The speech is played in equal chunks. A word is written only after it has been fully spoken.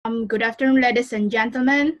Good afternoon, ladies and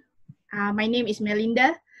gentlemen. My name is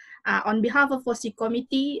Melinda. On behalf of FOSI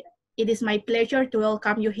committee, it is my pleasure to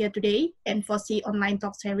welcome you here today in FOSI online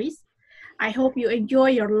talk series. I hope you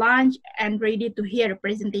enjoy your lunch and ready to hear the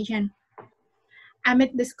presentation.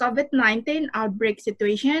 Amid this COVID-19 outbreak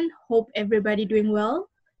situation, hope everybody doing well.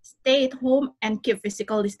 Stay at home and keep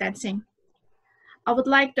physical distancing. I would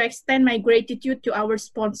like to extend my gratitude to our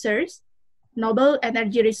sponsors, Noble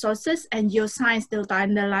Energy Resources and Geoscience Delta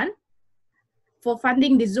Andalan, for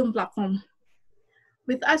funding the Zoom platform.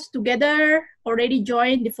 With us together, already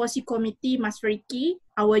joined the FOSI committee, Mas Riki,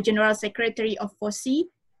 our General Secretary of FOSI.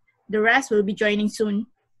 The rest will be joining soon.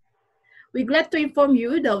 We're glad to inform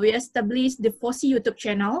you that we established the FOSI YouTube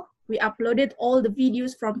channel. We uploaded all the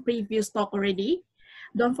videos from previous talk already.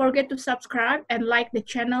 Don't forget to subscribe and like the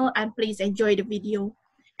channel, and please enjoy the video.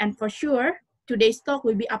 And for sure, today's talk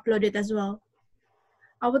will be uploaded as well.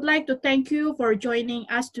 I would like to thank you for joining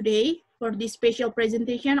us today for this special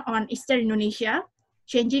presentation on Eastern Indonesia,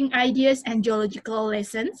 Changing Ideas and Geological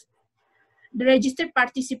Lessons. The registered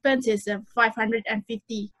participants is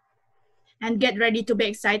 550. And get ready to be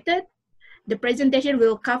excited. The presentation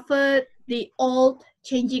will cover the old,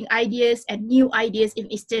 changing ideas and new ideas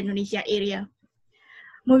in Eastern Indonesia area.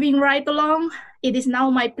 Moving right along, it is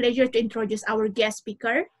now my pleasure to introduce our guest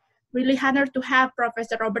speaker. Really honored to have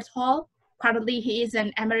Professor Robert Hall. Currently, he is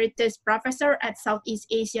an emeritus professor at Southeast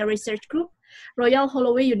Asia Research Group, Royal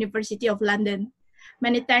Holloway University of London.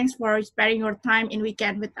 Many thanks for sparing your time in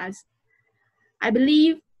weekend with us. I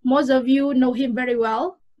believe most of you know him very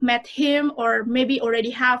well, met him, or maybe already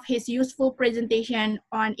have his useful presentation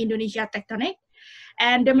on Indonesia tectonic.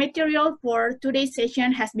 And the material for today's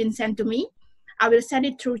session has been sent to me. I will send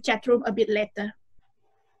it through chat room a bit later.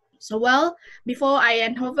 So well, before I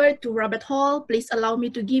hand over to Robert Hall, please allow me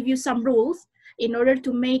to give you some rules in order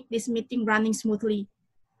to make this meeting running smoothly.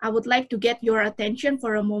 I would like to get your attention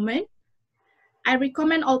for a moment. I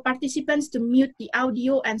recommend all participants to mute the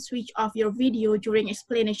audio and switch off your video during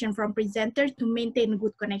explanation from presenters to maintain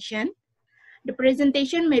good connection. The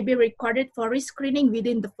presentation may be recorded for rescreening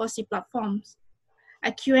within the FOSI platforms.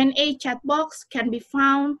 A Q&A chat box can be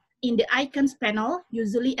found in the icons panel,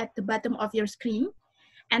 usually at the bottom of your screen.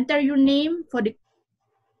 Enter your name for the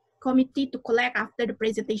committee to collect after the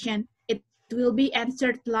presentation. It will be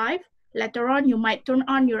answered live. Later on, you might turn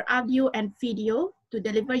on your audio and video to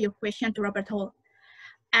deliver your question to Robert Hall.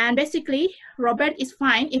 And basically, Robert is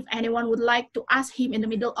fine if anyone would like to ask him in the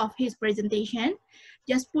middle of his presentation.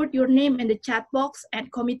 Just put your name in the chat box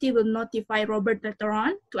and committee will notify Robert later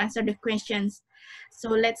on to answer the questions.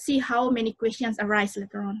 So let's see how many questions arise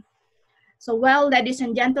later on. So well, ladies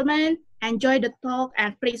and gentlemen, enjoy the talk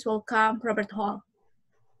and please welcome Robert Hall.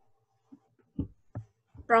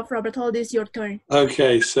 Prof. Robert Hall, this is your turn.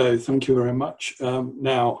 Okay, so thank you very much.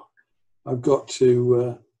 Now, I've got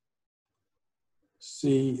to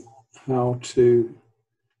see how to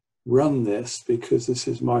run this because this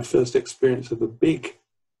is my first experience of a big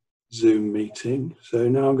Zoom meeting. So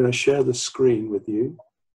now I'm going to share the screen with you.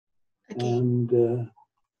 Okay. And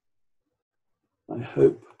I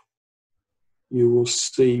hope you will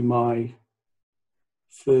see my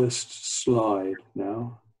first slide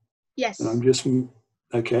now. Yes. And I'm just,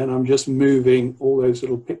 okay, and I'm just moving all those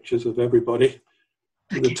little pictures of everybody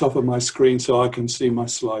to the top of my screen so I can see my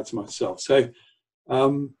slides myself. So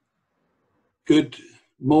good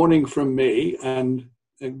morning from me and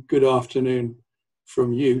good afternoon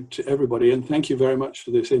from you to everybody. And thank you very much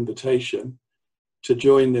for this invitation to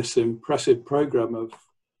join this impressive program of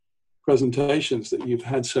presentations that you've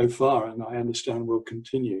had so far, and I understand will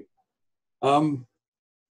continue. Thank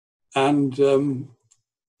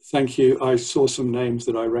you. I saw some names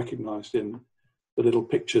that I recognized in the little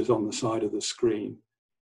pictures on the side of the screen.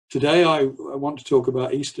 Today, I want to talk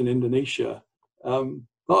about Eastern Indonesia,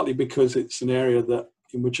 partly because it's an area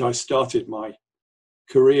in which I started my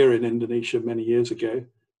career in Indonesia many years ago.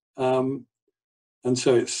 And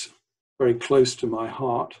so it's very close to my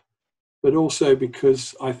heart, but also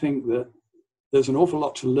because I think that there's an awful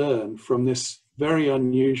lot to learn from this very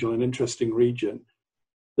unusual and interesting region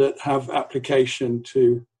that have application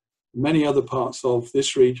to many other parts of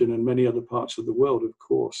this region and many other parts of the world, of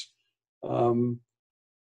course,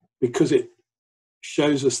 because it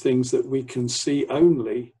shows us things that we can see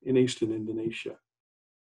only in Eastern Indonesia.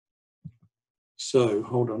 So,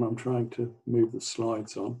 hold on, I'm trying to move the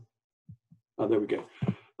slides on. Oh, there we go.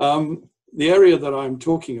 The area that I'm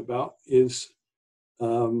talking about is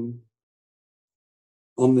on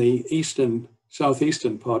the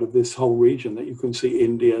southeastern part of this whole region that you can see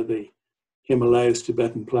India, the Himalayas,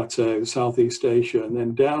 Tibetan Plateau, Southeast Asia, and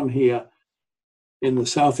then down here in the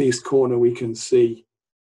southeast corner we can see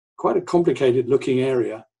quite a complicated looking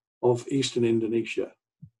area of eastern Indonesia.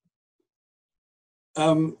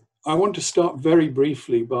 I want to start very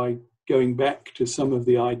briefly by going back to some of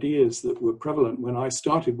the ideas that were prevalent when I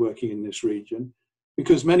started working in this region,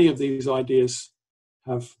 because many of these ideas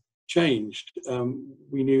have changed.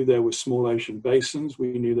 We knew there were small ocean basins,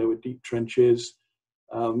 we knew there were deep trenches.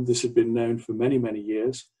 This had been known for many, many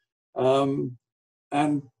years.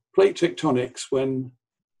 And plate tectonics, when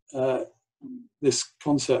this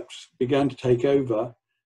concept began to take over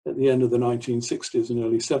at the end of the 1960s and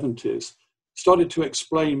early 70s, started to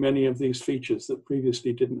explain many of these features that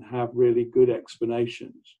previously didn't have really good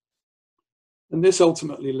explanations. And this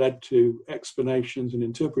ultimately led to explanations and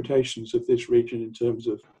interpretations of this region in terms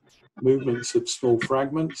of movements of small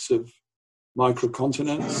fragments, of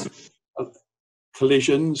microcontinents,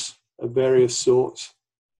 collisions of various sorts.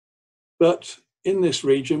 But in this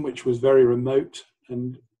region, which was very remote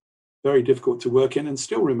and very difficult to work in and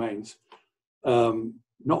still remains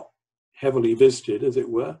not heavily visited, as it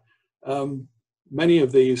were, many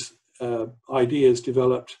of these ideas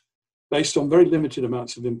developed based on very limited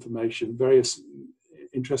amounts of information, various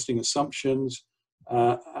interesting assumptions,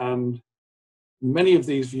 and many of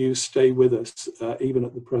these views stay with us even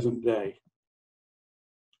at the present day.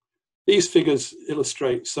 These figures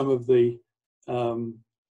illustrate some of the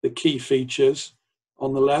key features.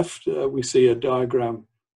 On the left, we see a diagram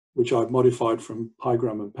which I've modified from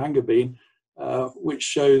Pygram and Pangabeen, which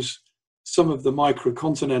shows some of the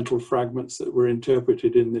microcontinental fragments that were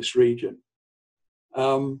interpreted in this region.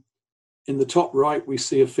 In the top right, we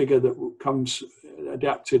see a figure that comes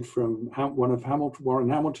adapted from one of Warren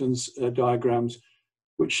Hamilton's diagrams,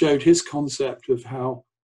 which showed his concept of how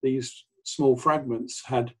these small fragments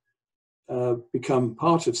had become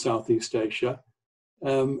part of Southeast Asia.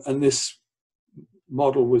 And this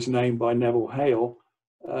model was named by Neville Hale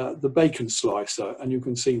the bacon slicer, and you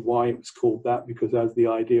can see why it was called that, because as the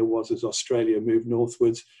idea was, as Australia moved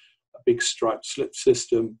northwards, a big striped slip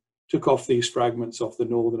system took off these fragments off the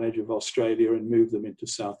northern edge of Australia and moved them into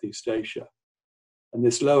Southeast Asia. And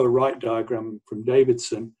this lower right diagram from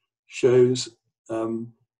Davidson shows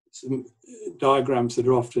some diagrams that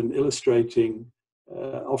are often illustrating,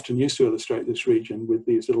 often used to illustrate this region, with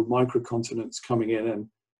these little microcontinents coming in and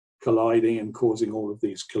colliding and causing all of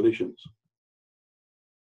these collisions.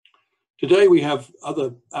 Today we have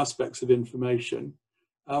other aspects of information,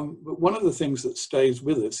 but one of the things that stays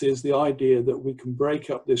with us is the idea that we can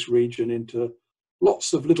break up this region into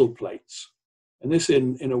lots of little plates. And this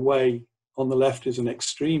in a way, on the left is an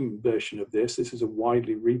extreme version of this. This is a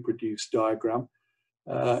widely reproduced diagram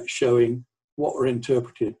showing what are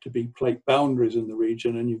interpreted to be plate boundaries in the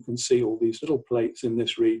region, and you can see all these little plates in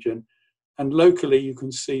this region. And locally you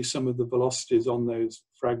can see some of the velocities on those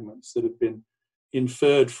fragments that have been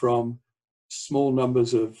inferred from small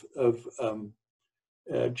numbers of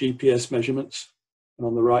GPS measurements. And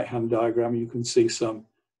on the right-hand diagram, you can see some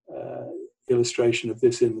illustration of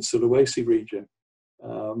this in the Sulawesi region,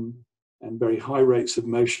 and very high rates of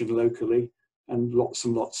motion locally, and lots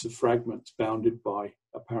of fragments bounded by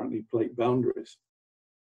apparently plate boundaries.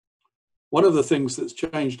 One of the things that's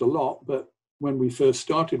changed a lot, but when we first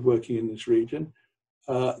started working in this region,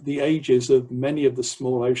 the ages of many of the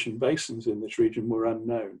small ocean basins in this region were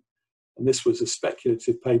unknown. And this was a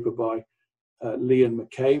speculative paper by Lee and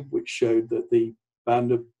McCabe, which showed that the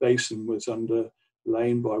Banda Basin was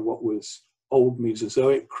underlain by what was old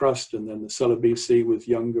Mesozoic crust, and then the Sulawesi was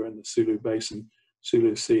younger, and the Sulu Basin,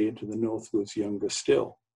 Sulu Sea into the north, was younger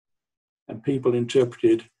still. And people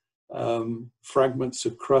interpreted fragments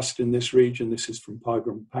of crust in this region, this is from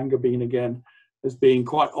Pygram Pangabeen again, as being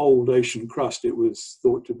quite old ocean crust. It was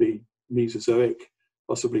thought to be Mesozoic,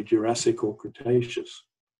 possibly Jurassic or Cretaceous.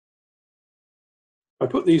 I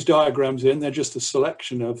put these diagrams in, they're just a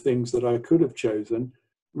selection of things that I could have chosen,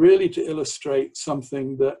 really to illustrate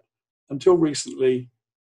something that until recently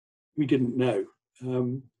we didn't know.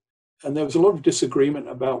 And there was a lot of disagreement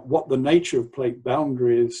about what the nature of plate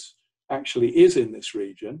boundaries actually is in this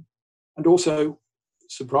region, and also,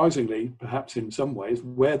 surprisingly, perhaps in some ways,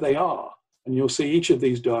 where they are. And you'll see each of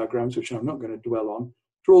these diagrams, which I'm not going to dwell on,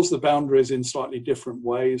 draws the boundaries in slightly different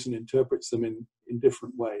ways and interprets them in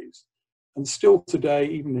different ways. And still today,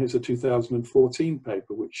 even here's a 2014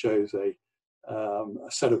 paper which shows a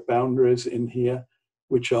set of boundaries in here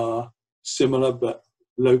which are similar but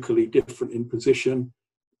locally different in position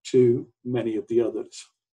to many of the others.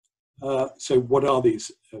 So what are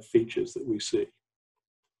these features that we see?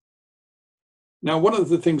 Now, one of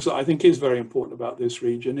the things that I think is very important about this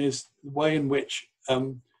region is the way in which,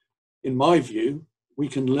 in my view, we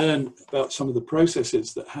can learn about some of the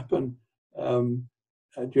processes that happen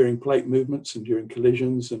during plate movements and during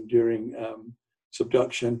collisions and during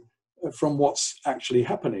subduction from what's actually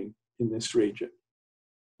happening in this region.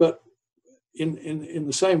 But in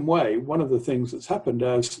the same way, one of the things that's happened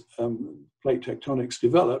as plate tectonics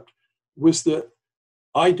developed was that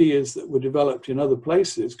ideas that were developed in other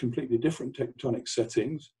places, completely different tectonic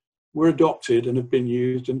settings, were adopted and have been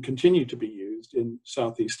used and continue to be used in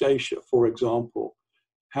Southeast Asia. For example,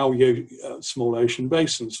 how small ocean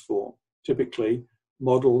basins form. Typically,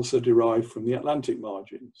 models are derived from the Atlantic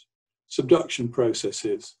margins. Subduction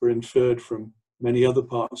processes were inferred from many other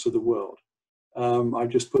parts of the world. I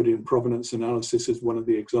just put in provenance analysis as one of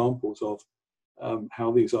the examples of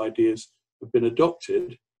how these ideas have been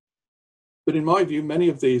adopted. But in my view, many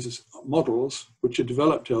of these models, which are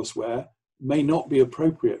developed elsewhere, may not be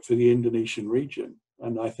appropriate for the Indonesian region.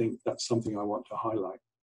 And I think that's something I want to highlight.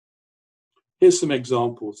 Here's some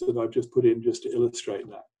examples that I've just put in just to illustrate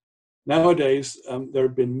that. Nowadays, there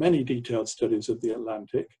have been many detailed studies of the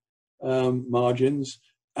Atlantic margins,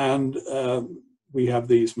 and we have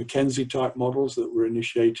these Mackenzie type models that were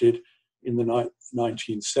initiated in the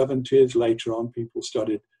 1970s. Later on, people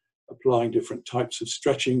started applying different types of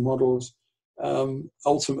stretching models.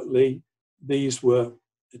 Ultimately, these were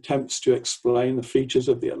attempts to explain the features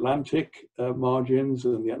of the Atlantic margins,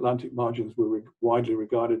 and the Atlantic margins were widely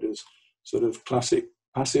regarded as sort of classic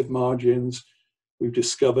passive margins. We've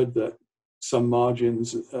discovered that some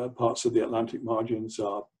margins, parts of the Atlantic margins,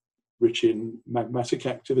 are rich in magmatic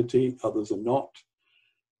activity, others are not.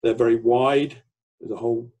 They're very wide. There's a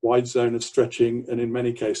whole wide zone of stretching, and in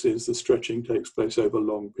many cases, the stretching takes place over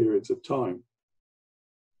long periods of time.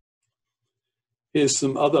 Here's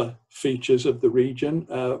some other features of the region.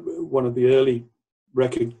 One of the early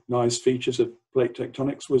recognized features of plate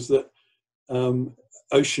tectonics was that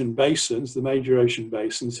ocean basins, the major ocean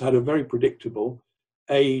basins, had a very predictable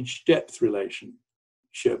age-depth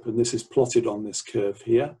relationship, and this is plotted on this curve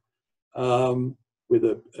here with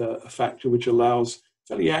a factor which allows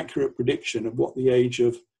fairly accurate prediction of what the age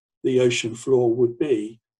of the ocean floor would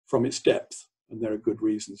be from its depth. And there are good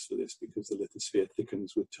reasons for this, because the lithosphere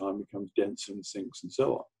thickens with time, becomes denser and sinks and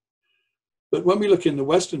so on. But when we look in the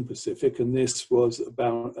Western Pacific, and this was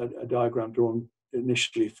about a diagram drawn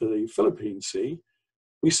initially for the Philippine Sea,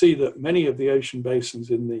 we see that many of the ocean basins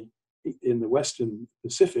in the Western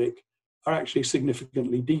Pacific are actually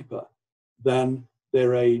significantly deeper than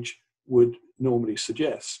their age would normally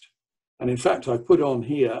suggest. And in fact, I've put on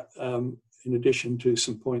here, in addition to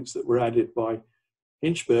some points that were added by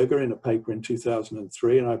Hinchberger in a paper in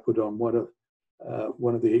 2003, and I put on one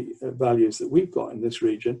of the values that we've got in this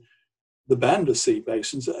region, the Banda Sea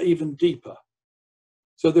basins are even deeper.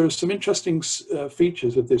 So there are some interesting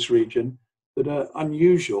features of this region that are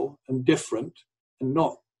unusual and different and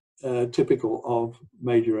not typical of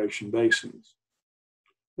major ocean basins.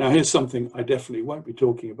 Now, here's something I definitely won't be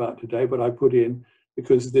talking about today, but I put in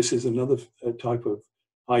because this is another type of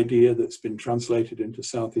idea that's been translated into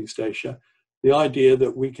Southeast Asia. The idea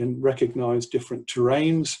that we can recognize different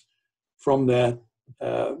terrains from their,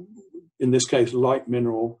 in this case, light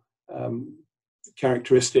mineral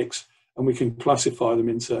characteristics, and we can classify them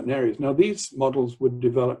in certain areas. Now, these models were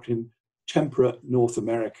developed in temperate North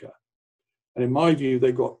America. And in my view,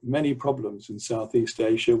 they've got many problems in Southeast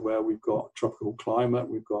Asia, where we've got tropical climate,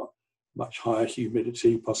 we've got much higher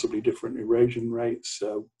humidity, possibly different erosion rates,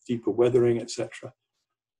 deeper weathering, etc.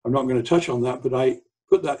 I'm not going to touch on that, but I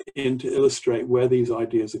put that in to illustrate where these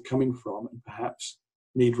ideas are coming from and perhaps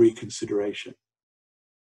need reconsideration.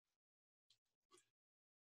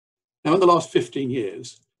 Now, in the last 15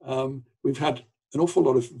 years, we've had an awful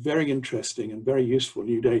lot of very interesting and very useful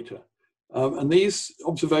new data. And these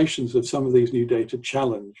observations of some of these new data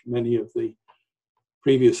challenge many of the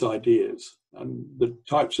previous ideas. And the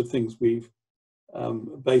types of things we've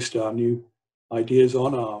based our new ideas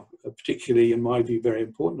on are particularly, in my view, very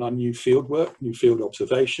important. Our new field work, new field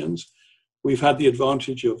observations. We've had the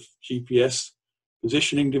advantage of GPS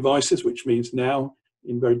positioning devices, which means now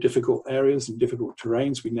in very difficult areas and difficult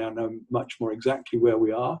terrains, we now know much more exactly where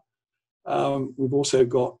we are. We've also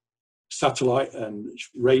got satellite and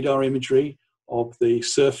radar imagery of the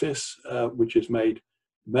surface, which has made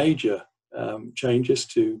major changes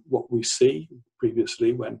to what we see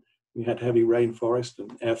previously when we had heavy rainforest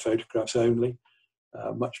and air photographs only,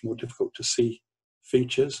 much more difficult to see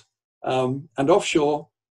features. And offshore,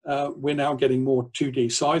 we're now getting more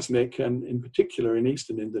 2D seismic, and in particular in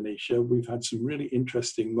eastern Indonesia, we've had some really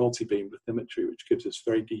interesting multi-beam bathymetry, which gives us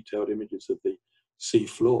very detailed images of the sea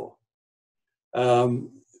floor.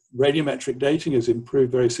 Radiometric dating has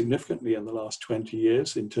improved very significantly in the last 20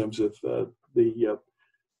 years in terms of the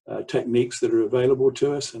techniques that are available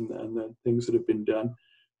to us and the things that have been done.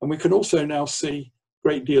 And we can also now see a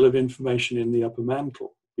great deal of information in the upper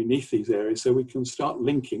mantle beneath these areas, so we can start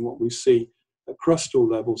linking what we see at crustal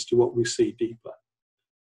levels to what we see deeper.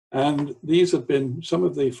 And these have been, some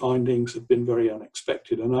of the findings have been very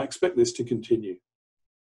unexpected, and I expect this to continue.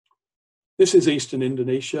 This is Eastern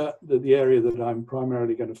Indonesia. The area that I'm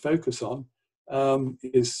primarily going to focus on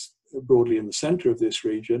is broadly in the center of this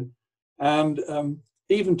region. And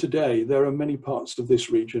even today, there are many parts of this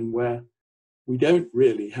region where we don't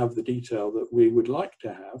really have the detail that we would like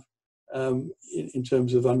to have in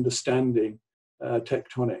terms of understanding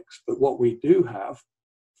tectonics. But what we do have,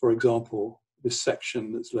 for example, this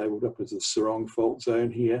section that's labeled up as the Serong Fault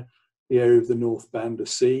Zone here, the area of the North Banda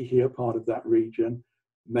Sea here, part of that region,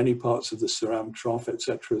 many parts of the Seram Trough,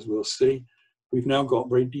 etc., as we'll see. We've now got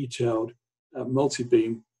very detailed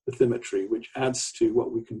multi-beam bathymetry, which adds to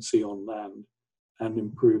what we can see on land and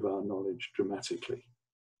improve our knowledge dramatically.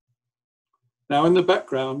 Now, in the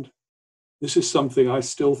background, this is something I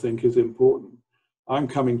still think is important. I'm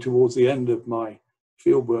coming towards the end of my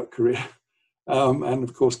fieldwork career, and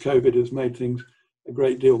of course, COVID has made things a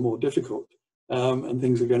great deal more difficult, and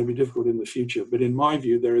things are going to be difficult in the future. But in my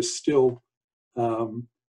view, there is still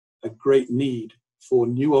a great need for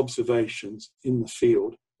new observations in the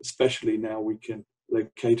field, especially now we can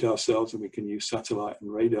locate ourselves and we can use satellite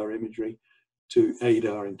and radar imagery to aid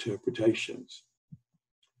our interpretations.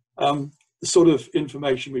 The sort of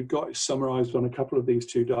information we've got is summarized on a couple of these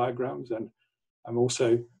two diagrams, and I'm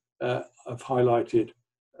also, I've highlighted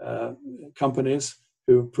companies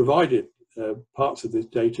who have provided parts of this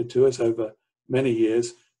data to us over many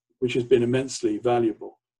years, which has been immensely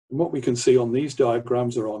valuable. And what we can see on these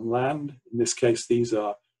diagrams are on land. In this case, these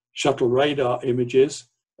are shuttle radar images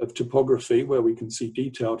of topography where we can see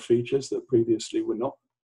detailed features that previously were not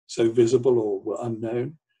so visible or were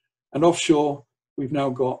unknown. And offshore, we've now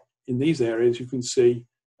got, in these areas, you can see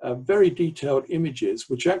very detailed images,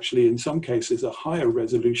 which actually in some cases are higher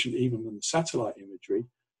resolution even than the satellite imagery.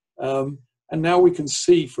 And now we can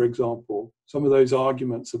see, for example, some of those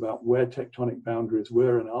arguments about where tectonic boundaries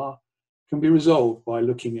were and are can be resolved by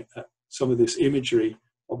looking at some of this imagery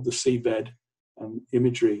of the seabed and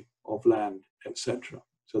imagery of land, etc.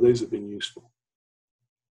 So those have been useful.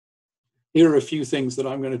 Here are a few things that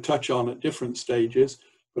I'm going to touch on at different stages,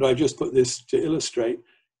 but I just put this to illustrate.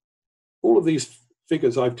 All of these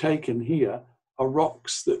figures I've taken here are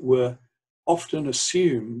rocks that were often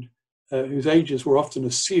assumed, whose ages were often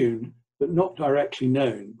assumed, but not directly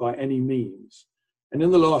known by any means. And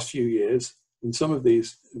in the last few years, in some of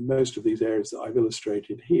these, most of these areas that I've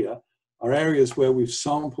illustrated here, are areas where we've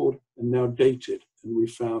sampled and now dated, and we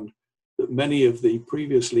found that many of the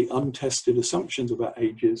previously untested assumptions about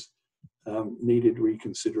ages needed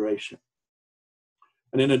reconsideration.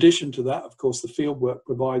 And in addition to that, of course, the fieldwork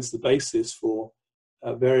provides the basis for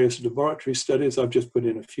various laboratory studies. I've just put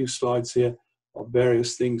in a few slides here of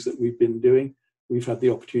various things that we've been doing. We've had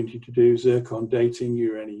the opportunity to do zircon dating,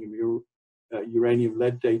 uranium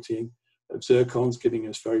lead dating of zircons, giving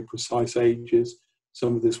us very precise ages.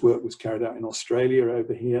 Some of this work was carried out in Australia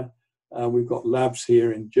over here. We've got labs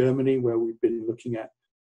here in Germany where we've been looking at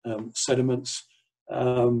sediments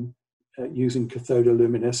using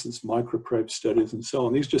cathodoluminescence microprobe studies and so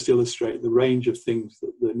on. These just illustrate the range of things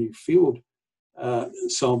that the new field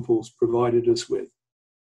samples provided us with.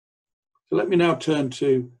 So let me now turn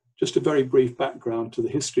to just a very brief background to the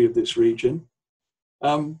history of this region.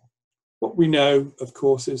 What we know, of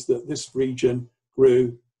course, is that this region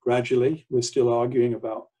grew gradually. We're still arguing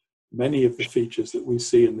about many of the features that we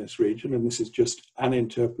see in this region, and this is just an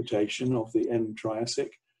interpretation of the end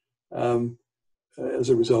Triassic as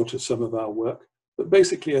a result of some of our work. But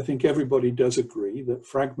basically, I think everybody does agree that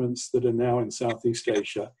fragments that are now in Southeast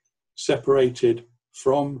Asia separated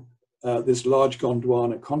from this large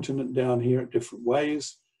Gondwana continent down here in different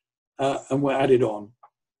ways, and were added on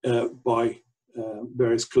by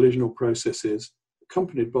various collisional processes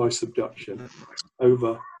accompanied by subduction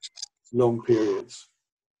over long periods.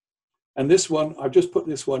 And this one, I've just put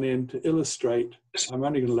this one in to illustrate. I'm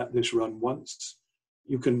only going to let this run once.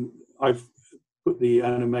 I've put the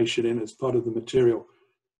animation in as part of the material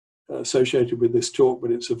associated with this talk,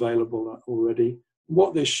 but it's available already.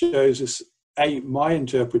 What this shows is my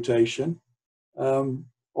interpretation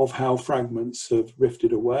of how fragments have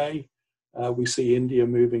rifted away. We see India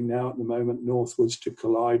moving now at the moment northwards to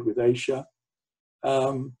collide with Asia.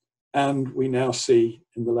 And we now see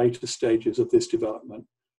in the later stages of this development,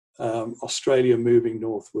 Australia moving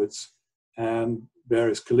northwards and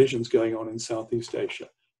various collisions going on in Southeast Asia.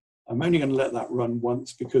 I'm only going to let that run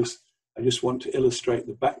once because I just want to illustrate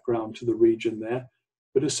the background to the region there.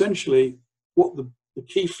 But essentially, what the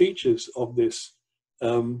key features of this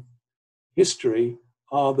history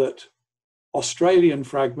are that Australian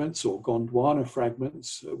fragments, or Gondwana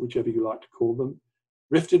fragments, whichever you like to call them,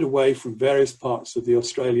 drifted away from various parts of the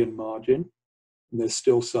Australian margin. And there's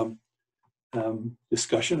still some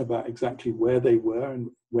discussion about exactly where they were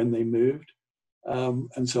and when they moved,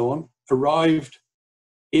 and so on, arrived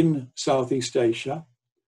in Southeast Asia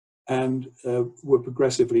and were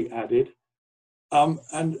progressively added. And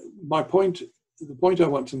the point I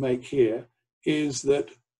want to make here is that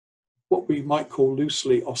what we might call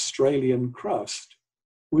loosely Australian crust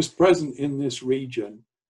was present in this region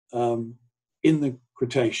in the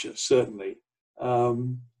Cretaceous, certainly,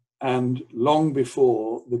 and long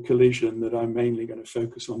before the collision that I'm mainly going to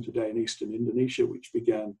focus on today in eastern Indonesia, which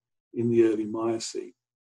began in the early Miocene.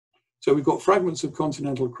 So we've got fragments of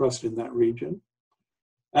continental crust in that region.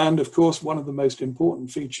 And of course, one of the most important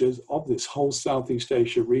features of this whole Southeast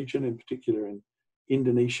Asia region, in particular in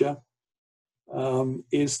Indonesia,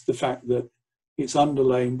 is the fact that it's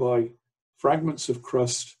underlain by fragments of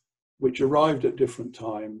crust which arrived at different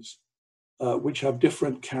times, which have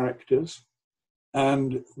different characters,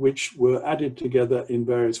 and which were added together in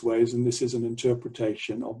various ways. And this is an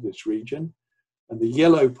interpretation of this region. And the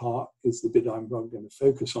yellow part is the bit I'm going to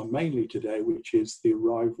focus on mainly today, which is the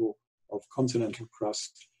arrival of continental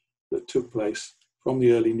crust that took place from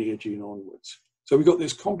the early Neogene onwards. So we've got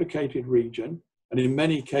this complicated region, and in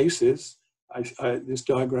many cases, this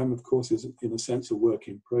diagram, of course, is in a sense a work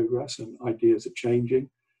in progress, and ideas are changing,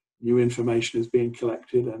 new information is being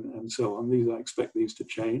collected, and so on. I expect these to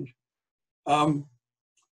change.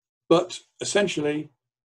 But essentially,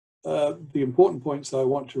 the important points that I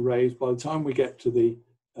want to raise, by the time we get to the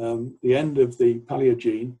end of the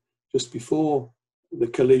Paleogene, just before the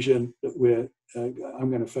collision that I'm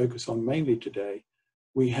going to focus on mainly today,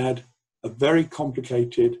 we had a very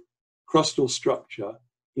complicated crustal structure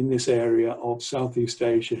in this area of Southeast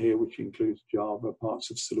Asia here, which includes Java,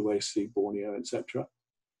 parts of Sulawesi, Borneo, etc.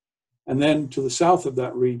 And then to the south of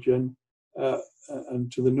that region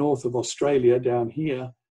and to the north of Australia down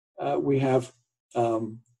here, we have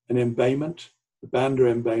an embayment, the Banda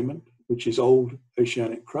embayment, which is old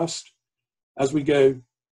oceanic crust. As we go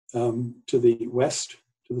to the west,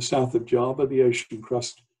 to the south of Java, the ocean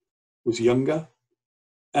crust was younger.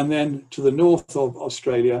 And then to the north of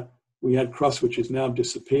Australia, we had crust which has now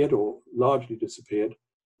disappeared or largely disappeared,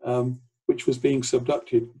 which was being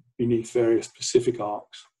subducted beneath various Pacific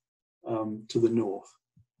arcs to the north.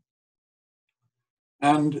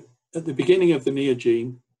 And at the beginning of the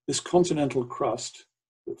Neogene, this continental crust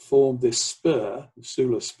that formed this spur, the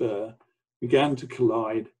Sula spur, began to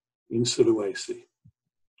collide in Sulawesi.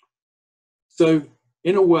 So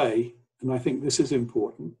in a way, and I think this is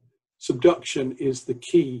important, subduction is the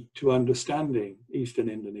key to understanding Eastern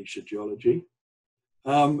Indonesia geology.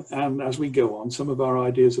 And as we go on, some of our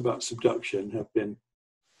ideas about subduction have been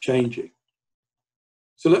changing.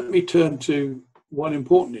 So let me turn to one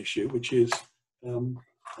important issue, which is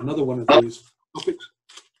another one of these topics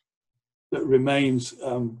that remains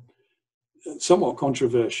somewhat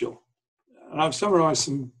controversial. And I've summarized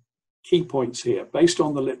some key points here. Based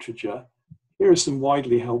on the literature, here are some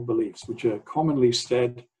widely held beliefs, which are commonly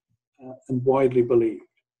said and widely believed.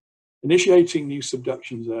 Initiating new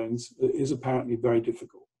subduction zones is apparently very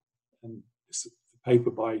difficult. And this paper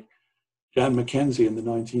by Jan Mackenzie in the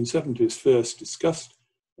 1970s first discussed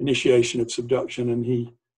initiation of subduction, and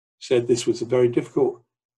he said this was a very difficult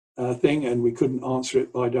thing and we couldn't answer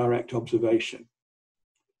it by direct observation.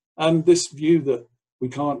 And this view that we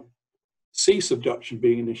can't see subduction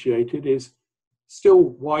being initiated is still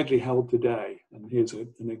widely held today. And here's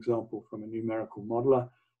an example from a numerical modeler,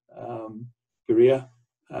 Korea,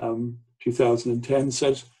 2010,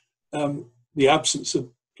 says the absence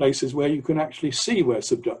of places where you can actually see where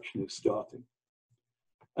subduction is starting.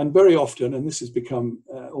 And very often, and this has become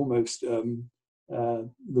almost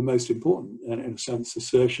the most important, in a sense,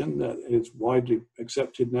 assertion that is widely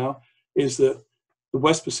accepted now, is that the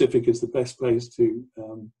West Pacific is the best place to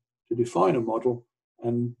define a model.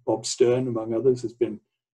 And Bob Stern, among others, has been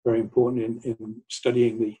very important in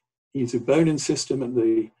studying the Isu-Bonin system at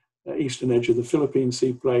the eastern edge of the Philippine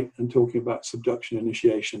Sea Plate and talking about subduction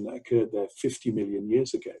initiation that occurred there 50 million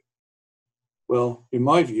years ago. Well, in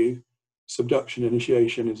my view, subduction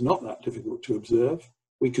initiation is not that difficult to observe.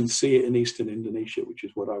 We can see it in eastern Indonesia, which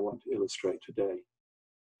is what I want to illustrate today.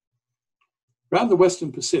 Around the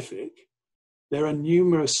Western Pacific, there are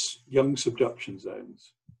numerous young subduction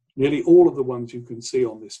zones. Nearly all of the ones you can see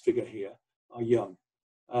on this figure here are young.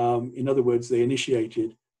 In other words, they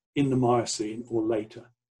initiated in the Miocene or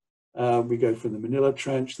later. We go from the Manila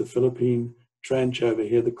Trench, the Philippine trench over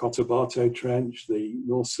here, the Cotabato Trench, the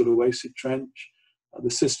North Sulawesi Trench, the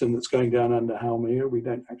system that's going down under Halmahera. We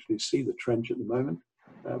don't actually see the trench at the moment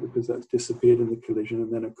because that's disappeared in the collision,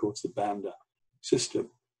 and then of course the Banda system.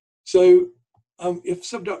 So if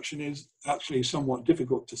subduction is actually somewhat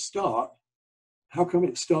difficult to start, how come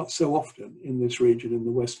it starts so often in this region in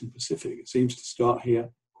the Western Pacific? It seems to start here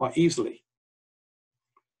quite easily.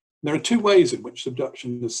 There are two ways in which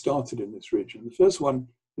subduction has started in this region. The first one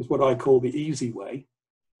is what I call the easy way,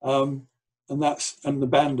 and the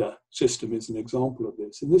Banda system is an example of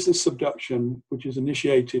this. And this is subduction which is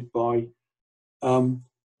initiated by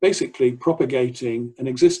basically propagating an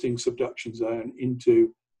existing subduction zone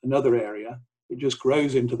into another area. It just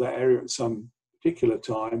grows into that area at some particular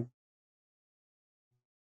time.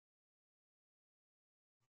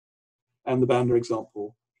 And the Banda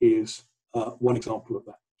example is one example of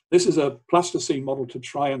that. This is a plasticine model to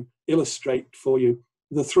try and illustrate for you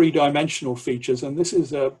the three-dimensional features. And this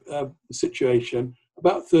is a situation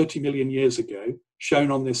about 30 million years ago,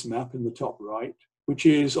 shown on this map in the top right, which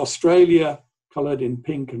is Australia colored in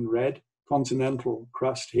pink and red, continental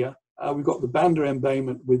crust here. We've got the Banda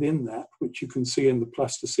embayment within that, which you can see in the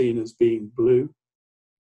plasticine as being blue.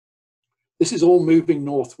 This is all moving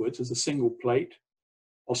northwards as a single plate,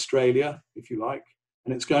 Australia, if you like,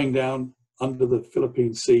 and it's going down under the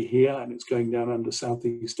Philippine Sea here, and it's going down under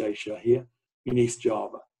Southeast Asia here, beneath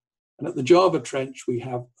Java. And at the Java Trench, we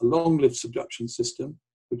have a long-lived subduction system,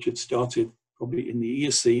 which had started probably in the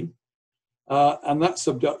Eocene. And that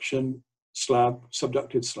subducted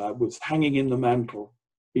slab was hanging in the mantle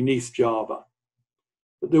beneath Java.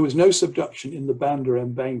 But there was no subduction in the Banda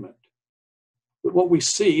embayment. But what we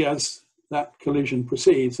see as that collision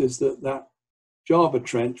proceeds is that that Java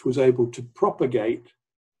Trench was able to propagate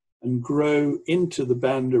and grow into the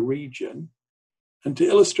Banda region. And to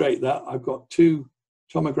illustrate that, I've got two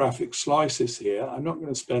tomographic slices here. I'm not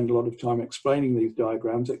going to spend a lot of time explaining these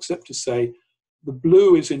diagrams, except to say the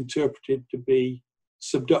blue is interpreted to be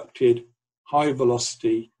subducted, high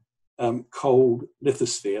velocity, cold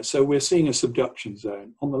lithosphere. So we're seeing a subduction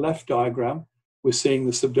zone. On the left diagram, we're seeing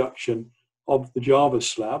the subduction of the Java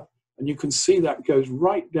slab, and you can see that goes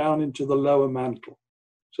right down into the lower mantle.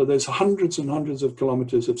 So there's hundreds and hundreds of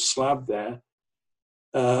kilometers of slab there,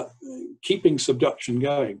 keeping subduction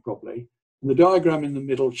going probably. And the diagram in the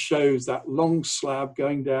middle shows that long slab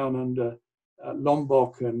going down under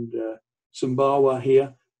Lombok and Sumbawa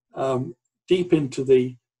here, deep into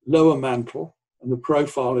the lower mantle, and the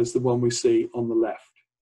profile is the one we see on the left.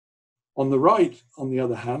 On the right, on the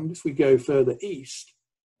other hand, if we go further east,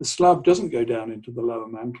 the slab doesn't go down into the lower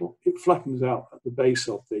mantle, it flattens out at the base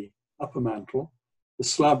of the upper mantle. The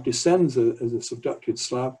slab descends as a subducted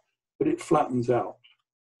slab, but it flattens out.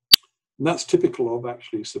 And that's typical of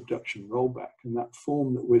actually subduction rollback, and that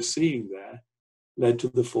form that we're seeing there led to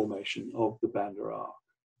the formation of the Banda arc.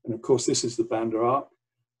 And of course, this is the Banda arc.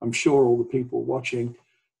 I'm sure all the people watching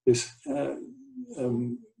this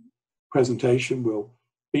presentation will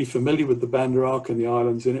be familiar with the Banda arc and the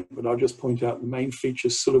islands in it, but I'll just point out the main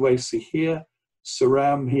features: Sulawesi here,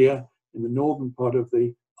 Seram here in the northern part of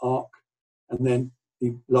the arc, and then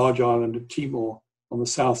the large island of Timor on the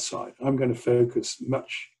south side. I'm going to focus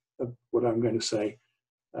much of what I'm going to say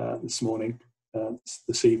this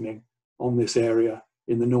evening, on this area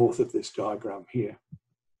in the north of this diagram here.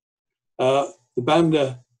 The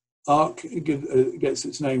Banda arc gets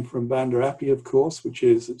its name from Banda Api, of course, which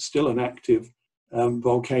is still an active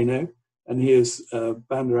volcano. And here's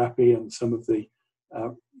Banda Api and some of the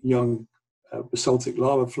young basaltic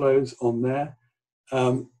lava flows on there.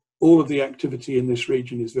 All of the activity in this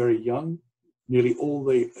region is very young. Nearly all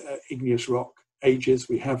the igneous rock ages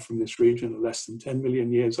we have from this region are less than 10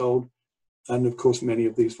 million years old. And of course, many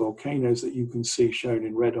of these volcanoes that you can see shown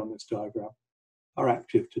in red on this diagram are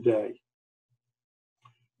active today.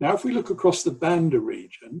 Now, if we look across the Banda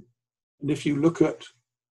region, and if you look at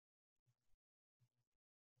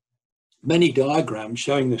many diagrams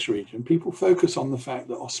showing this region, people focus on the fact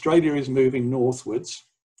that Australia is moving northwards,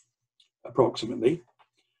 approximately,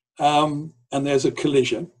 and there's a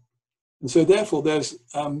collision. And so therefore there's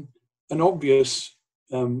an obvious,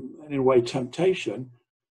 in a way, temptation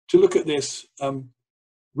to look at this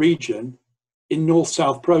region in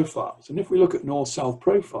north-south profiles. And if we look at north-south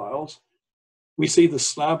profiles, we see the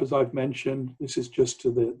slab, as I've mentioned. This is just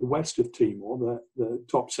to the west of Timor, the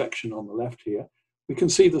top section on the left here. We can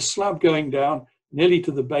see the slab going down nearly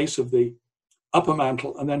to the base of the upper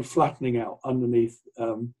mantle and then flattening out underneath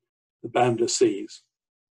the Banda seas.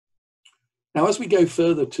 Now, as we go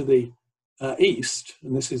further to the east,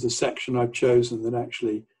 and this is a section I've chosen that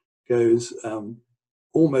actually goes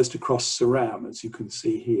almost across Seram, as you can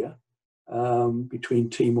see here. between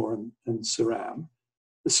Timor and Ceram,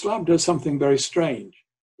 the slab does something very strange.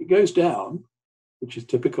 It goes down, which is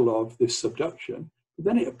typical of this subduction, but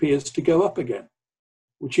then it appears to go up again,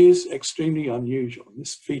 which is extremely unusual.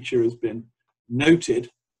 This feature has been noted,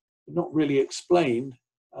 but not really explained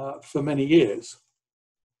for many years.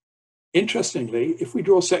 Interestingly, if we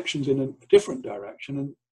draw sections in a different direction,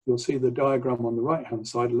 and you'll see the diagram on the right-hand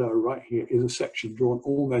side, lower right here, is a section drawn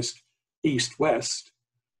almost east-west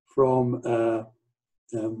from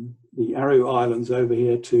the Aru Islands over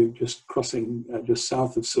here to just crossing just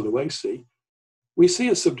south of Sulawesi. We see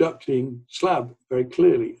a subducting slab very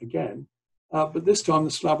clearly again, but this time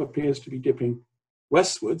the slab appears to be dipping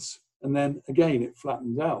westwards, and then again it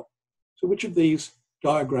flattens out. So which of these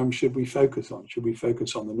diagrams should we focus on? Should we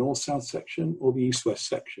focus on the north-south section or the east-west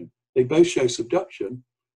section? They both show subduction,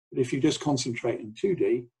 but if you just concentrate in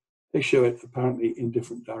 2D, they show it apparently in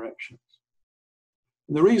different directions.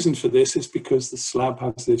 And the reason for this is because the slab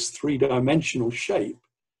has this three-dimensional shape,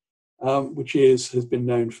 which has been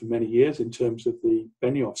known for many years in terms of the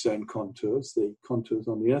Benioff zone contours, the contours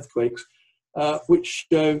on the earthquakes, which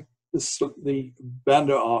show the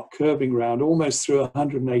Banda arc curving round almost through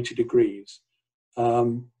 180 degrees,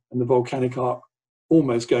 and the volcanic arc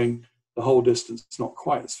almost going the whole distance, not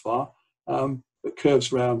quite as far, but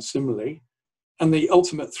curves round similarly. And the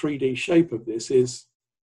ultimate 3D shape of this is,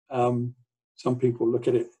 some people look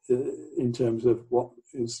at it in terms of what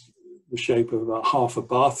is the shape of half a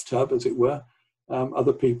bathtub, as it were.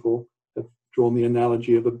 Other people have drawn the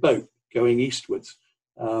analogy of a boat going eastwards,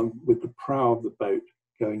 with the prow of the boat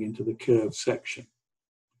going into the curved section.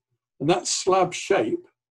 And that slab shape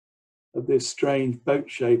of this strange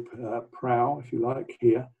boat shape prow, if you like,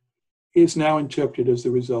 here, is now interpreted as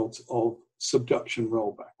the result of subduction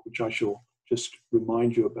rollback, which I shall just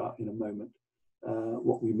remind you about in a moment,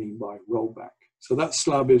 what we mean by rollback. So that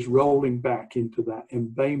slab is rolling back into that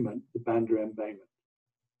embayment, the Banda embayment.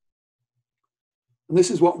 And this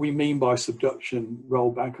is what we mean by subduction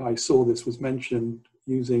rollback. I saw this was mentioned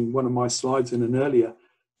using one of my slides in an earlier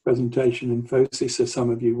presentation in FOSI, so some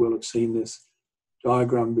of you will have seen this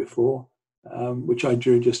diagram before, which I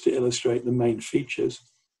drew just to illustrate the main features.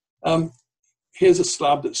 Here's a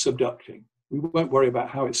slab that's subducting. We won't worry about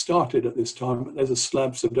how it started at this time, but there's a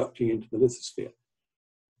slab subducting into the lithosphere.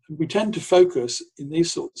 And we tend to focus in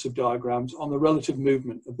these sorts of diagrams on the relative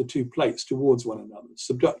movement of the two plates towards one another.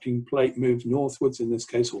 The subducting plate moves northwards, in this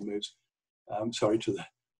case, or moves,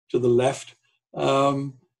 to the left.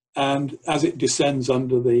 And as it descends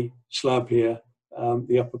under the slab here,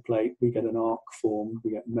 the upper plate, we get an arc formed,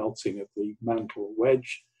 we get melting of the mantle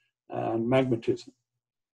wedge and magmatism.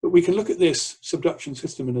 But we can look at this subduction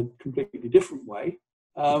system in a completely different way.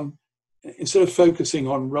 Instead of focusing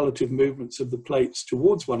on relative movements of the plates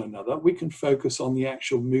towards one another, we can focus on the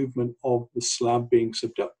actual movement of the slab being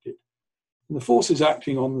subducted. And the forces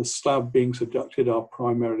acting on the slab being subducted are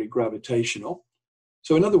primarily gravitational.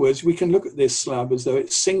 So in other words, we can look at this slab as though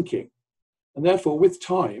it's sinking. And therefore, with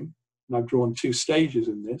time, and I've drawn two stages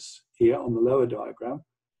in this here on the lower diagram,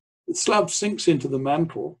 the slab sinks into the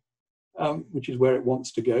mantle, which is where it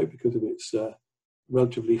wants to go because of its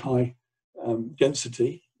relatively high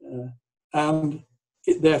density. And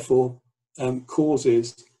it therefore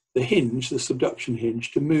causes the hinge, the subduction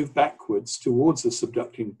hinge, to move backwards towards the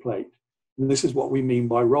subducting plate. And this is what we mean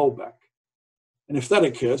by rollback. And if that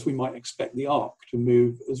occurs, we might expect the arc to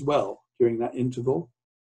move as well during that interval.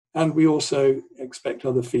 And we also expect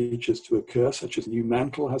other features to occur, such as a new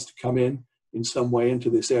mantle has to come in some way into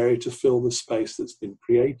this area to fill the space that's been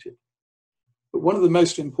created. But one of the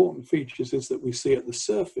most important features is that we see at the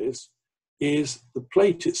surface is the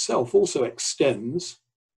plate itself also extends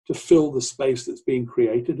to fill the space that's being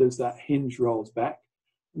created as that hinge rolls back.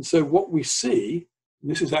 And so what we see, and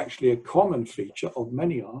this is actually a common feature of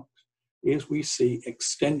many arcs, is we see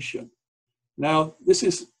extension. Now, this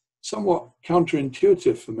is somewhat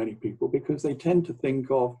counterintuitive for many people because they tend to think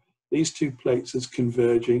of these two plates as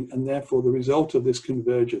converging, and therefore the result of this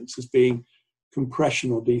convergence as being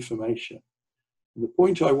compression or deformation. And the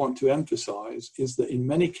point I want to emphasize is that in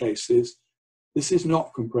many cases, this is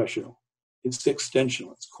not compressional, it's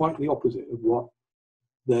extensional. It's quite the opposite of what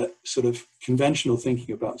the sort of conventional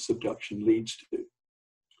thinking about subduction leads to.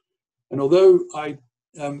 And although I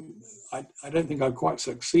don't think I quite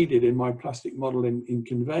succeeded in my plastic model in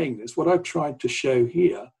conveying this, what I've tried to show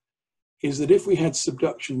here is that if we had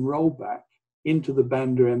subduction rollback into the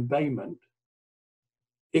Banda embayment,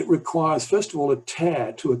 it requires, first of all, a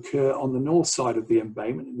tear to occur on the north side of the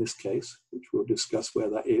embayment, in this case, which we'll discuss where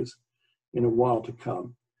that is in a while to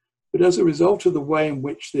come. But as a result of the way in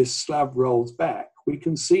which this slab rolls back, we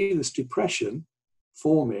can see this depression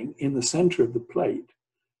forming in the center of the plate.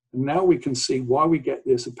 And now we can see why we get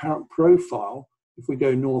this apparent profile if we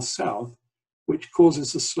go north-south, which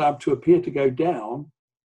causes the slab to appear to go down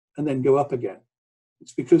and then go up again.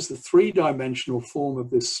 It's because the three-dimensional form of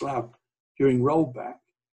this slab during rollback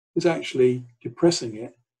is actually depressing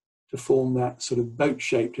it to form that sort of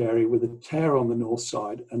boat-shaped area with a tear on the north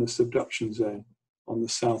side and a subduction zone on the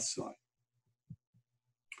south side.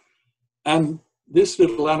 And this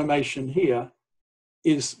little animation here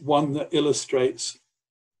is one that illustrates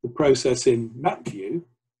the process in map view.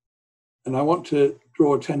 And I want to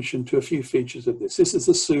draw attention to a few features of this. This is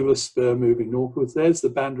the Sula spur moving northwards. There's the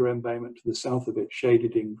Banda embayment to the south of it,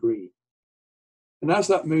 shaded in green. And as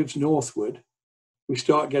that moves northward, we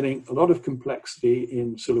start getting a lot of complexity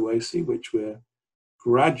in Sulawesi, which we're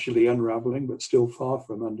gradually unraveling, but still far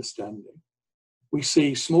from understanding. We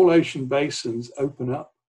see small ocean basins open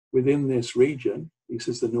up within this region. This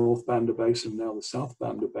is the North Banda Basin, now the South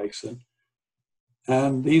Banda Basin.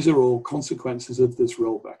 And these are all consequences of this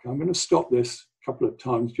rollback. I'm going to stop this a couple of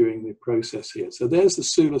times during the process here. So there's the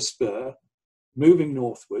Sula spur moving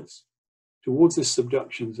northwards towards this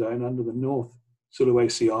subduction zone under the North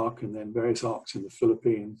Sulawesi arc and then various arcs in the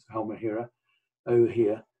Philippines, Halmahera over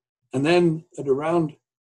here. And then at around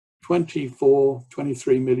 24,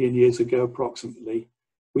 23 million years ago approximately,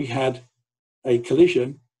 we had a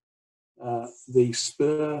collision. The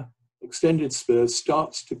spur, extended spur,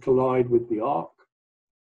 starts to collide with the arc,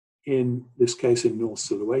 in this case in North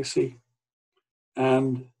Sulawesi,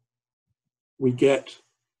 and we get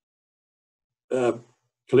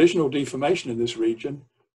collisional deformation in this region,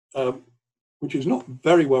 which is not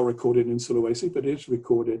very well recorded in Sulawesi, but is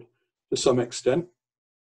recorded to some extent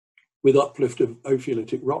with uplift of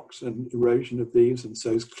ophiolitic rocks and erosion of these, and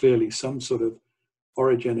so clearly some sort of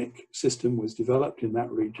orogenic system was developed in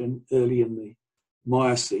that region early in the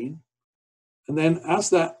Miocene. And then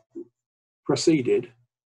as that proceeded,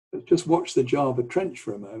 let's just watch the Java Trench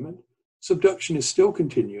for a moment. Subduction is still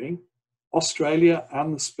continuing. Australia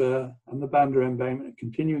and the spur and the Banda embayment are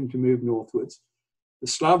continuing to move northwards. The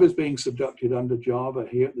slab is being subducted under Java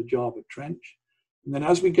here at the Java Trench. And then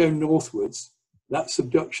as we go northwards, that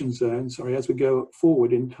subduction zone, as we go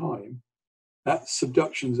forward in time, that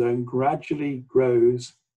subduction zone gradually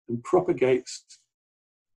grows and propagates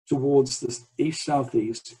towards the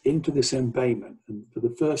east-southeast into this embayment. And for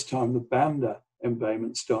the first time, the Banda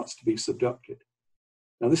embayment starts to be subducted.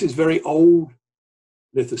 Now, this is very old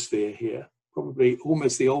lithosphere here, probably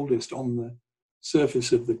almost the oldest on the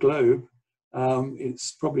surface of the globe.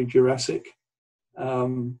 It's probably Jurassic,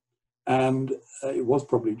 and it was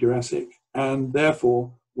probably Jurassic. And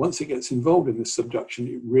therefore, once it gets involved in this subduction,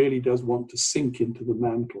 it really does want to sink into the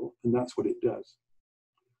mantle, and that's what it does.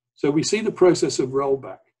 So we see the process of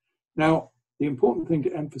rollback. Now, the important thing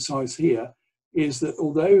to emphasize here is that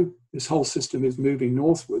although this whole system is moving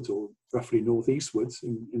northwards, or roughly northeastwards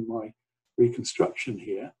in my reconstruction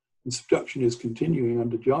here, and subduction is continuing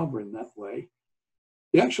under Java in that way,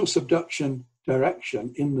 the actual subduction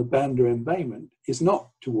direction in the Banda embayment is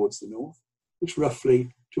not towards the north, it's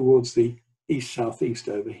roughly towards the east-southeast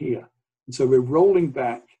over here. And so we're rolling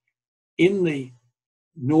back in the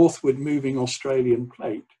northward moving Australian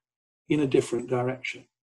plate in a different direction.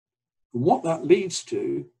 And what that leads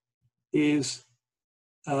to is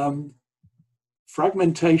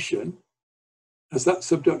fragmentation. As that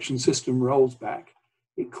subduction system rolls back,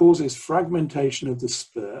 it causes fragmentation of the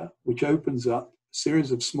spur, which opens up a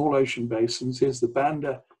series of small ocean basins. Here's the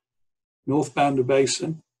Banda, North Banda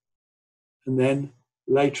Basin, and then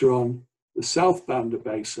later on the South Banda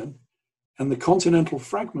Basin. And the continental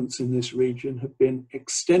fragments in this region have been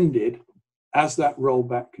extended as that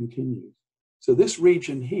rollback continues. So this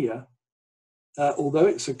region here, although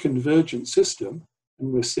it's a convergent system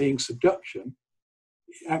and we're seeing subduction,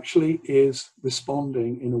 it actually is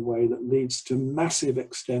responding in a way that leads to massive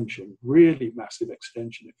extension, really massive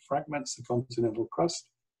extension. It fragments the continental crust.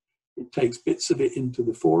 It takes bits of it into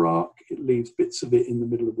the forearc. It leaves bits of it in the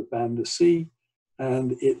middle of the Banda Sea,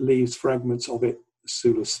 and it leaves fragments of it,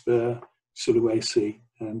 Sula spur, Sulawesi,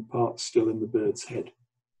 and parts still in the Bird's Head.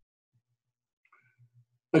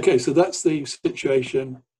 Okay, so that's the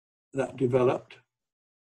situation that developed,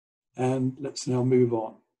 and let's now move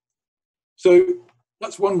on. So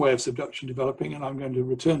that's one way of subduction developing, and I'm going to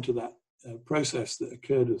return to that process that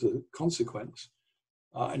occurred as a consequence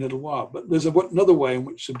in a little while. But there's another way in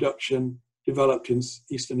which subduction developed in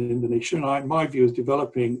eastern Indonesia, and in my view is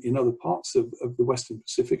developing in other parts of the Western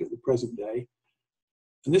Pacific at the present day.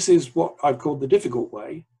 And this is what I've called the difficult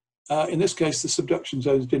way. In this case, the subduction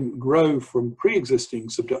zones didn't grow from pre-existing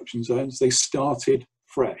subduction zones. They started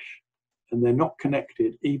fresh, and they're not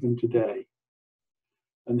connected even today.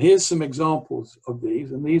 And here's some examples of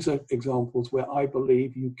these, and these are examples where I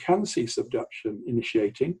believe you can see subduction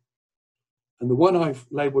initiating. And the one I've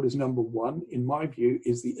labeled as number 1, in my view,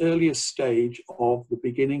 is the earliest stage of the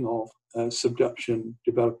beginning of subduction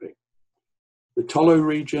developing. The Tolo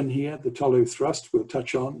region here, the Tolo thrust, we'll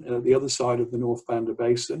touch on, the other side of the North Banda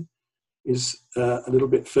Basin, is a little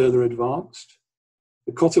bit further advanced.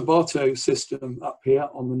 The Cotabato system up here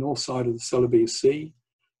on the north side of the Celebes Sea,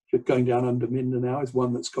 going down under Mindanao, is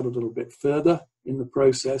one that's got a little bit further in the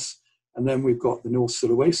process. And then we've got the North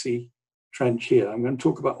Sulawesi Trench here. I'm going to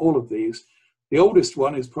talk about all of these. The oldest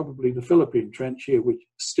one is probably the Philippine Trench here, which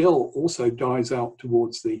still also dies out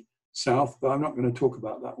towards the south, but I'm not going to talk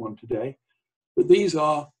about that one today. But these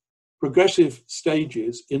are progressive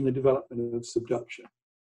stages in the development of subduction.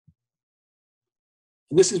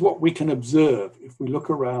 And this is what we can observe if we look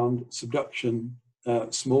around subduction,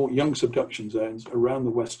 small, young subduction zones around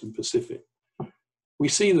the Western Pacific. We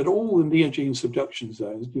see that all the neogene subduction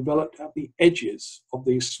zones developed at the edges of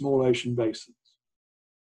these small ocean basins.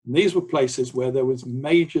 And these were places where there was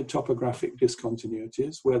major topographic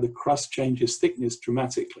discontinuities, where the crust changes thickness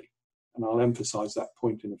dramatically. And I'll emphasize that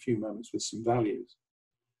point in a few moments with some values.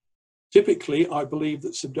 Typically, I believe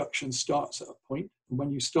that subduction starts at a point, and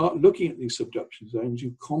when you start looking at these subduction zones,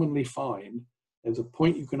 you commonly find there's a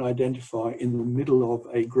point you can identify in the middle of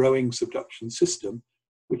a growing subduction system,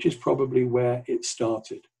 which is probably where it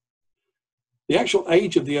started. The actual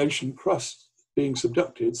age of the ocean crust being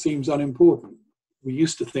subducted seems unimportant. We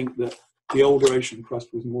used to think that the older ocean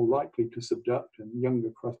crust was more likely to subduct and younger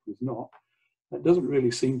crust was not. That doesn't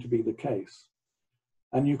really seem to be the case.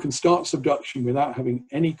 And you can start subduction without having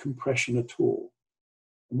any compression at all.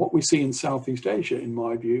 And what we see in Southeast Asia, in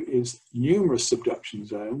my view, is numerous subduction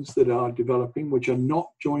zones that are developing which are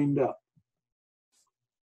not joined up.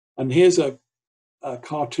 And here's a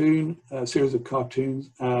cartoon, a series of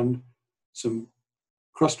cartoons and some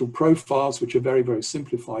crustal profiles which are very, very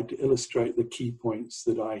simplified to illustrate the key points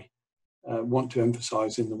that I want to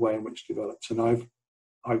emphasize in the way in which it develops. And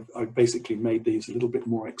I've basically made these a little bit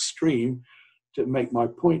more extreme to make my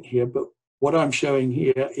point here, but what I'm showing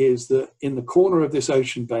here is that in the corner of this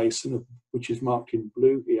ocean basin, which is marked in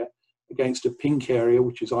blue here, against a pink area,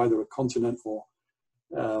 which is either a continent or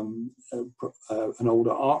an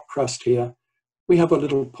older arc crust here, we have a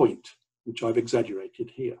little point, which I've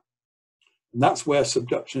exaggerated here. And that's where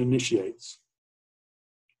subduction initiates.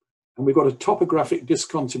 And we've got a topographic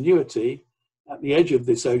discontinuity at the edge of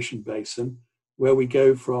this ocean basin, where we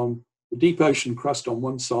go from the deep ocean crust on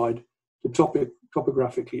one side to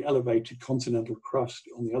topographically elevated continental crust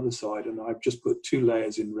on the other side. And I've just put 2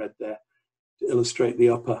 layers in red there to illustrate the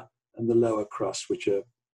upper and the lower crust, which are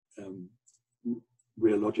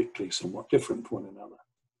rheologically somewhat different from one another.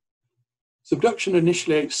 Subduction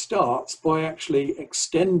initially starts by actually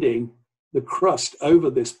extending the crust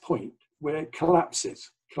over this point where it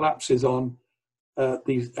collapses on at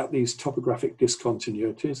these topographic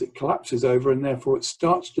discontinuities. It collapses over, and therefore it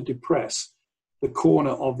starts to depress the corner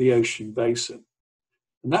of the ocean basin.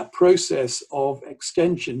 And that process of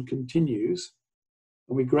extension continues,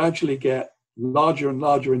 and we gradually get larger and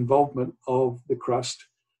larger involvement of the crust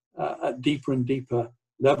at deeper and deeper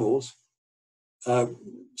levels,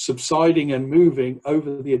 subsiding and moving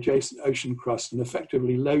over the adjacent ocean crust and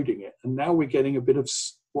effectively loading it. And now we're getting a bit of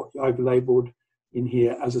what I've labeled in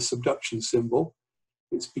here as a subduction symbol.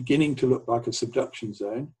 It's beginning to look like a subduction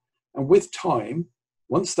zone. And with time,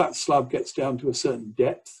 once that slab gets down to a certain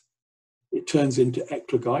depth, it turns into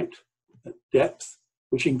eclogite at depth,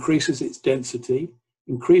 which increases its density,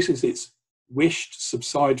 increases its wish to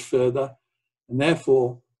subside further, and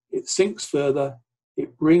therefore it sinks further.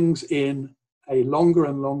 It brings in a longer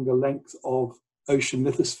and longer length of ocean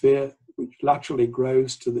lithosphere, which laterally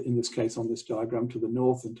grows to in this case on this diagram, to the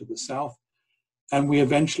north and to the south. And we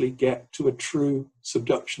eventually get to a true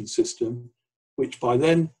subduction system, which by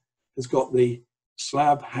then has got the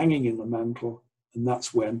slab hanging in the mantle, and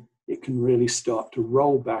that's when it can really start to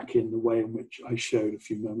roll back in the way in which I showed a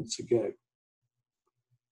few moments ago.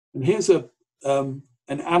 And here's an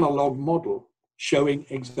analog model showing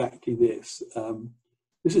exactly this.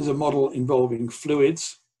 This is a model involving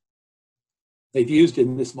fluids. They've used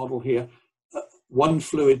in this model here one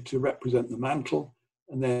fluid to represent the mantle,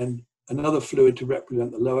 and then another fluid to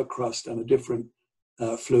represent the lower crust, and a different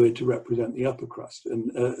fluid to represent the upper crust.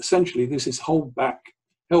 And essentially this is held back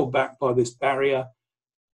by this barrier.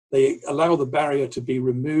 They allow the barrier to be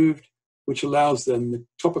removed, which allows then the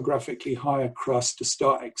topographically higher crust to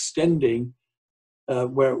start extending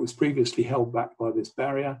where it was previously held back by this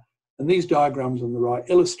barrier. And these diagrams on the right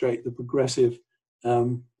illustrate the progressive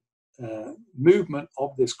movement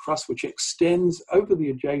of this crust, which extends over the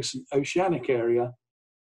adjacent oceanic area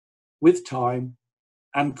with time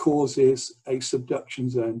and causes a subduction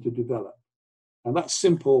zone to develop. And that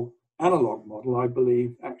simple analog model, I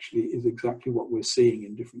believe, actually is exactly what we're seeing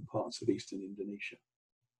in different parts of eastern Indonesia.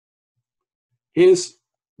 Here's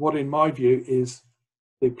what, in my view, is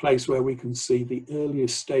the place where we can see the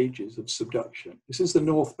earliest stages of subduction. This is the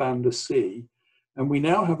North Banda Sea, and we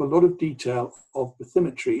now have a lot of detail of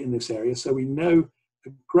bathymetry in this area, so we know a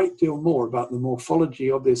great deal more about the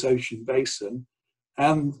morphology of this ocean basin,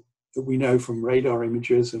 and we know from radar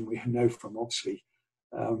images, and we know from obviously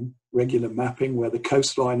regular mapping where the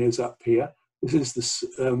coastline is up here. This is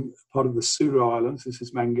the part of the Sulu Islands. This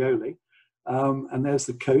is Mangoli, and there's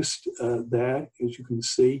the coast there, as you can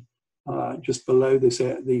see, just below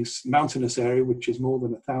this mountainous area, which is more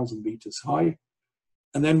than 1,000 meters high.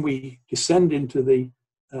 And then we descend into the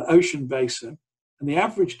ocean basin, and the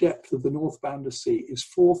average depth of the North Banda Sea is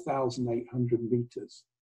 4,800 meters.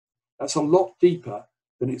 That's a lot deeper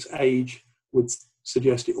than its age would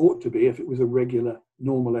suggest it ought to be if it was a regular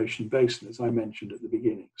normal ocean basin, as I mentioned at the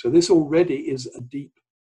beginning. So this already is a deep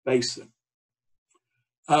basin.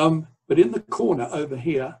 But in the corner over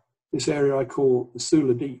here, this area I call the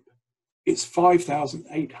Sula Deep, it's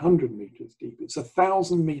 5,800 meters deep. It's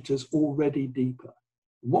 1,000 meters already deeper.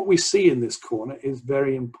 And what we see in this corner is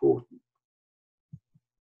very important.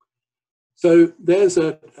 So there's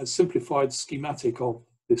a simplified schematic of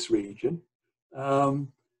this region.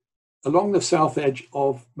 Along the south edge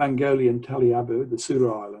of Mangoli and Taliabu, the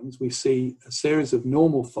Sulu Islands, we see a series of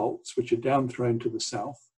normal faults which are downthrown to the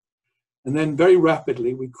south. And then very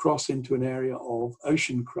rapidly, we cross into an area of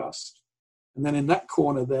ocean crust. And then in that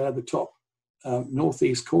corner there, the top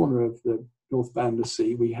northeast corner of the North Banda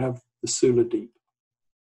Sea, we have the Sula Deep.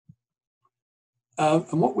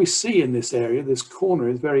 And what we see in this area, this corner,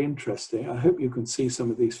 is very interesting. I hope you can see some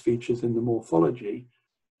of these features in the morphology.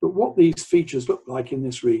 But what these features look like in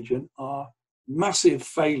this region are massive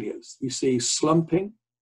failures. You see slumping,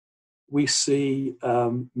 we see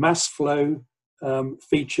mass flow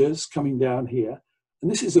features coming down here.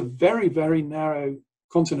 And this is a very, very narrow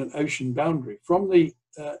continent-ocean boundary. From the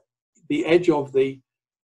edge of the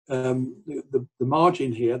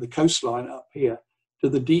margin here, the coastline up here, to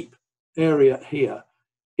the deep area here,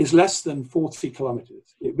 is less than 40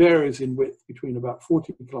 kilometers. It varies in width between about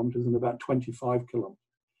 40 kilometers and about 25 kilometers.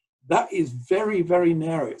 That is very, very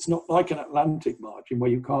narrow. It's not like an Atlantic margin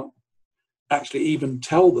where you can't actually even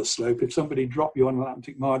tell the slope. If somebody dropped you on an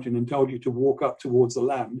Atlantic margin and told you to walk up towards the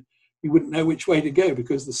land, you wouldn't know which way to go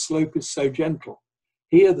because the slope is so gentle.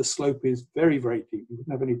 Here, the slope is very, very deep. You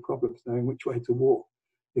wouldn't have any problems knowing which way to walk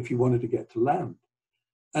if you wanted to get to land.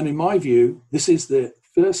 And in my view, this is the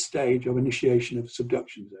first stage of initiation of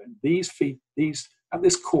subduction zone. These at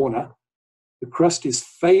this corner, the crust is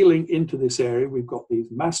failing into this area. We've got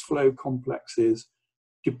these mass flow complexes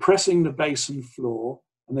depressing the basin floor,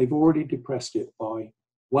 and they've already depressed it by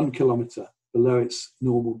 1 kilometer below its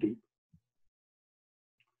normal deep.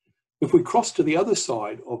 If we cross to the other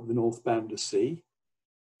side of the North Banda Sea,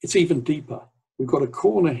 it's even deeper. We've got a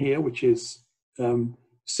corner here, which is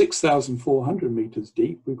 6,400 meters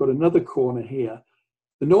deep. We've got another corner here.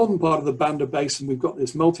 The northern part of the Banda Basin, we've got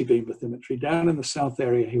this multi-beam bathymetry. Down in the south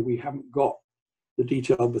area here, we haven't got the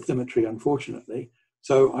detailed bathymetry, unfortunately.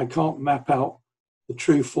 So I can't map out the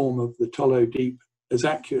true form of the Tolo Deep as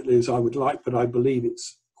accurately as I would like, but I believe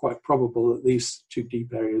it's quite probable that these two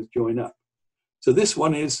deep areas join up. So this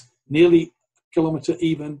one is nearly a kilometer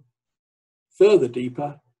even further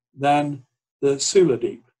deeper than the Sula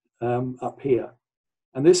Deep up here.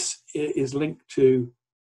 And this is linked to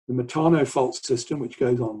the Metano fault system, which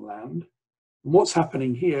goes on land. And what's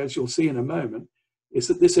happening here, as you'll see in a moment, is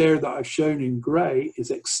that this area that I've shown in grey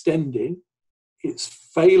is extending. It's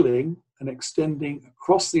failing and extending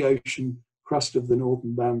across the ocean crust of the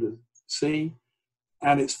northern Banda Sea,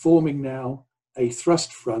 and it's forming now a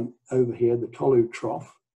thrust front over here, the Tolu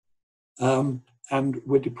Trough, and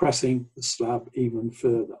we're depressing the slab even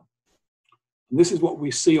further. And this is what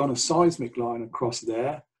we see on a seismic line across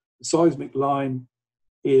there. The seismic line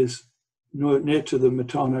is near to the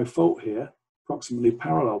Metano fault here, approximately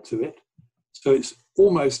parallel to it. So it's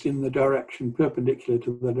almost in the direction perpendicular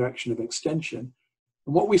to the direction of extension.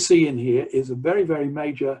 And what we see in here is a very, very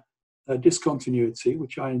major discontinuity,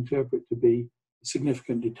 which I interpret to be a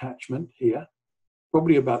significant detachment here,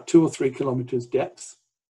 probably about 2 or 3 kilometers depth,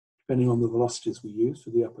 depending on the velocities we use for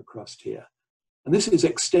the upper crust here. And this is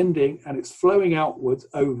extending and it's flowing outwards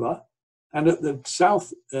over. And at the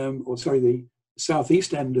the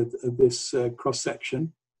southeast end of this cross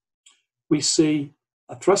section, we see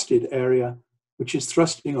a thrusted area which is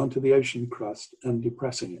thrusting onto the ocean crust and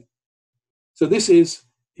depressing it. So this is,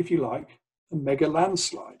 if you like, a mega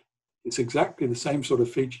landslide. It's exactly the same sort of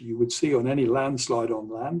feature you would see on any landslide on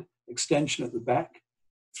land, extension at the back,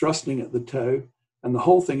 thrusting at the toe, and the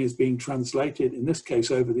whole thing is being translated, in this case,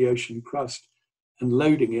 over the ocean crust and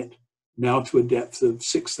loading it now to a depth of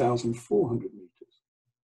 6,400 meters.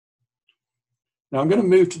 Now I'm going to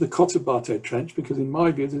move to the Cotabato Trench because in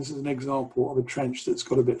my view, this is an example of a trench that's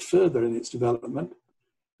got a bit further in its development.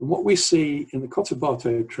 And what we see in the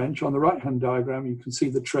Cotabato Trench, on the right-hand diagram, you can see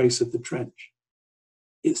the trace of the trench.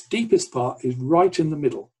 Its deepest part is right in the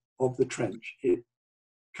middle of the trench. It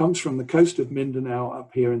comes from the coast of Mindanao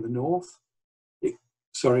up here in the north.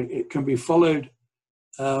 It can be followed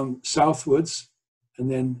southwards,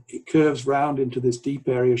 and then it curves round into this deep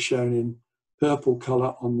area shown in purple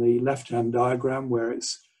color on the left-hand diagram, where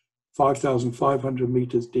it's 5,500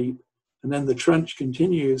 meters deep. And then the trench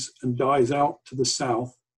continues and dies out to the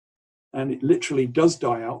south. And it literally does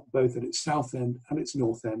die out both at its south end and its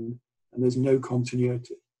north end, and there's no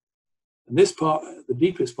continuity. And this part, the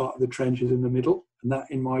deepest part of the trench, is in the middle, and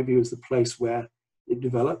that, in my view, is the place where it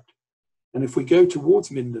developed. And if we go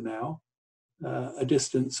towards Mindanao, a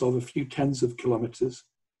distance of a few tens of kilometers,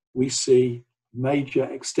 we see major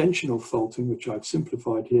extensional faulting, which I've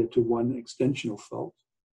simplified here to one extensional fault.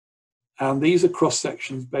 And these are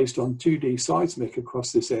cross-sections based on 2D seismic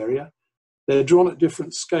across this area. They're drawn at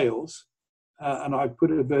different scales, and I've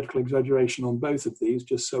put a vertical exaggeration on both of these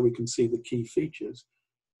just so we can see the key features.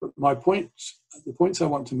 But the points I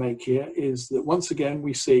want to make here is that once again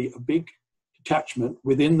we see a big detachment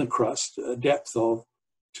within the crust, a depth of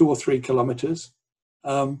 2 or 3 kilometers,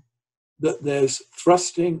 that there's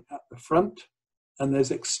thrusting at the front and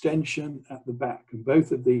there's extension at the back, and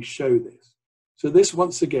both of these show this. So this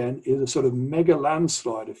once again is a sort of mega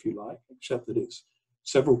landslide, if you like, except that it's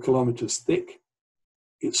several kilometers thick.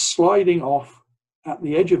 It's sliding off at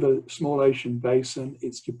the edge of a small ocean basin,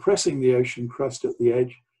 it's depressing the ocean crust at the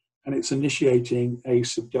edge, and it's initiating a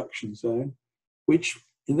subduction zone, which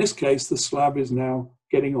in this case, the slab is now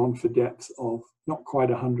getting on for depth of not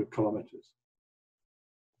quite 100 kilometers.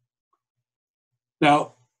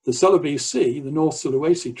 Now, the Celebes Sea, the North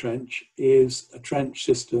Sulawesi Trench, is a trench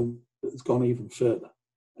system that has gone even further.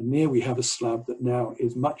 And here we have a slab that now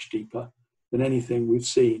is much deeper than anything we've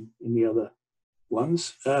seen in the other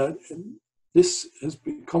ones. This has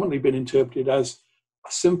commonly been interpreted as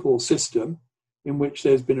a simple system in which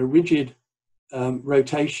there's been a rigid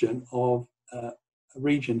rotation of a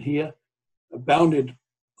region here, bounded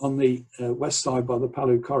on the west side by the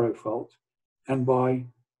Palu Coro Fault and by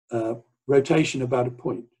rotation about a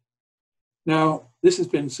point. Now, this has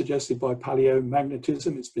been suggested by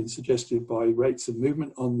paleomagnetism, it's been suggested by rates of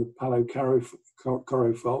movement on the Palu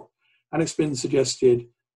Coro Fault, and it's been suggested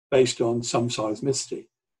based on some seismicity.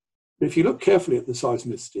 But if you look carefully at the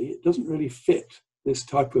seismicity, it doesn't really fit this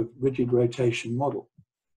type of rigid rotation model.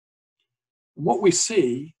 And what we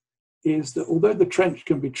see is that although the trench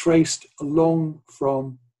can be traced along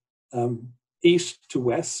from east to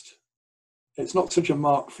west, it's not such a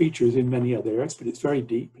marked feature as in many other areas, but it's very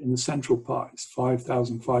deep. In the central part, it's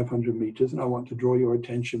 5,500 meters. And I want to draw your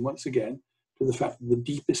attention once again to the fact that the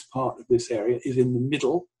deepest part of this area is in the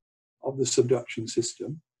middle of the subduction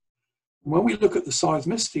system. And when we look at the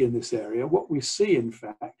seismicity in this area, what we see, in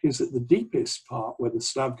fact, is that the deepest part where the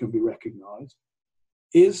slab can be recognized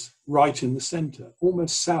is right in the center,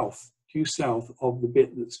 almost south, due south of the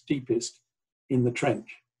bit that's deepest in the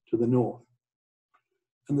trench to the north.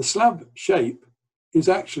 And the slab shape is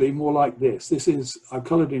actually more like this. This is, I've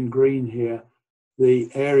colored in green here, the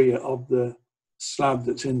area of the slab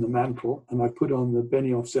that's in the mantle, and I put on the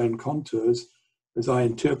Benioff zone contours as I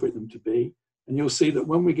interpret them to be. And you'll see that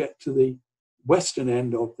when we get to the western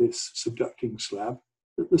end of this subducting slab,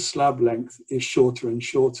 that the slab length is shorter and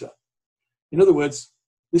shorter. In other words,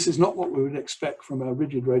 this is not what we would expect from a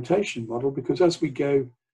rigid rotation model, because as we go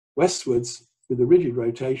westwards with a rigid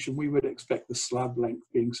rotation, we would expect the slab length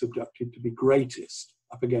being subducted to be greatest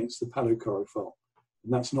up against the Palu Coro Fault.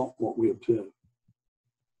 And that's not what we observe.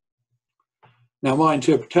 Now, my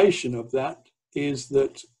interpretation of that is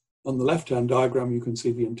that on the left-hand diagram, you can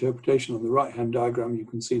see the interpretation. On the right-hand diagram, you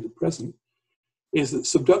can see the present, is that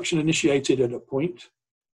subduction initiated at a point,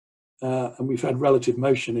 and we've had relative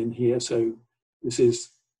motion in here. So this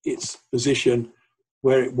is its position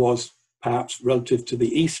where it was perhaps relative to the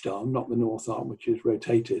east arm, not the north arm, which is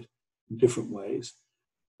rotated in different ways.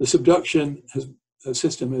 The subduction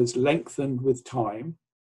system has lengthened with time.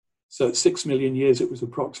 So at 6 million years, it was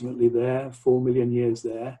approximately there, 4 million years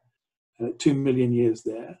there, and at 2 million years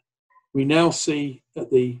there. We now see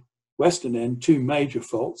at the western end, two major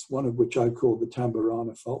faults, one of which I call the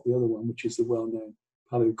Tamburrana fault, the other one, which is the well-known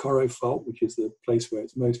Palu Coro fault, which is the place where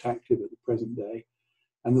it's most active at the present day.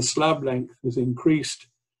 And the slab length has increased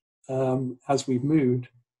as we've moved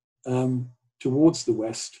towards the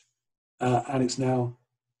west, and it's now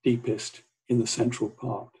deepest in the central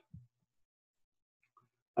part.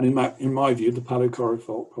 And in my view, the Palu Coro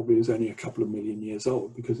fault probably is only a couple of million years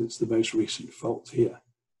old because it's the most recent fault here.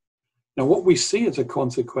 Now, what we see as a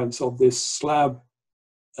consequence of this slab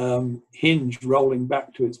hinge rolling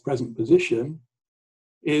back to its present position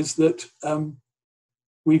is that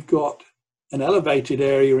we've got an elevated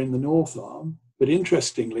area in the North Arm, but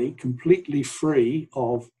interestingly, completely free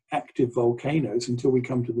of active volcanoes until we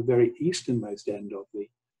come to the very easternmost end of the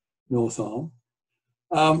North Arm.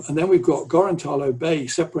 And then we've got Gorontalo Bay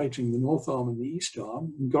separating the North Arm and the East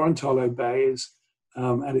Arm. And Gorontalo Bay is,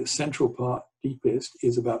 at its central part, deepest,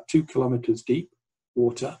 is about 2 kilometers deep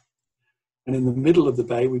water. And in the middle of the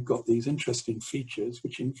bay, we've got these interesting features,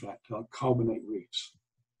 which in fact are carbonate reefs.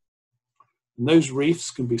 And those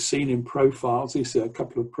reefs can be seen in profiles. These are a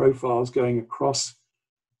couple of profiles going across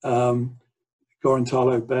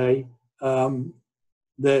Gorontalo Bay.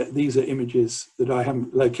 These are images that I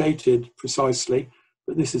haven't located precisely,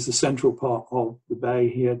 but this is the central part of the bay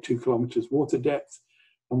here, 2 kilometers water depth.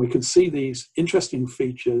 And we can see these interesting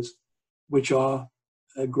features, which are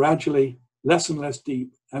gradually less and less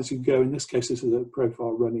deep as you go. In this case, this is a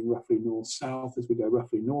profile running roughly north-south. As we go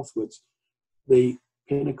roughly northwards, the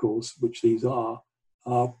pinnacles, which these are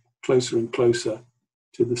closer and closer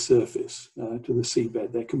to the surface, to the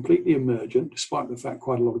seabed. They're completely emergent, despite the fact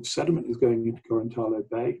quite a lot of sediment is going into Gorontalo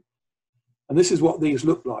Bay. And this is what these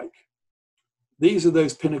look like. These are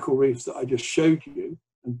those pinnacle reefs that I just showed you.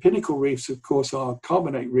 And pinnacle reefs, of course, are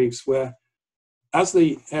carbonate reefs where, as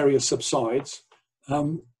the area subsides,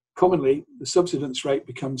 commonly the subsidence rate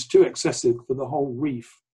becomes too excessive for the whole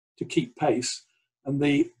reef to keep pace. And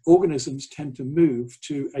the organisms tend to move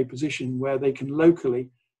to a position where they can locally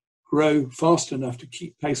grow fast enough to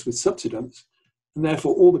keep pace with subsidence, and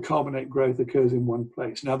therefore all the carbonate growth occurs in one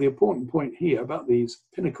place. Now, the important point here about these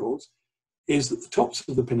pinnacles is that the tops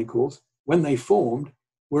of the pinnacles, when they formed,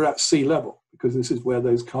 were at sea level, because this is where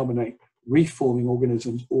those carbonate reef-forming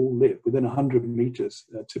organisms all live, within 100 meters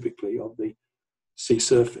typically of the sea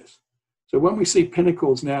surface. So when we see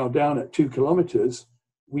pinnacles now down at 2 kilometers,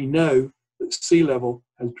 we know that sea level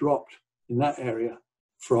has dropped in that area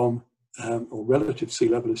from, or relative sea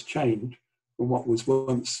level has changed from what was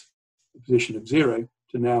once a position of 0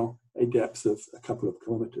 to now a depth of a couple of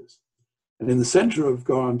kilometers. And in the center of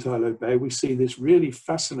Gorontalo Bay, we see this really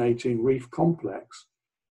fascinating reef complex,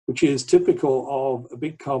 which is typical of a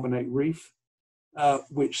big carbonate reef,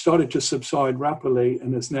 which started to subside rapidly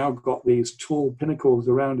and has now got these tall pinnacles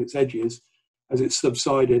around its edges as it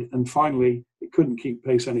subsided. And finally, it couldn't keep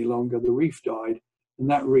pace any longer. The reef died, and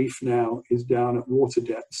that reef now is down at water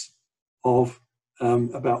depths of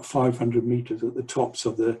about 500 meters at the tops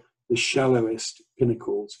of the shallowest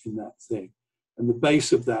pinnacles in that thing. And the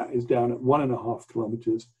base of that is down at 1.5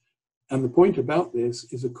 kilometers. And the point about this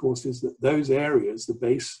is, of course, is that those areas, the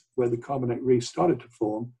base where the carbonate reef started to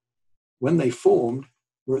form, when they formed,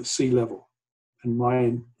 were at sea level. And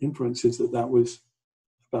my inference is that that was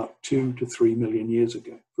about 2 to 3 million years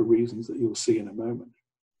ago, for reasons that you'll see in a moment.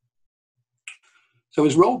 So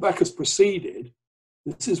as rollback has proceeded,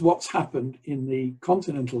 this is what's happened in the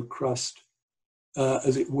continental crust,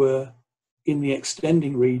 as it were, in the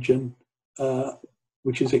extending region,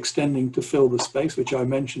 which is extending to fill the space, which I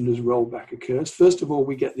mentioned as rollback occurs. First of all,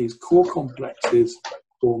 we get these core complexes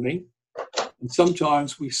forming, and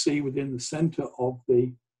sometimes we see within the center of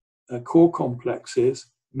the core complexes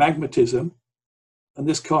magmatism, and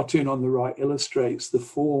this cartoon on the right illustrates the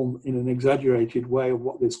form in an exaggerated way of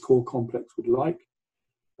what this core complex would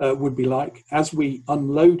be like. As we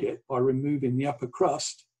unload it by removing the upper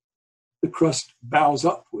crust, the crust bows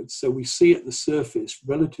upwards, so we see at the surface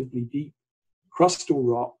relatively deep crustal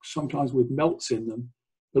rocks, sometimes with melts in them,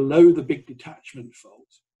 below the big detachment fault.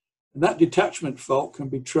 And that detachment fault can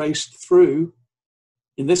be traced through,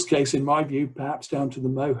 in this case, in my view, perhaps down to the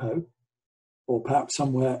Moho, or perhaps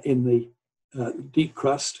somewhere in the deep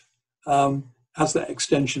crust, as that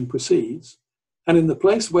extension proceeds. And in the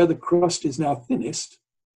place where the crust is now thinnest,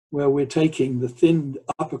 where we're taking the thinned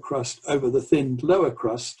upper crust over the thinned lower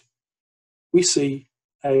crust, we see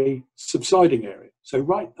a subsiding area. So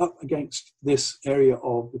right up against this area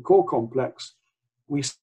of the core complex, we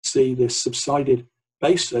see this subsided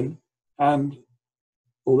basin. And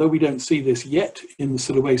although we don't see this yet in the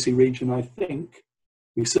Sulawesi region, I think,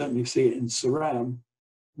 we certainly see it in Seram,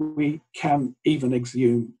 we can even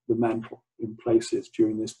exhume the mantle. in places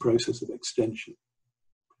during this process of extension.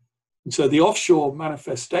 And so the offshore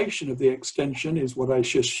manifestation of the extension is what I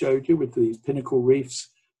just showed you with these pinnacle reefs,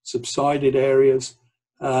 subsided areas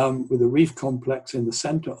with a reef complex in the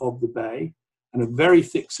center of the bay and a very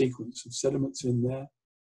thick sequence of sediments in there.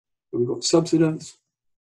 So we've got subsidence,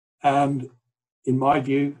 and in my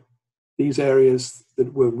view, these areas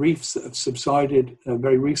that were reefs that have subsided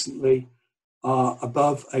very recently are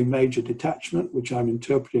above a major detachment, which I'm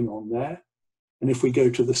interpreting on there. And if we go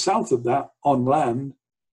to the south of that, on land,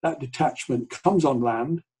 that detachment comes on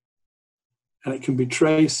land, and it can be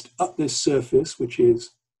traced up this surface, which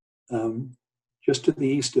is just to the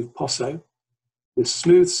east of Poso. This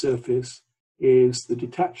smooth surface is the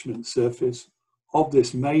detachment surface of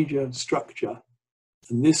this major structure.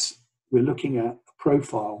 And this, we're looking at a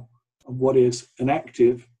profile of what is an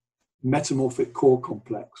active metamorphic core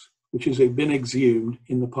complex, which has been exhumed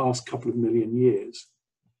in the past couple of million years.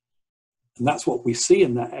 And that's what we see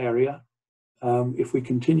in that area. If we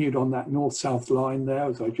continued on that north-south line there,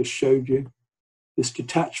 as I just showed you, this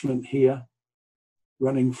detachment here,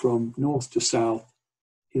 running from north to south,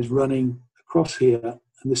 is running across here,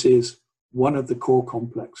 and this is one of the core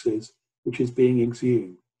complexes which is being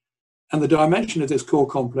exhumed. And the dimension of this core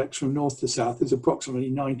complex from north to south is approximately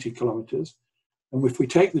 90 kilometers. And if we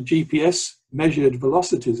take the GPS measured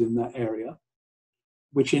velocities in that area,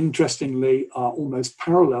 which interestingly are almost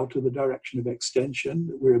parallel to the direction of extension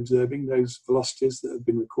that we're observing, those velocities that have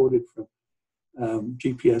been recorded from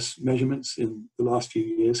GPS measurements in the last few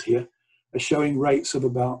years here, are showing rates of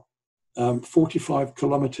about 45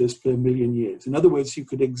 kilometers per million years. In other words, you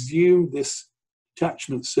could exhume this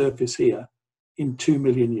detachment surface here in 2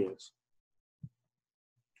 million years.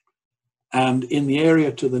 And in the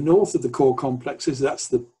area to the north of the core complexes, that's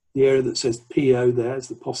the area that says PO there, is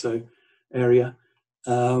the Poso area.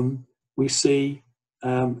 We see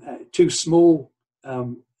two small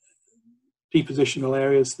depositional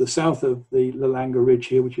areas. The south of the Lalanga Ridge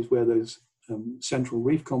here, which is where those central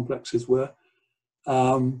reef complexes were,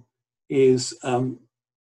 is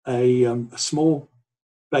a small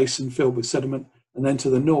basin filled with sediment. And then to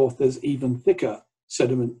the north, there's even thicker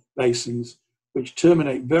sediment basins, which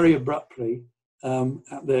terminate very abruptly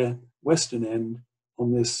at their western end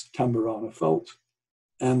on this Tamburana fault.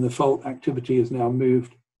 And the fault activity has now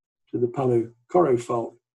moved to the Palu Coro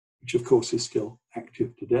fault, which of course is still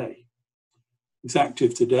active today. It's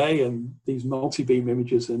active today, and these multi-beam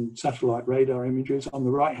images and satellite radar images. On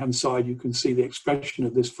the right-hand side, you can see the expression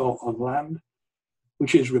of this fault on land,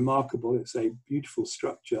 which is remarkable. It's a beautiful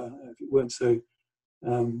structure. If it weren't so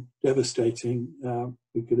devastating,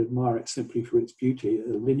 we could admire it simply for its beauty,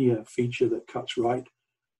 a linear feature that cuts right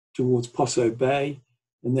towards Poso Bay.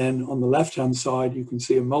 And then on the left-hand side, you can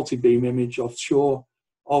see a multi-beam image offshore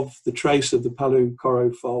of the trace of the Palu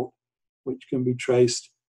Coro fault, which can be traced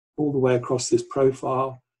all the way across this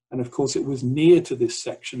profile. And of course, it was near to this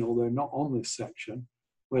section, although not on this section,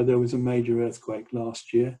 where there was a major earthquake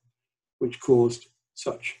last year, which caused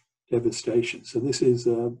such devastation. So this is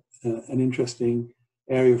an interesting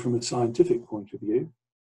area from a scientific point of view.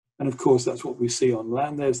 And of course, that's what we see on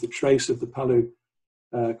land. There's the trace of the Palu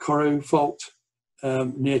Coro fault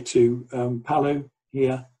near to Palu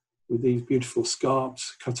here, with these beautiful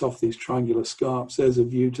scarps, cut off these triangular scarps. There's a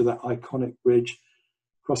view to that iconic bridge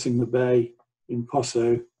crossing the bay in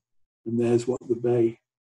Poso, and there's what the bay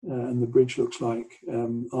and the bridge looks like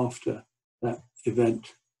after that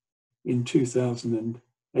event in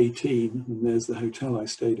 2018. And there's the hotel I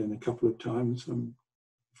stayed in a couple of times. I'm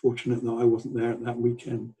fortunate that I wasn't there at that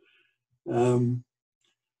weekend.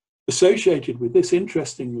 Associated with this,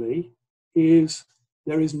 interestingly, is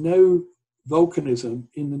there is no volcanism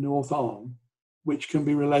in the North Arm which can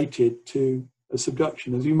be related to a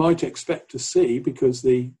subduction, as you might expect to see, because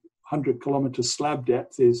the 100-kilometer slab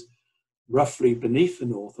depth is roughly beneath the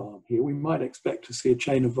North Arm here. We might expect to see a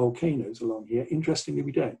chain of volcanoes along here. Interestingly,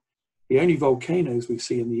 we don't. The only volcanoes we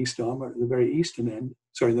see in the East Arm are at the very eastern end,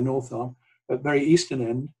 sorry, the North Arm, at the very eastern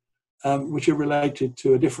end, which are related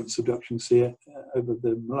to a different subduction sea over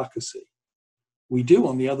the Malacca Sea. We do,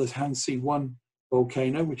 on the other hand, see one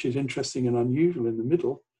volcano, which is interesting and unusual, in the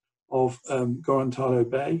middle of Gorontalo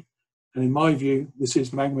Bay. And in my view, this is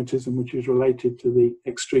magmatism which is related to the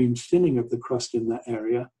extreme thinning of the crust in that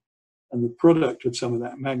area, and the product of some of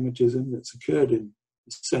that magmatism that's occurred in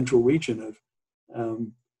the central region of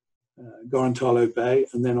Gorontalo Bay,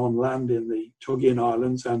 and then on land in the Togian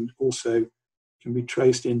Islands, and also can be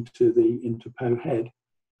traced into Po Head,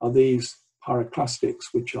 are these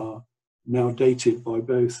pyroclastics, which are now dated by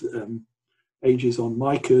both ages on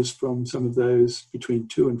micas from some of those between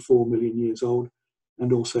 2 and 4 million years old,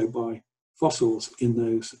 and also by fossils in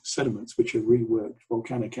those sediments, which are reworked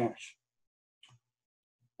volcanic ash.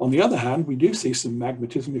 On the other hand, we do see some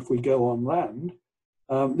magmatism if we go on land.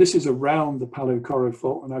 This is around the Palo Coro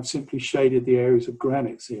Fault, and I've simply shaded the areas of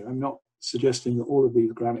granites here. I'm not suggesting that all of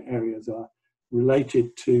these granite areas are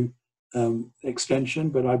related to extension,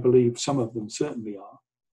 but I believe some of them certainly are.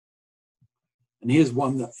 And here's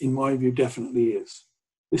one that, in my view, definitely is.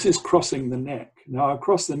 This is crossing the neck. Now, I've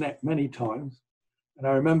crossed the neck many times, and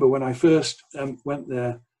I remember when I first went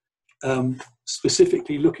there,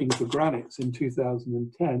 specifically looking for granites in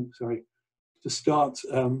 2010, to start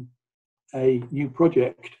a new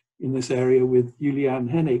project in this area with Julian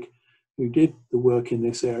Hennig, who did the work in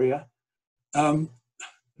this area.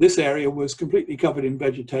 This area was completely covered in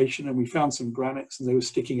vegetation, and we found some granites, and they were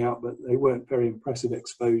sticking out, but they weren't very impressive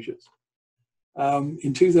exposures.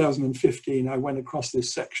 In 2015, I went across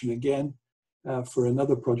this section again for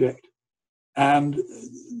another project, and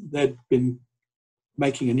they'd been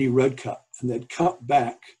making a new road cut, and they'd cut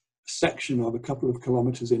back a section of a couple of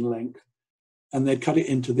kilometers in length, and they'd cut it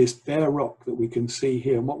into this bare rock that we can see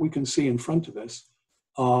here. And what we can see in front of us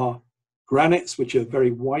are granites, which are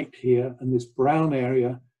very white here, and this brown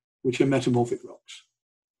area, which are metamorphic rocks.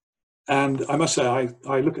 And I must say,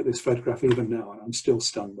 I look at this photograph even now, and I'm still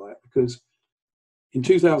stunned by it, because in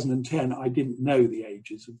 2010, I didn't know the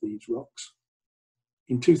ages of these rocks.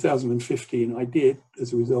 In 2015, I did,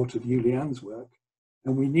 as a result of Julian's work,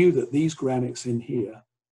 and we knew that these granites in here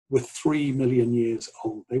were 3 million years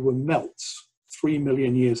old. They were melts 3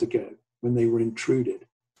 million years ago when they were intruded.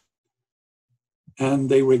 And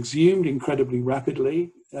they were exhumed incredibly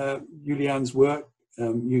rapidly. Julian's work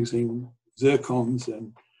using zircons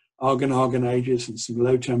and argon-argonages and some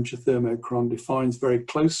low-temperature thermochron defines very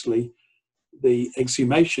closely the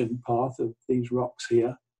exhumation path of these rocks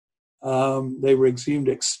here. They were exhumed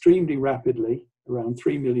extremely rapidly, around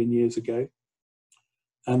 3 million years ago,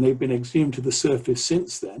 and they've been exhumed to the surface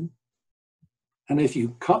since then. And if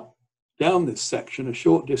you cut down this section a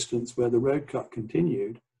short distance where the road cut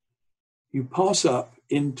continued, you pass up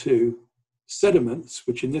into sediments,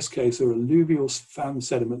 which in this case are alluvial fan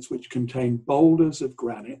sediments, which contain boulders of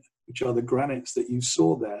granite, which are the granites that you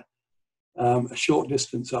saw there, a short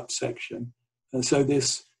distance up section. And so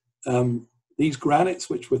these granites,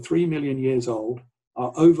 which were 3 million years old,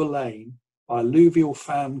 are overlain by alluvial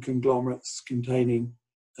fan conglomerates containing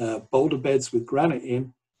boulder beds with granite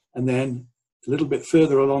in. And then a little bit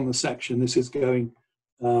further along the section, this is going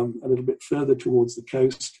a little bit further towards the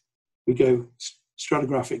coast. We go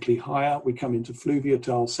stratigraphically higher. We come into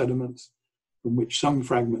fluviatile sediments from which some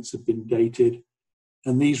fragments have been dated.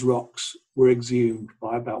 And these rocks were exhumed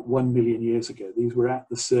by about 1 million years ago. These were at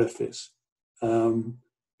the surface,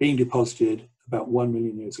 being deposited about 1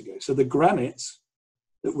 million years ago. So the granites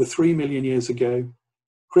that were 3 million years ago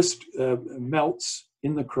melts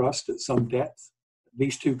in the crust at some depth, at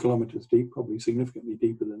least 2 kilometers deep, probably significantly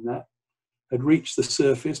deeper than that, had reached the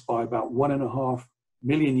surface by about 1.5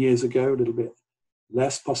 million years ago, a little bit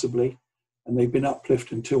less possibly, and they've been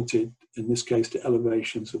uplifted and tilted, in this case, to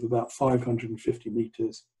elevations of about 550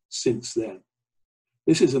 meters since then.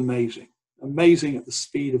 This is amazing, amazing at the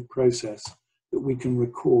speed of process that we can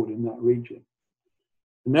record in that region.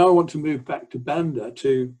 And now I want to move back to Banda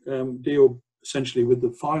to deal essentially with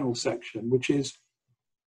the final section, which is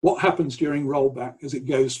what happens during rollback as it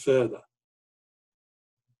goes further.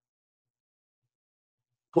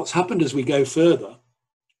 What's happened as we go further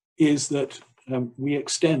is that we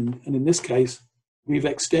extend, and in this case, we've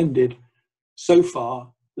extended so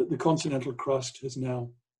far that the continental crust has now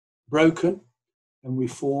broken, and we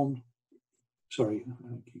formed, sorry,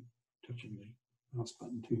 I keep touching the mouse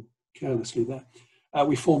button too carelessly there.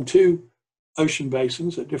 We formed 2 ocean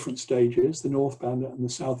basins at different stages, the North Banda and the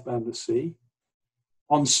South Banda Sea.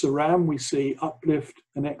 On Saram, we see uplift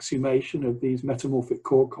and exhumation of these metamorphic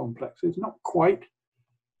core complexes, not quite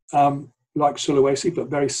like Sulawesi, but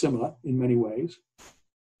very similar in many ways.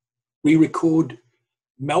 We record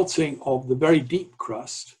melting of the very deep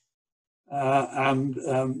crust and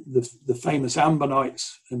the famous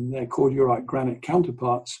ambonites and their cordierite granite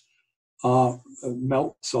counterparts are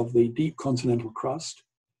melts of the deep continental crust.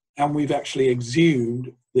 And we've actually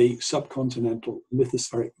exhumed the subcontinental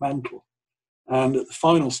lithospheric mantle. And at the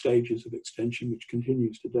final stages of extension, which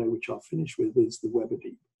continues today, which I'll finish with, is the Weber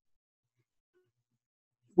Deep.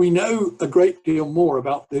 We know a great deal more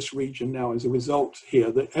about this region now as a result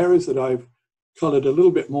here. The areas that I've colored a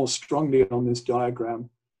little bit more strongly on this diagram,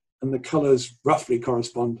 and the colors roughly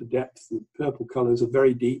correspond to depth. The purple colors are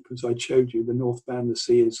very deep, as I showed you. The North Banda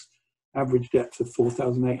Sea is average depth of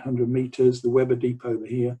 4,800 meters. The Weber Deep over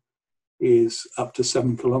here is up to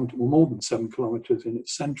 7 kilometers, or more than 7 kilometers in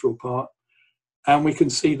its central part. And we can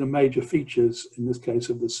see the major features, in this case,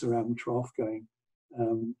 of the Ceram Trough going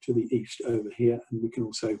to the east over here. And we can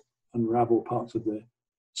also unravel parts of the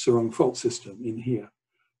Serong fault system in here.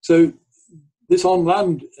 So this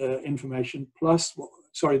on-land information plus,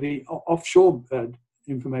 the offshore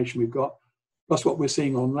information we've got, plus what we're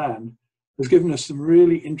seeing on land, has given us some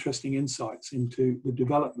really interesting insights into the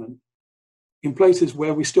development in places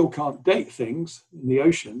where we still can't date things in the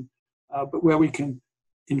ocean, but where we can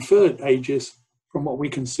infer ages from what we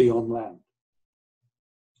can see on land.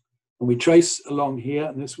 And we trace along here,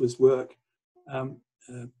 and this was work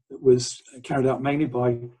that was carried out mainly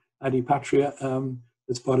by Adi Patria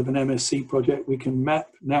as part of an MSc project. We can map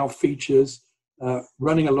now features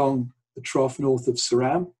running along the trough north of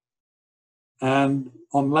Ceram. And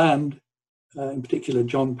on land, in particular,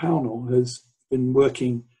 John Pownall has been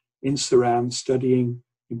working in Ceram, studying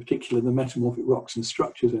in particular the metamorphic rocks and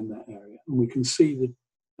structures in that area. And we can see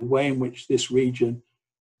the way in which this region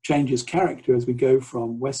changes character as we go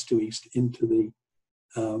from west to east into the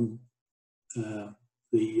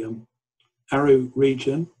Aru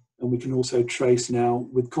region. And we can also trace now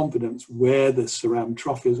with confidence where the Ceram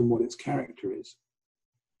Trough is and what its character is.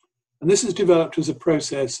 And this is developed as a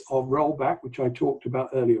process of rollback, which I talked about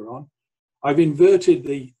earlier on. I've inverted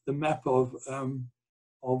the map of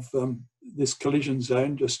this collision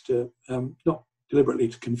zone, just to, not deliberately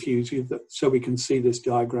to confuse you, so we can see this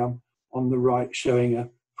diagram on the right showing a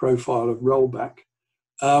profile of rollback.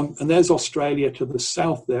 And there's Australia to the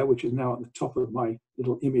south there, which is now at the top of my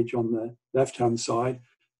little image on the left-hand side.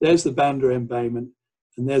 There's the Banda embayment,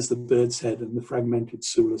 and there's the Bird's Head and the fragmented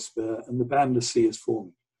Sula Spur, and the Banda Sea is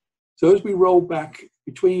forming. So as we roll back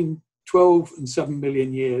between 12 and 7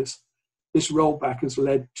 million years, this rollback has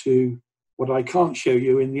led to what I can't show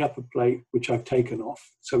you in the upper plate, which I've taken off,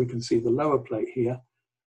 so we can see the lower plate here,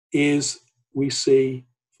 is we see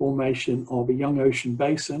formation of a young ocean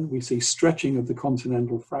basin, we see stretching of the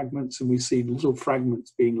continental fragments, and we see little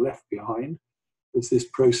fragments being left behind as this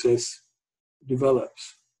process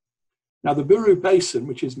develops. Now the Buru Basin,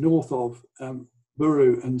 which is north of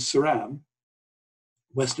Buru and Ceram,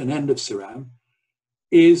 western end of Ceram,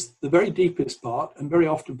 is the very deepest part, and very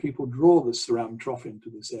often people draw the Ceram Trough into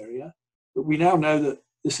this area. But we now know that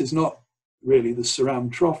this is not really the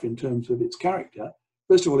Ceram Trough in terms of its character.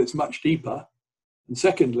 First of all, it's much deeper. And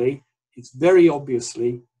secondly, it's very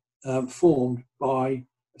obviously formed by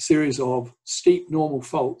a series of steep normal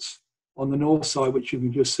faults on the north side, which you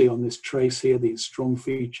can just see on this trace here, these strong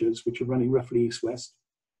features, which are running roughly east-west,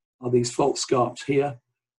 are these fault scarps here.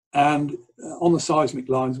 And on the seismic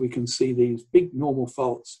lines, we can see these big normal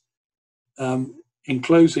faults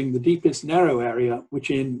enclosing the deepest narrow area,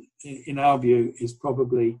 which in our view is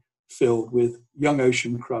probably filled with young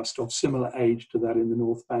ocean crust of similar age to that in the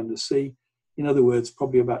North Banda Sea. In other words,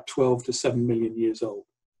 probably about 12 to 7 million years old.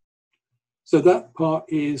 So that part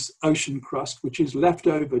is ocean crust, which is left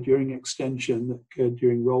over during extension that occurred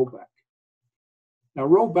during rollback. Now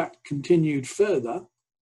rollback continued further,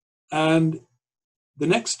 and the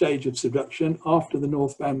next stage of subduction, after the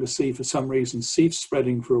North Banda Sea for some reason ceased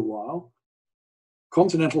spreading for a while,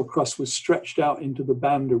 continental crust was stretched out into the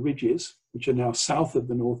Banda ridges, which are now south of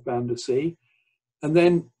the North Banda Sea, and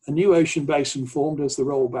then a new ocean basin formed as the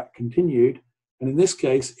rollback continued, and in this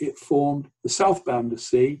case it formed the South Banda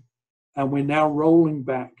Sea, and we're now rolling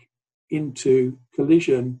back into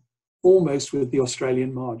collision almost with the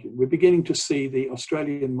Australian margin. We're beginning to see the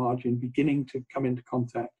Australian margin beginning to come into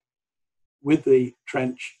contact with the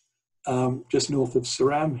trench just north of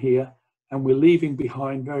Ceram here, and we're leaving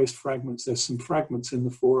behind various fragments. There's some fragments in the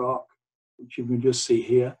forearc, which you can just see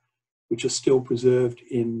here, which are still preserved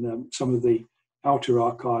in some of the outer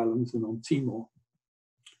arc islands and on Timor.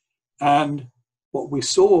 And what we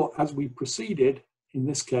saw as we proceeded, in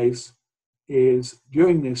this case, is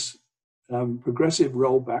during this progressive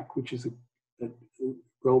rollback, which is a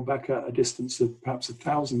rollback at a distance of perhaps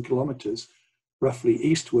 1,000 kilometers, roughly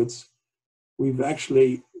eastwards, we've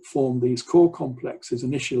actually formed these core complexes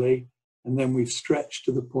initially, and then we've stretched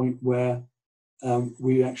to the point where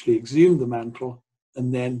we actually exhume the mantle,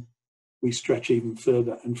 and then we stretch even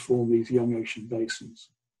further and form these young ocean basins.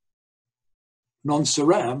 And on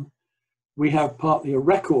Ceram, we have partly a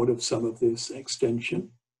record of some of this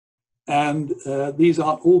extension, and these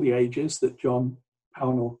aren't all the ages that John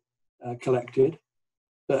Pownall collected,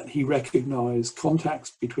 but he recognized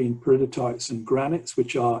contacts between peridotites and granites,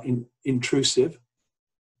 which are intrusive.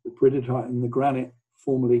 The peridotite and the granite,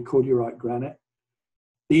 formerly cordierite granite.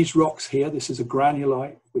 These rocks here, this is a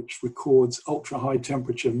granulite, which records ultra-high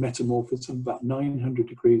temperature metamorphism, about 900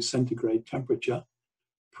 degrees centigrade temperature,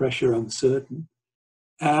 pressure uncertain.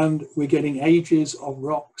 And we're getting ages of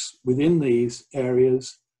rocks within these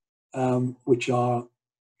areas, which are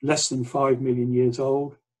less than 5 million years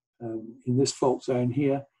old, in this fault zone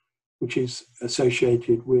here, which is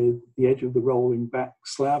associated with the edge of the rolling back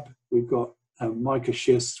slab. We've got mica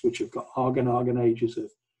schists, which have got argon ages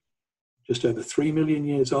of just over 3 million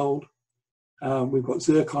years old. We've got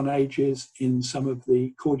zircon ages in some of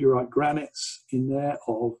the cordierite granites in there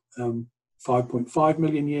of 5.5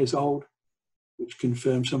 million years old, which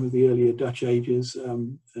confirms some of the earlier Dutch ages,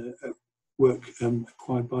 work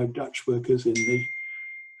acquired by Dutch workers in the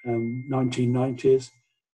 1990s.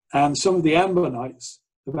 And some of the ambonites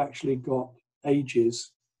have actually got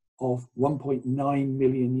ages of 1.9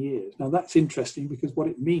 million years. Now that's interesting, because what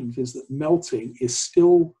it means is that melting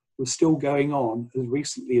was still going on as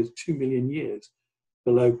recently as 2 million years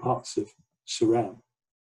below parts of Ceram.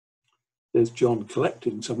 There's John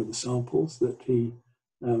collecting some of the samples that he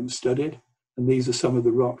studied. And these are some of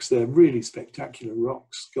the rocks. They're really spectacular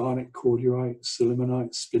rocks: garnet, cordierite,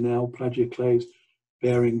 sillimanite, spinel, plagioclase,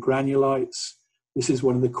 bearing granulites. This is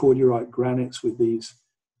one of the cordierite granites with these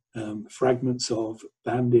fragments of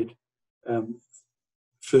banded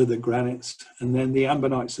further granites. And then the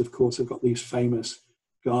ambonites, of course, have got these famous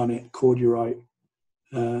garnet, cordierite,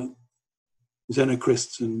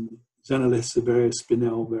 xenocrysts and xenoliths of various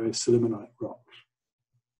spinel, various sillimanite rocks.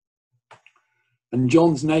 And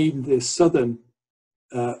John's named this southern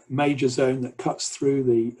major zone that cuts through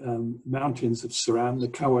the mountains of Ceram, the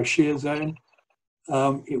Kawah Shear zone.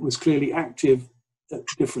 It was clearly active at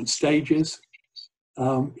different stages.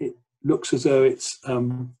 It looks as though it's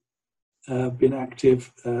been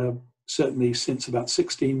active certainly since about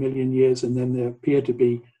 16 million years, and then there appear to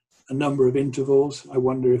be a number of intervals. I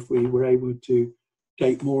wonder if we were able to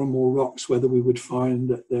date more and more rocks, whether we would find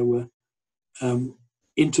that there were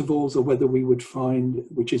intervals, or whether we would find,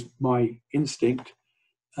 which is my instinct,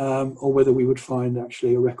 or whether we would find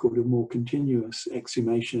actually a record of more continuous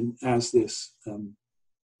exhumation as this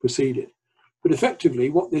proceeded. But effectively,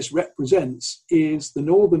 what this represents is the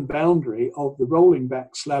northern boundary of the rolling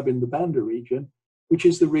back slab in the Banda region, which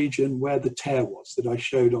is the region where the tear was that I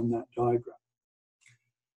showed on that diagram.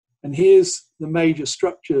 And here's the major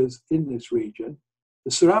structures in this region.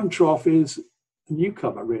 The Ceram Trough is a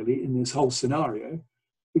newcomer, really, in this whole scenario,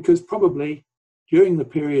 because probably during the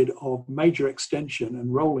period of major extension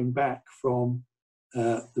and rolling back from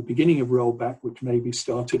the beginning of rollback, which maybe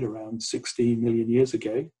started around 16 million years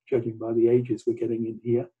ago, judging by the ages we're getting in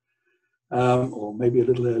here, or maybe a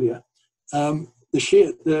little earlier,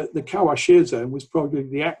 the Kawah Shear zone was probably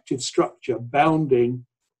the active structure bounding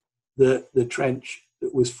the trench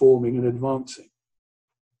that was forming and advancing.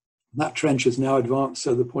 That trench has now advanced,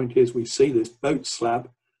 so the point is we see this boat slab,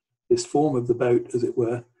 this form of the boat, as it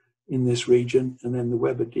were, in this region, and then the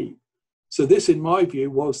Weber Deep. So this, in my view,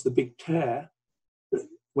 was the big tear that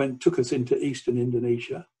took us into eastern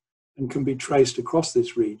Indonesia and can be traced across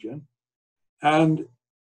this region. And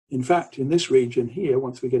in fact, in this region here,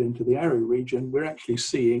 once we get into the Aru region, we're actually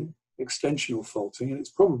seeing extensional faulting, and it's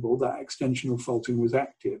probable that extensional faulting was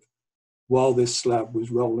active while this slab was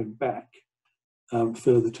rolling back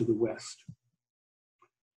further to the west.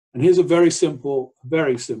 And here's a very simple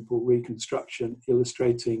reconstruction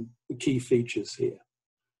illustrating the key features here.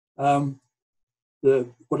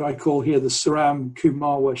 What I call here the Ceram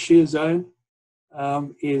Kumawa shear zone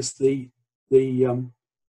is the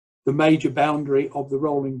major boundary of the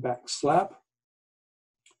rolling back slab.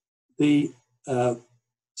 The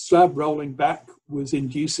slab rolling back was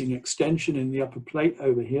inducing extension in the upper plate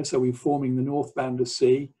over here, so we're forming the North Banda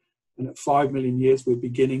Sea, and at 5 million years we're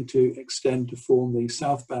beginning to extend to form the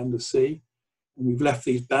South Banda Sea. And we've left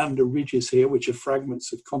these Banda ridges here, which are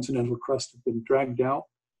fragments of continental crust have been dragged out.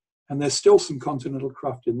 And there's still some continental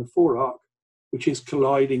crust in the forearc, which is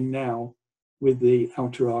colliding now with the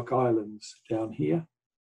outer arc islands down here.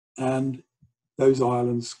 And those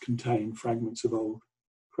islands contain fragments of old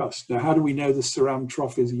crust. Now, how do we know the Ceram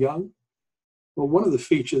Trough is young? Well, one of the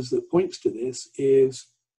features that points to this is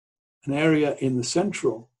an area in the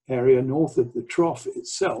central area north of the trough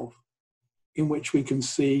itself, in which we can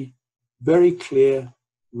see very clear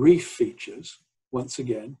reef features once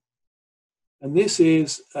again. And this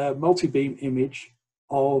is a multi-beam image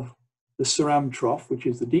of the Ceram Trough, which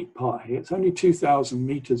is the deep part here. It's only 2,000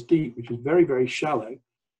 meters deep, which is very, very shallow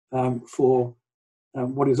for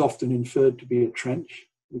what is often inferred to be a trench,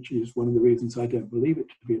 which is one of the reasons I don't believe it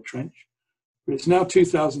to be a trench. But it's now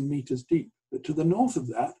 2,000 meters deep. But to the north of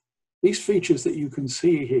that, these features that you can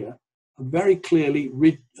see here are very clearly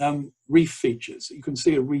reef features. You can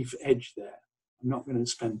see a reef edge there. I'm not going to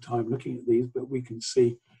spend time looking at these, but we can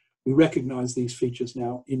see, we recognize these features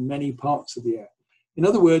now in many parts of the area. In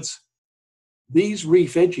other words, these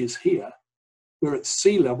reef edges here were at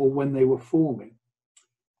sea level when they were forming.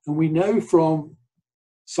 And we know from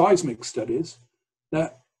seismic studies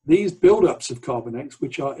that these buildups of carbonates,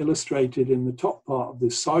 which are illustrated in the top part of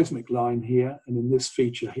this seismic line here and in this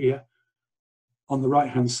feature here, on the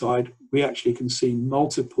right-hand side, we actually can see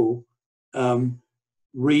multiple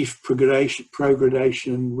reef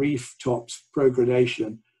progradation, reef tops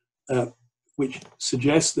progradation, which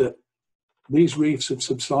suggests that these reefs have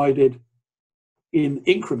subsided in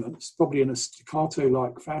increments, probably in a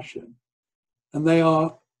staccato-like fashion, and they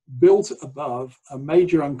are built above a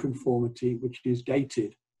major unconformity which is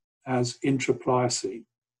dated as intra-Pliocene,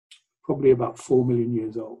 probably about 4 million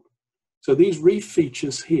years old. So these reef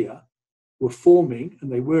features here were forming,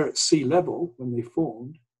 and they were at sea level when they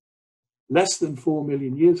formed, less than 4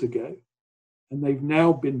 million years ago, and they've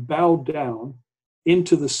now been bowed down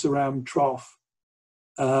into the Ceram trough,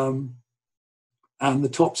 and the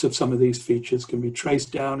tops of some of these features can be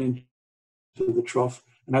traced down into the trough.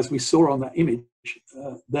 And as we saw on that image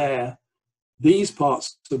there, these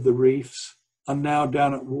parts of the reefs are now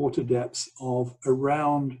down at water depths of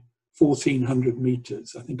around 1,400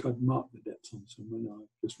 meters. I think I've marked the depths on somewhere now.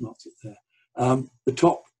 I've just marked it there. The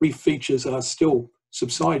top reef features are still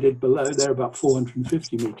subsided below. They're about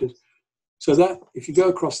 450 meters. So that, if you go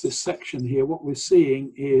across this section here, what we're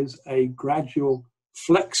seeing is a gradual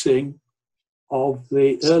flexing of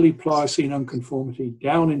the early Pliocene unconformity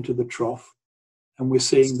down into the trough, and we're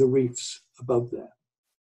seeing the reefs above there.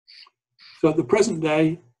 So at the present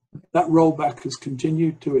day, that rollback has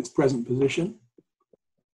continued to its present position.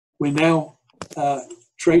 We're now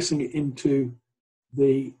tracing it into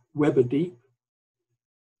the Weber Deep.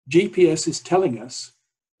 GPS is telling us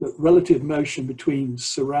that relative motion between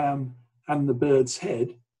Ceram and the bird's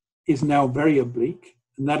head is now very oblique,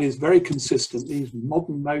 and that is very consistent. These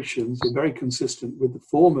modern motions are very consistent with the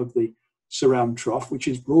form of the Ceram trough, which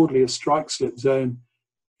is broadly a strike slip zone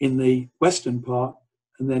in the western part,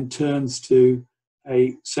 and then turns to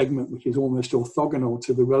a segment which is almost orthogonal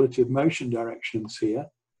to the relative motion directions here.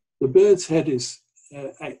 The bird's head is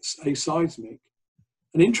aseismic.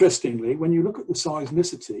 And interestingly, when you look at the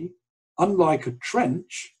seismicity, unlike a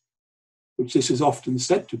trench, which this is often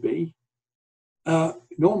said to be,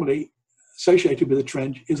 normally associated with a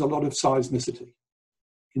trench is a lot of seismicity.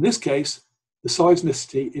 In this case, the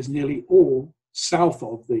seismicity is nearly all south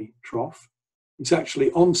of the trough. It's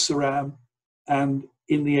actually on Ceram and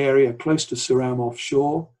in the area close to Ceram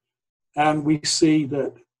offshore. And we see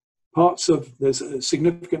that there's a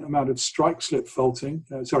significant amount of strike slip faulting,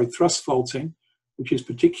 thrust faulting, which is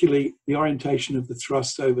particularly the orientation of the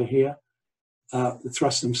thrusts over here. The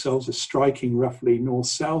thrusts themselves are striking roughly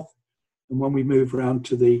north-south. And when we move around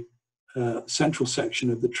to the central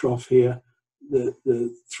section of the trough here,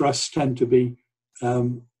 the thrusts tend to be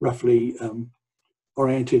roughly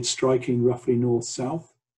oriented, striking roughly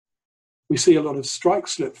north-south. We see a lot of strike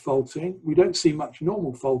slip faulting. We don't see much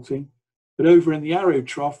normal faulting, but over in the Arrow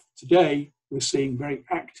trough today, we're seeing very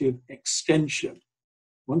active extension.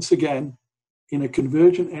 Once again, in a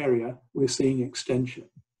convergent area, we're seeing extension.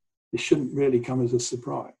 This shouldn't really come as a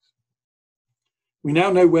surprise. We now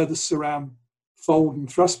know where the Ceram fold and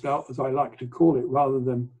thrust belt, as I like to call it, rather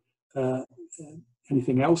than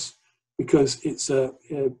anything else, because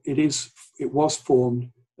it was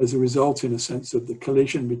formed as a result, in a sense, of the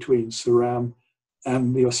collision between Ceram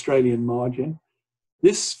and the Australian margin.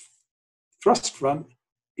 This thrust front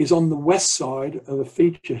is on the west side of a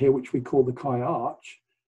feature here, which we call the Kai Arch,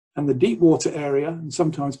 and the deep water area, and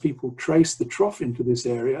sometimes people trace the trough into this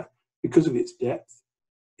area because of its depth,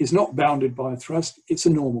 is not bounded by a thrust, it's a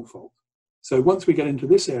normal fault. So once we get into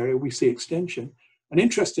this area, we see extension. And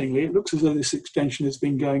interestingly, it looks as though this extension has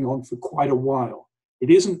been going on for quite a while. It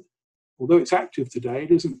isn't, although it's active today,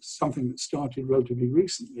 it isn't something that started relatively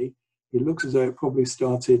recently. It looks as though it probably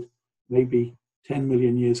started maybe 10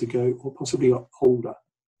 million years ago, or possibly older.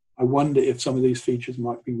 I wonder if some of these features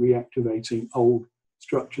might be reactivating old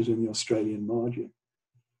structures in the Australian margin.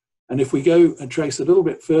 And if we go and trace a little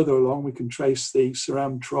bit further along, we can trace the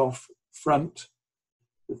Ceram trough front,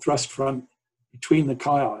 the thrust front between the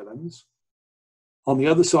Kai Islands. On the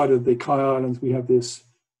other side of the Kai Islands, we have this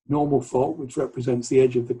normal fault, which represents the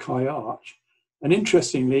edge of the Kai Arch. And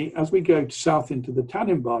interestingly, as we go south into the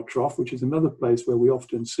Tanimbar trough, which is another place where we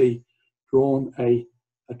often see drawn a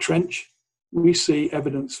trench, we see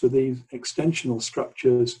evidence for these extensional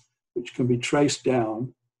structures which can be traced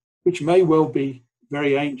down, which may well be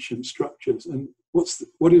very ancient structures. And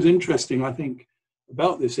what is interesting, I think,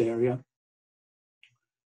 about this area,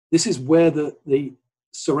 this is where the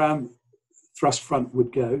Ceram thrust front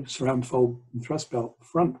would go, Ceram fold and thrust belt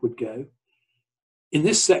front would go. In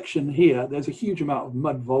this section here, there's a huge amount of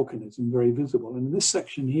mud volcanism, very visible. And in this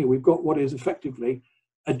section here, we've got what is effectively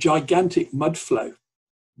a gigantic mud flow,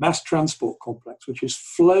 mass transport complex, which has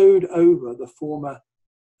flowed over the former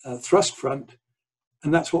thrust front.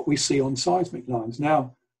 And that's what we see on seismic lines.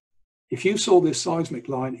 Now, if you saw this seismic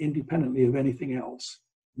line independently of anything else,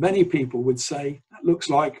 many people would say that looks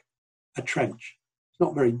like a trench. It's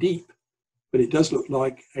not very deep, but it does look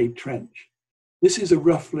like a trench. This is a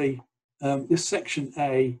roughly, this section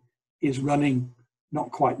A is running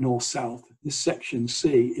not quite north-south. This section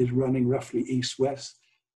C is running roughly east-west.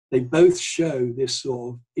 They both show this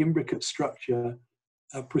sort of imbricate structure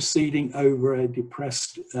proceeding over a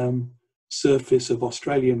depressed surface of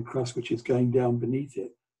Australian crust, which is going down beneath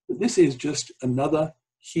it. But this is just another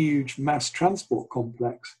huge mass transport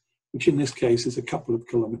complex, which in this case is a couple of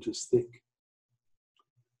kilometers thick.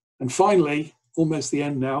 And finally, almost the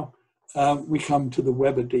end now, we come to the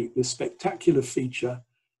Weber Deep, this spectacular feature.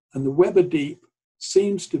 And the Weber Deep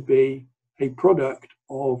seems to be a product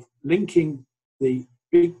of linking the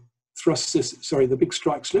big the big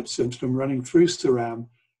strike slip system running through Ceram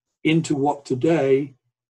into what today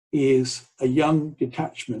is a young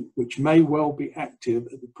detachment, which may well be active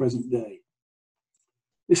at the present day.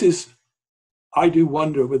 This is, I do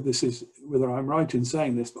wonder whether I'm right in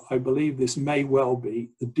saying this, but I believe this may well be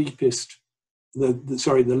the deepest,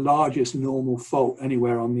 the largest normal fault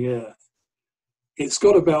anywhere on the Earth. It's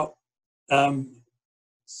got about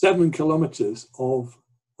 7 kilometers of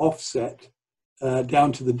offset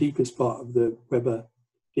down to the deepest part of the Weber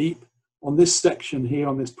Deep. On this section here,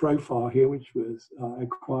 on this profile here, which was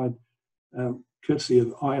acquired courtesy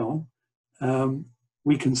of ION,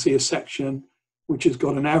 we can see a section which has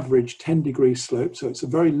got an average 10-degree slope. So it's a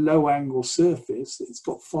very low angle surface. It's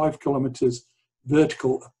got 5 kilometers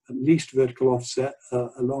vertical, at least vertical offset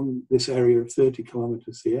along this area of 30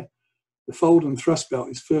 kilometers here. The fold and thrust belt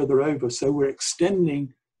is further over. So we're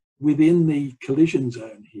extending within the collision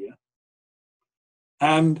zone here.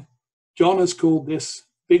 And John has called this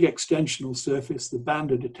big extensional surface the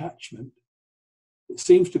band of detachment. It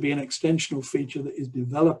seems to be an extensional feature that is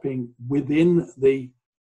developing within the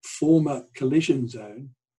former collision zone,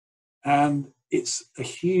 and it's a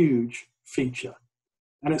huge feature.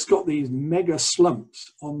 And it's got these mega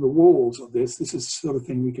slumps on the walls of this. This is the sort of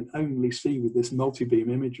thing we can only see with this multi-beam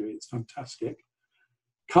imagery. It's fantastic.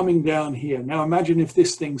 Coming down here. Now imagine if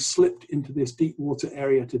this thing slipped into this deep water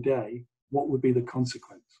area today, what would be the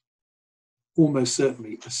consequence? Almost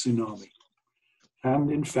certainly a tsunami.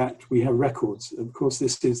 And in fact, we have records. Of course,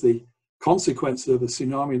 this is the consequence of a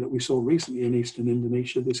tsunami that we saw recently in eastern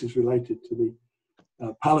Indonesia. This is related to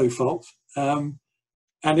the Palu fault. And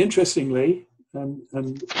interestingly, and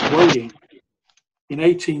worrying, in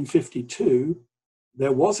 1852,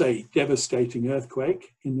 there was a devastating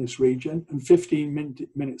earthquake in this region, and 15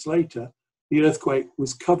 minutes later, the earthquake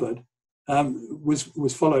was covered,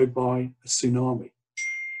 was followed by a tsunami.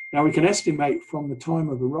 Now we can estimate from the time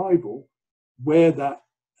of arrival where that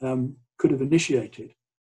could have initiated.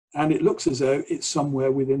 And it looks as though it's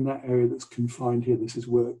somewhere within that area that's confined here. This is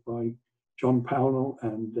work by John Powell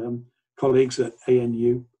and colleagues at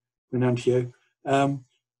ANU, Renantio. And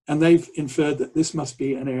they've inferred that this must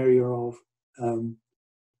be an area of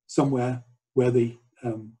somewhere where the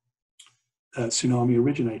tsunami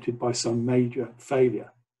originated by some major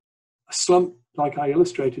failure. A slump, like I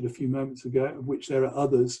illustrated a few moments ago, of which there are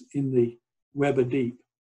others in the Weber Deep,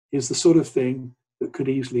 is the sort of thing that could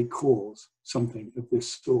easily cause something of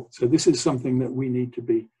this sort. So this is something that we need to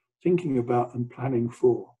be thinking about and planning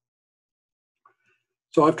for.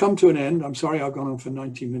 So I've come to an end. I'm sorry I've gone on for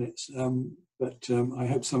 90 minutes, but I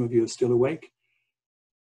hope some of you are still awake.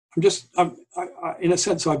 In a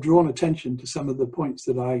sense, I've drawn attention to some of the points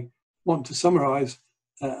that I want to summarize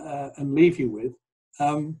and leave you with.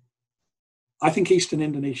 I think Eastern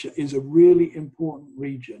Indonesia is a really important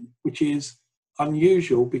region, which is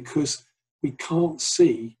unusual because we can't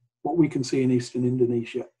see what we can see in Eastern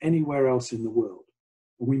Indonesia anywhere else in the world.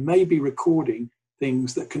 And we may be recording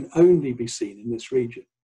things that can only be seen in this region.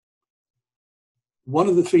 One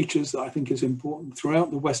of the features that I think is important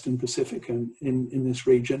throughout the Western Pacific and in this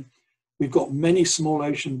region, we've got many small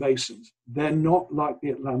ocean basins. They're not like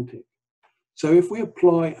the Atlantic. So if we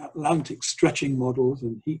apply Atlantic stretching models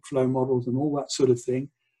and heat flow models and all that sort of thing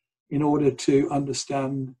in order to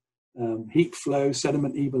understand heat flow,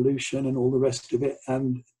 sediment evolution and all the rest of it,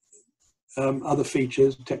 and other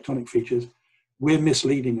features, tectonic features, we're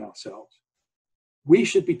misleading ourselves. We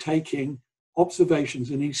should be taking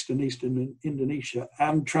observations in eastern Indonesia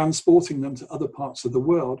and transporting them to other parts of the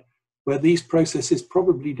world where these processes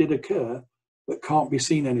probably did occur but can't be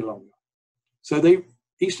seen any longer. So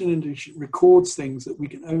Eastern Indonesia records things that we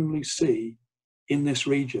can only see in this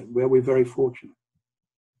region, where we're very fortunate.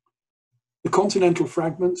 The continental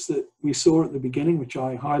fragments that we saw at the beginning, which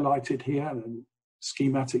I highlighted here and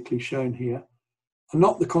schematically shown here, are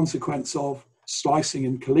not the consequence of slicing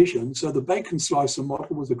and collision. So the Bacon slicer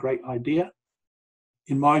model was a great idea.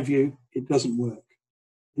 In my view, it doesn't work.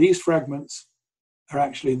 These fragments are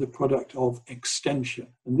actually the product of extension.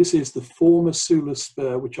 And this is the former Sula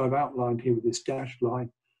spur, which I've outlined here with this dashed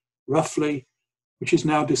line, roughly, which is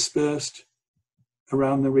now dispersed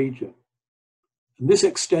around the region. And this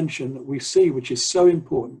extension that we see, which is so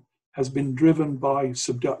important, has been driven by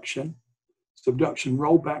subduction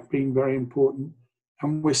rollback being very important.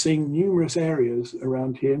 And we're seeing numerous areas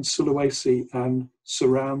around here, in Sulawesi and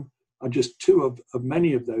Seram are just two of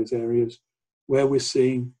many of those areas where we're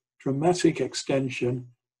seeing dramatic extension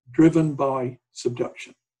driven by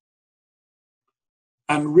subduction.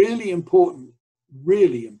 And really important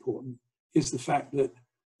is the fact that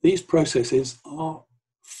these processes are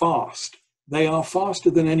fast. They are faster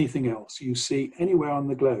than anything else you see anywhere on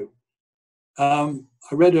the globe. I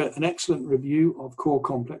read an excellent review of core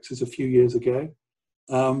complexes a few years ago,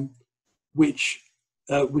 which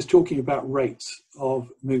was talking about rates of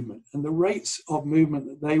movement. And the rates of movement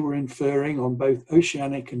that they were inferring on both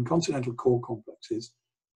oceanic and continental core complexes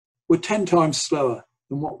were 10 times slower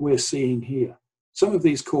than what we're seeing here. Some of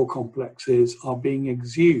these core complexes are being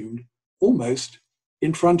exhumed almost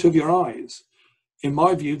in front of your eyes. In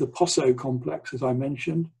my view, the POSO complex, as I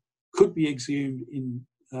mentioned, could be exhumed in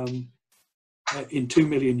 2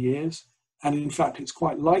 million years. And in fact, it's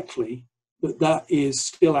quite likely that that is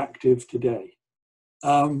still active today.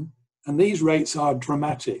 And these rates are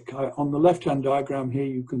dramatic. On the left-hand diagram here,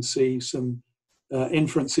 you can see some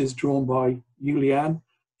inferences drawn by Julian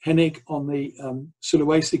Hennig on the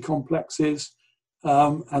Sulawesi complexes,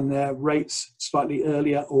 and their rates slightly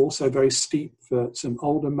earlier, also very steep for some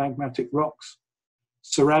older magmatic rocks.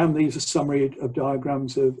 Seram, these are summary of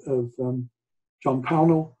diagrams of John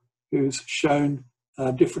Pownall, who's shown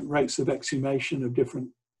different rates of exhumation of different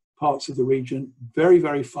parts of the region, very,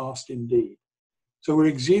 very fast indeed. So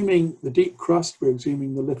we're exhuming the deep crust, we're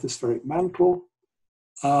exhuming the lithospheric mantle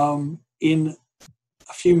in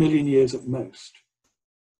a few million years at most.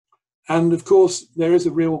 And of course, there is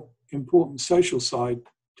a real important social side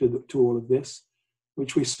to all of this,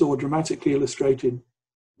 which we saw dramatically illustrated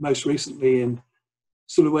most recently in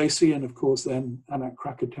Sulawesi and of course then Anak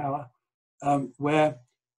Krakatau, where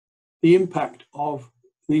the impact of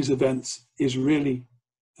these events is really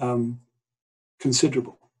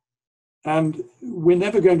considerable. And we're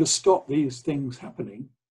never going to stop these things happening,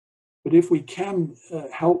 but if we can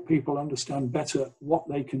help people understand better what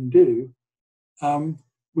they can do,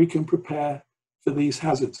 we can prepare for these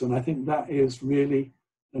hazards. And I think that is really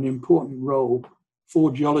an important role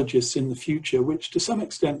for geologists in the future, which to some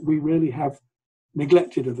extent we really have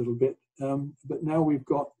neglected a little bit. But now we've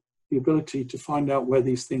got the ability to find out where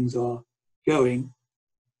these things are going,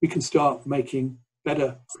 we can start making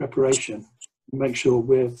better preparation and make sure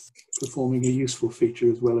we're performing a useful feature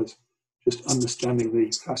as well as just understanding the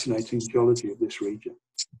fascinating geology of this region.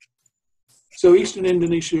 So Eastern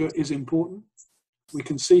Indonesia is important. We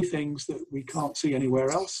can see things that we can't see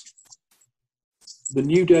anywhere else. The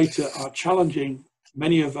new data are challenging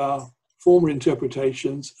many of our former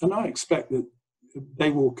interpretations, and I expect that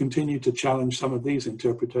they will continue to challenge some of these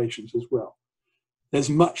interpretations as well. There's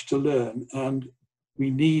much to learn and we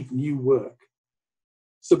need new work.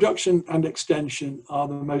 Subduction and extension are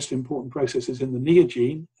the most important processes in the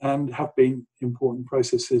Neogene and have been important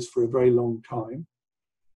processes for a very long time.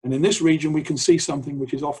 And in this region, we can see something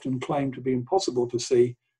which is often claimed to be impossible to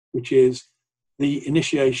see, which is the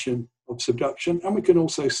initiation of subduction, and we can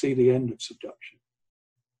also see the end of subduction.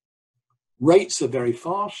 Rates are very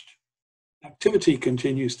fast. Activity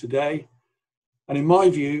continues today. And in my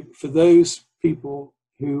view, for those people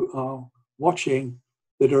who are watching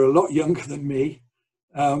that are a lot younger than me,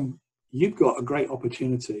 you've got a great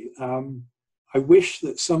opportunity. I wish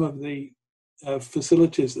that some of the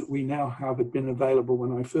facilities that we now have had been available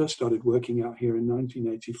when I first started working out here in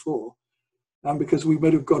 1984, because we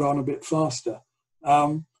would have got on a bit faster.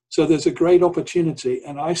 So there's a great opportunity,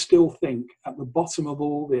 and I still think at the bottom of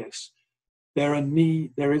all this, there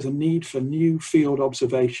is a need for new field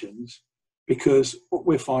observations, because what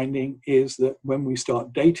we're finding is that when we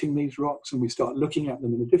start dating these rocks and we start looking at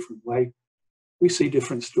them in a different way, we see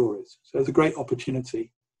different stories. So there's a great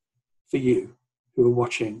opportunity for you who are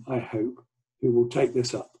watching, I hope, who will take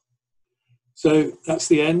this up. So that's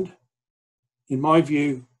the end. In my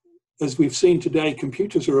view, as we've seen today,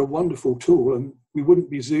 computers are a wonderful tool, and we wouldn't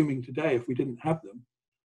be Zooming today if we didn't have them,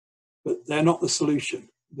 but they're not the solution.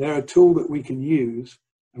 they're a tool that we can use,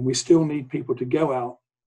 and we still need people to go out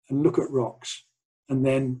and look at rocks and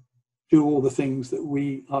then do all the things that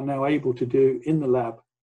we are now able to do in the lab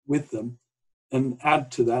with them, and add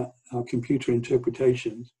to that our computer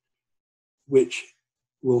interpretations, which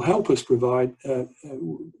will help us provide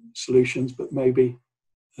solutions, but maybe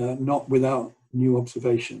not without new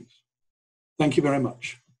observations. Thank you very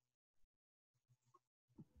much.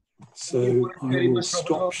 So very much,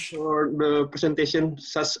 Robert, for the presentation.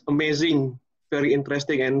 Such amazing, very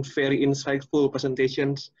interesting, and very insightful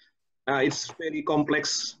presentations. It's very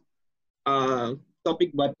complex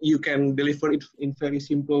topic, but you can deliver it in very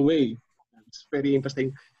simple way. It's very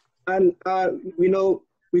interesting. And we know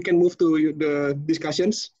we can move to the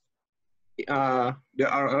discussions. There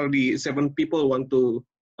are already 7 people want to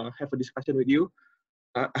have a discussion with you.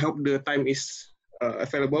 I hope the time is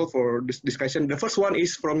available for this discussion. The first one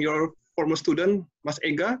is from your former student, Mas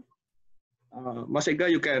Ega. Mas Ega,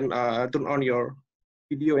 you can turn on your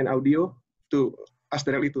video and audio to ask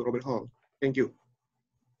directly to Robert Hall. Thank you.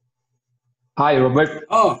 Hi, Robert.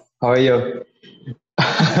 Oh, how are you?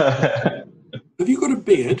 Have you got a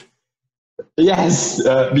beard? Yes,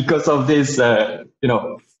 because of this,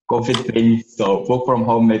 COVID thing. So work from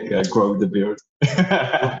home make grow the beard.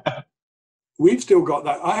 We've still got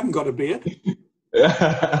that. I haven't got a beard.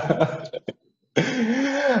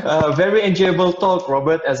 Very enjoyable talk,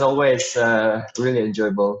 Robert, as always. Really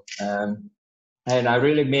enjoyable. And I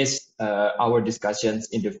really miss our discussions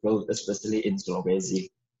in the field, especially in Sulawesi.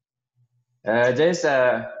 There's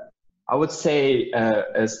I would say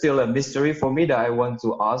still a mystery for me that I want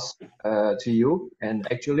to ask to you. And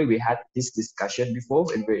actually we had this discussion before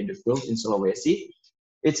when we're in the field in Sulawesi.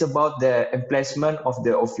 It's about the emplacement of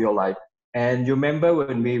the ophiolite. And you remember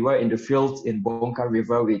when we were in the field in Bongkar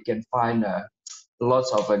River, we can find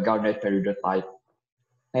lots of garnet peridotite.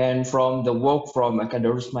 And from the work from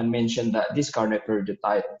Kader Usman mentioned that this garnet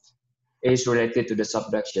peridotite is related to the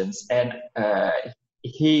subductions. And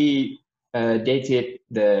he dated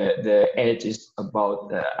the age is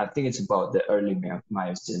about, I think it's about the early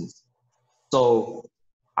Miocene. So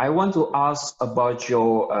I want to ask about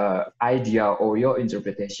your idea or your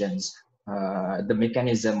interpretations, the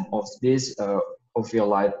mechanism of this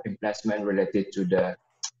ophiolite emplacement related to the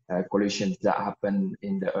collisions that happened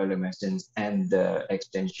in the early Miocene and the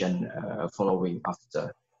extension following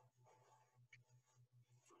after.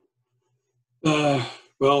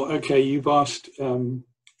 Well, okay, you've asked,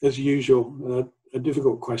 as usual, a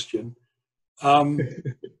difficult question.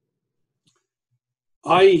 Unfortunately,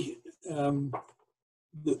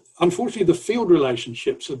 the field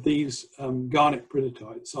relationships of these garnet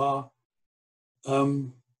peridotites are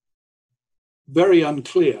very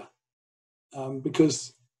unclear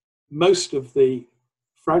because most of the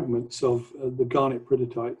fragments of the garnet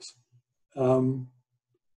peridotites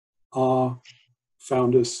are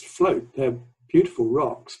found as float. They're beautiful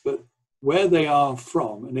rocks, but where they are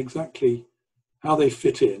from and exactly how they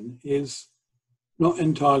fit in is not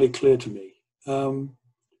entirely clear to me.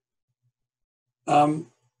 And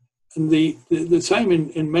the same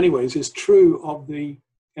in many ways is true of the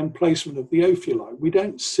emplacement of the ophiolite. We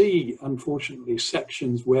don't see, unfortunately,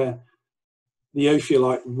 sections where the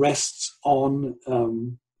ophiolite rests on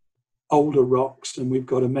older rocks and we've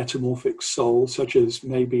got a metamorphic sol, such as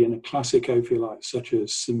maybe in a classic ophiolite, such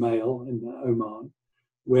as Simail in Oman,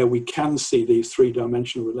 where we can see these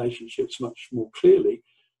 3-dimensional relationships much more clearly.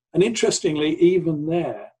 And interestingly, even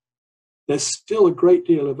there's still a great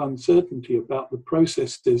deal of uncertainty about the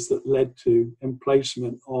processes that led to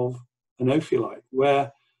emplacement of an ophiolite,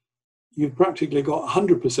 where you've practically got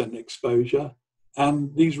 100% exposure,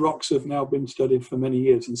 and these rocks have now been studied for many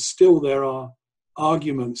years, and still there are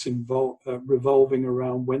arguments revolving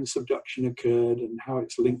around when subduction occurred and how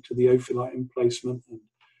it's linked to the ophiolite emplacement and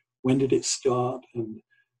when did it start, and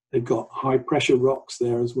they've got high pressure rocks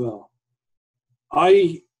there as well.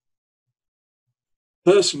 I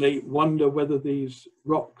personally wonder whether these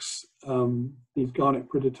rocks, these garnet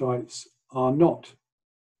peridotites, are not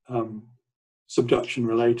subduction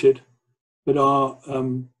related, but are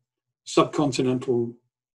subcontinental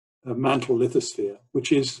mantle lithosphere,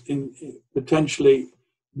 which is potentially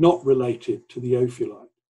not related to the ophiolite.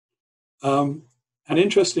 And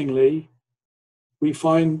interestingly, we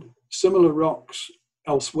find similar rocks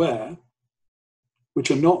elsewhere, which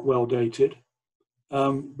are not well dated.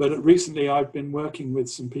 But recently I've been working with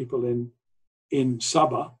some people in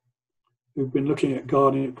Sabah who've been looking at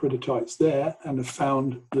garnet peridotites there and have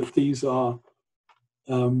found that these are,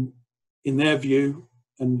 in their view,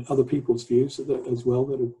 and other people's views as well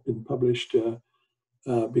that have been published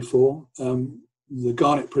before, the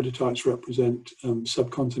garnet peridotites represent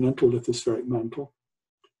subcontinental lithospheric mantle.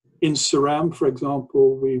 In Ceram, for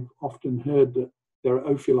example, we've often heard that there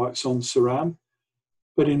are ophiolites on Ceram,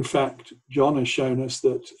 but in fact, John has shown us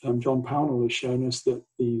that, John Pownall has shown us that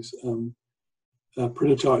these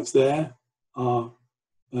predacites there are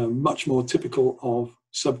much more typical of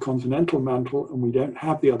subcontinental mantle, and we don't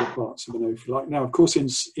have the other parts of an ophiolite. Now, of course, in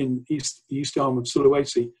the east arm of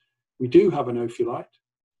Sulawesi, we do have an ophiolite.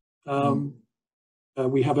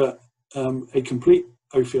 We have a complete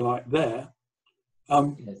ophiolite there.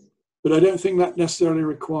 Yes. But I don't think that necessarily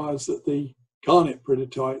requires that the garnet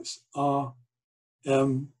predacites are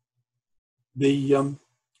the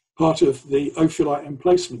part of the ophiolite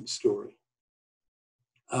emplacement story.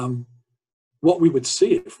 What we would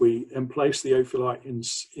see if we emplace the ophiolite in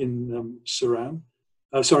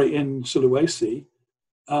Sulawesi,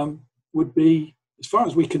 would be, as far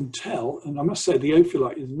as we can tell, and I must say the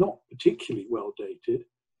ophiolite is not particularly well dated,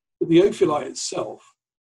 but the ophiolite itself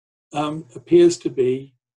appears to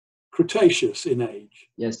be Cretaceous in age.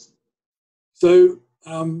 Yes. So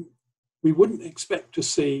we wouldn't expect to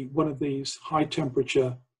see one of these high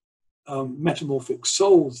temperature metamorphic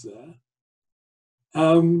sols there.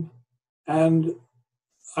 And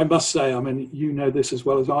I must say, I mean, you know this as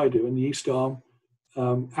well as I do, in the East Arm,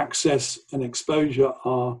 access and exposure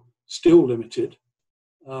are still limited.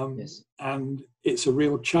 Yes. And it's a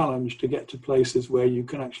real challenge to get to places where you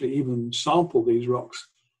can actually even sample these rocks,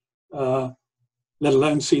 let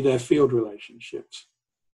alone see their field relationships.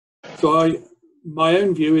 So my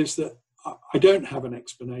own view is that I don't have an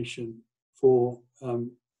explanation for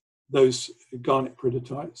those garnet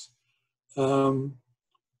predacites.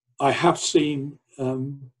 I have seen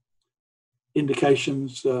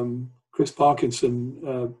indications, Chris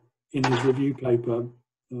Parkinson in his review paper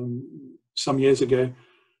some years ago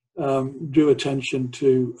drew attention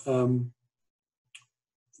to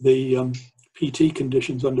the PT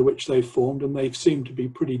conditions under which they formed, and they seem to be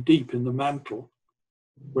pretty deep in the mantle,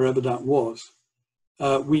 wherever that was.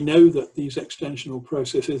 We know that these extensional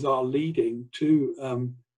processes are leading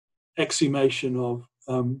to exhumation of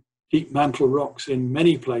deep mantle rocks in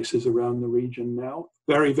many places around the region now,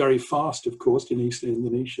 very, very fast, of course, in Eastern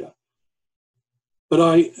Indonesia. But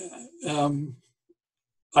I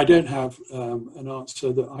don't have an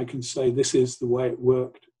answer that I can say this is the way it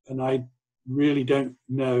worked, and I really don't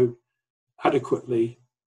know adequately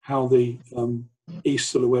how the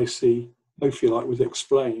East Sulawesi ophiolite was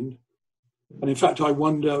explained. And in fact, I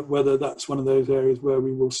wonder whether that's one of those areas where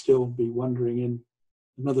we will still be wondering in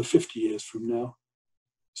another 50 years from now,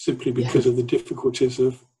 simply because of the difficulties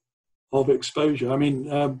of exposure. I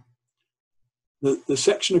mean, the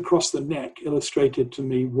section across the neck illustrated to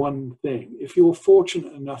me one thing. If you're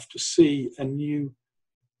fortunate enough to see a new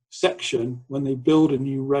section when they build a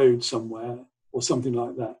new road somewhere or something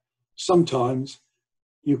like that, sometimes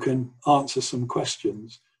you can answer some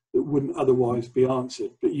questions that wouldn't otherwise be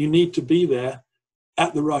answered. But you need to be there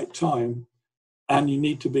at the right time, and you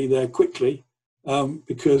need to be there quickly,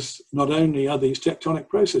 because not only are these tectonic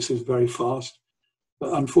processes very fast,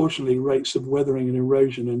 but unfortunately rates of weathering and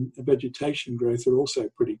erosion and vegetation growth are also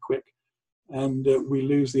pretty quick, and we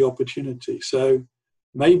lose the opportunity. So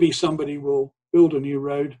maybe somebody will build a new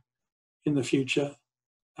road in the future,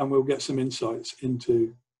 and we'll get some insights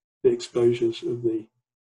into the exposures of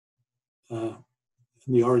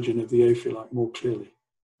the origin of the ophiolite more clearly.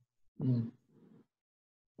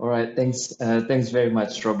 All right, thanks very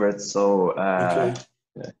much, Robert. So Okay.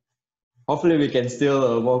 hopefully we can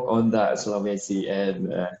still work on the Sulawesi,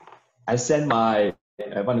 and I send my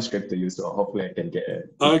manuscript to you, so hopefully I can get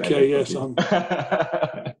it. Okay, yes,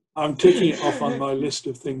 I'm ticking it off on my list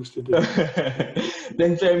of things to do.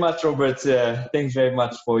 Thanks very much, Robert. Thanks very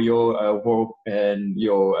much for your work and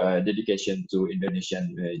your dedication to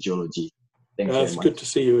Indonesian geology. Thanks very much. It's good to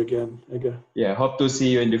see you again, Ega. Yeah, hope to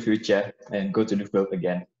see you in the future and go to the field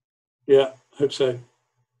again. Yeah, hope so.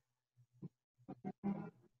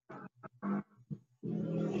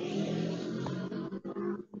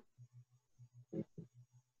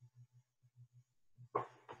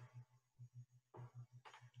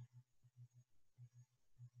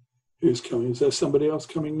 Who's coming? Is there somebody else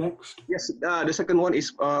coming next? Yes, the second one is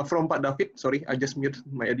from Pak David. Sorry, I just mute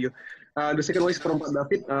my audio. The second one is from Pak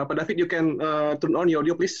David. Pak David, you can turn on your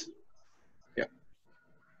audio, please. Yeah.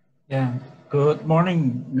 Yeah. Good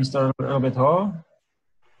morning, Mr. Robert Ho.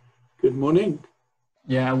 Good morning.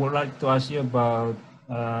 Yeah, I would like to ask you about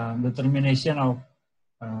the termination of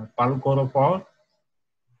Palu Koro Fault.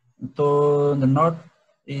 To the north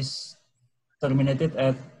is terminated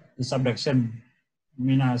at the subduction,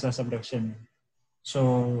 Minahasa subduction.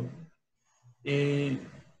 So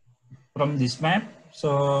from this map,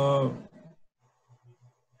 so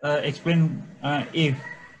explain if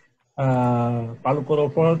Palu Koro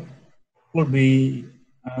Fault could be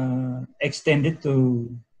extended to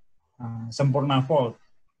Sempurna Fault,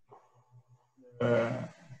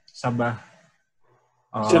 Sabah.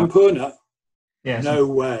 Sempurna? Yes. No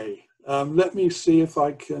way. Let me see if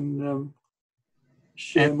I can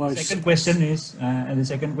share and my. The second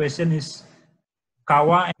question is,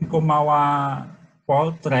 Kawa and Komawa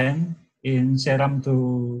fault trend in Seram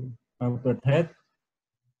to Birdhead.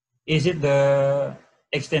 Is it the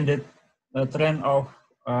extended trend of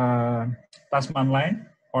Tasman line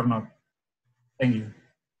or not? Thank you.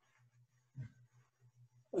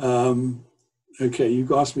 Okay,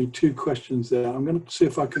 you've asked me two questions there. I'm going to see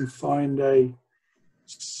if I can find a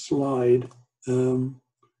slide.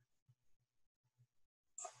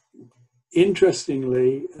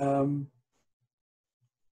 Interestingly,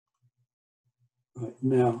 right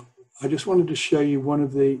now, I just wanted to show you one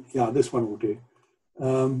of the, this one will do.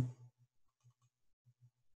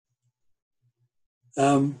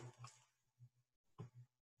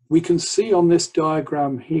 We can see on this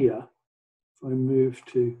diagram here, if I move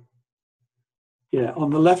to, on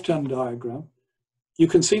the left-hand diagram, you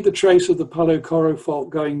can see the trace of the Palu Koro Fault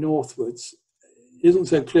going northwards. It isn't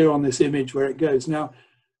so clear on this image where it goes. Now,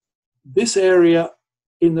 this area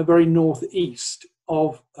in the very northeast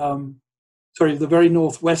of, the very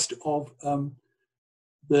northwest of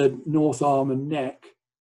the North Arm and Neck,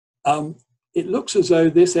 it looks as though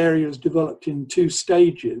this area is developed in two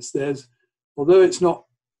stages. Although it's not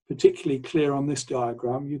particularly clear on this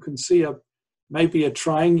diagram, you can see maybe a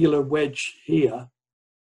triangular wedge here,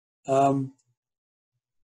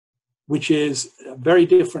 which is very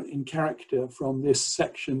different in character from this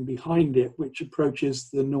section behind it, which approaches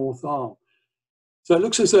the North Arm. So it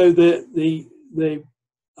looks as though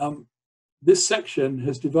this section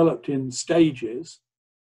has developed in stages,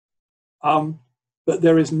 but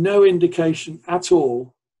there is no indication at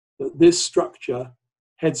all that this structure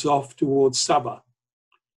heads off towards Sabah.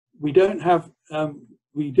 We do have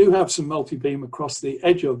some multi-beam across the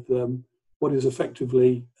edge of what is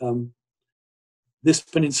effectively this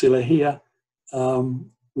peninsula here,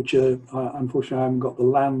 which unfortunately I haven't got the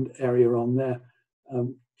land area on there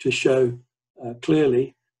to show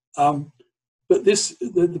clearly. But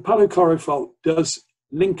the Palu Koro Fault does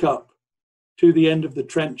link up to the end of the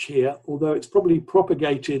trench here, although it's probably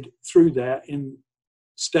propagated through there in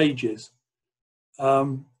stages.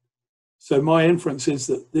 So my inference is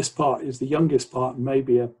that this part is the youngest part, and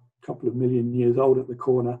maybe a couple of million years old at the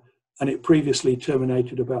corner, and it previously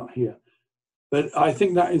terminated about here. But I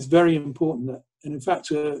think that is very important. And in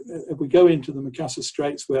fact, if we go into the Makassar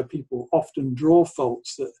Straits, where people often draw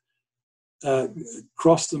faults that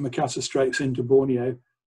cross the Makassar Straits into Borneo,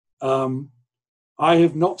 I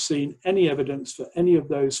have not seen any evidence for any of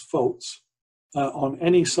those faults on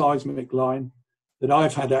any seismic line that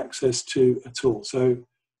I've had access to at all. So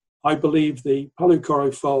I believe the Palu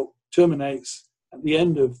Koro Fault terminates at the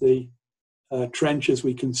end of the trench, as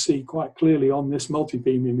we can see quite clearly on this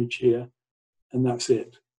multi-beam image here, and that's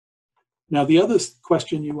it. Now, the other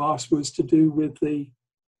question you asked was to do with the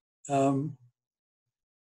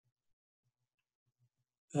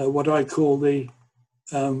what I call the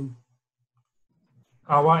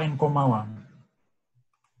Kawa and Komawa.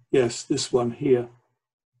 Yes, this one here.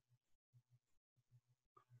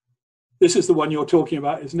 This is the one you're talking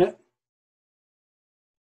about, isn't it?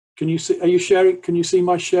 Can you see? Are you sharing? Can you see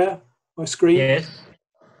my screen? Yes.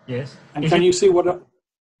 Yes. And can you see what?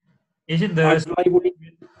 Is it the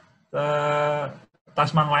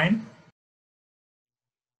Tasman line?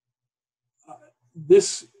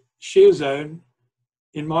 This shear zone,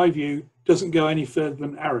 in my view, doesn't go any further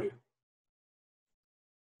than Aru.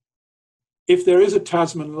 If there is a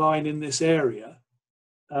Tasman line in this area,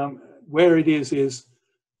 where it is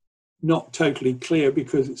not totally clear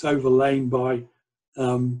because it's overlain by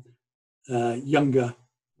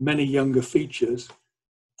many younger features.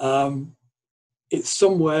 It's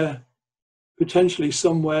somewhere, potentially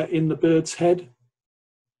somewhere in the bird's head.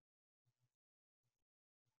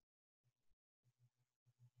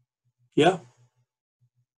 Yeah?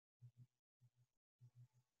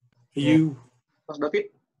 Are you? Mas David?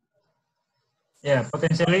 Yeah,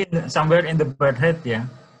 potentially somewhere in the bird head, yeah.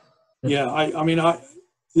 Yeah, I mean,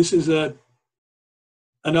 this is an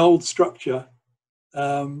old structure,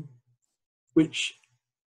 which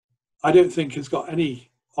I don't think has got any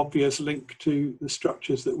obvious link to the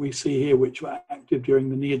structures that we see here, which were active during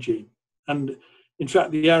the Neogene. And in fact,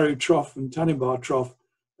 the Aru Trough and Tanimbar Trough,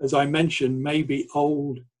 as I mentioned, may be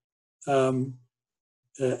old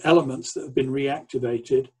elements that have been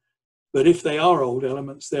reactivated. But if they are old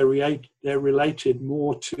elements, they're related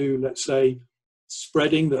more to, let's say,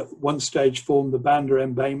 spreading that at one stage formed the Banda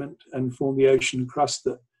embayment and formed the ocean crust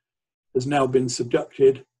that has now been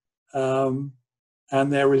subducted.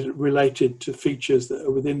 And they're related to features that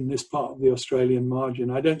are within this part of the Australian margin.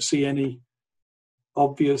 I don't see any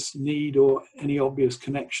obvious need or any obvious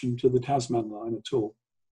connection to the Tasman line at all.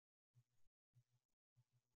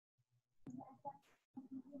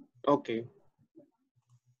 Okay.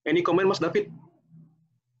 Any comment, Mas David?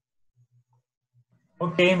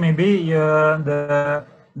 Okay, maybe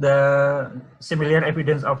the similar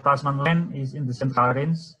evidence of Tasman line is in the central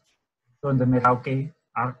range, so in the Merauke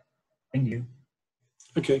arc. Thank you.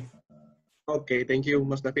 Okay. Okay, thank you,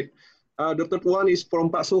 Mas David. The third one is from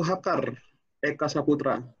Pak Suhakar, Eka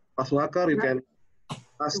Saputra. Pak Suhakar, you can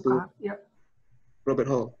ask to Robert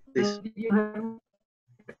Hall, please.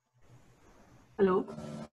 Hello.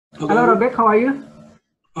 Hello. Hello, Robert. How are you?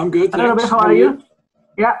 I'm good. Hello, Thanks. Robert. How are you?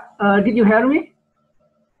 Yeah. Did you hear me?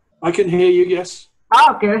 I can hear you. Yes.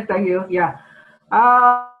 Okay. Thank you. Yeah.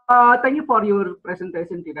 Thank you for your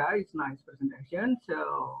presentation today. It's a nice presentation. So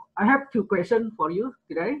I have two questions for you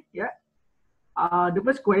today. Yeah. The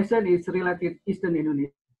first question is related Eastern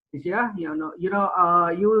Indonesia. You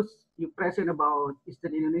present about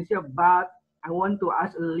Eastern Indonesia, but I want to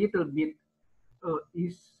ask a little bit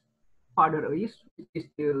further east, which is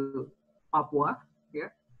the Papua. Yeah.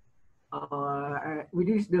 Which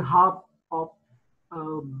is the hub of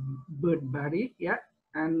Birdberry. Yeah.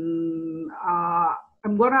 And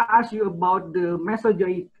I'm gonna ask you about the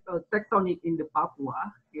Mesozoic tectonic in the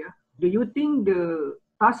Papua. Yeah. Do you think the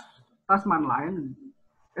Tasman line,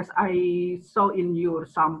 as I saw in your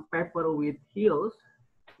some paper with hills,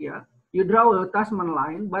 yeah, you draw a Tasman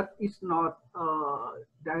line, but it's not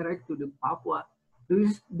direct to the Papua. Do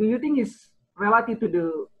you think it's relative to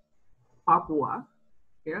the Papua?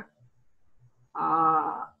 Yeah.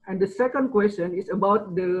 And the second question is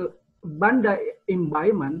about the Banda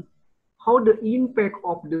environment. How the impact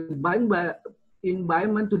of the Banda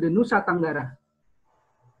environment to the Nusa Tenggara?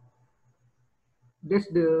 That's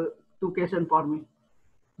the two questions for me.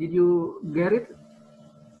 Did you get it?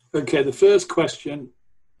 Okay, the first question.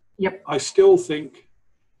 Yep. I still think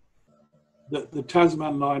that the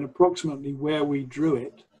Tasman line, approximately where we drew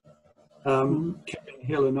it, Kevin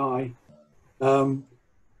Hill and I,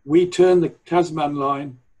 we turned the Tasman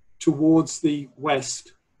line towards the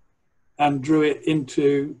west and drew it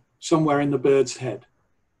into somewhere in the Bird's Head.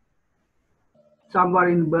 Somewhere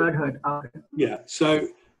in Bird's Head. Okay. Yeah, so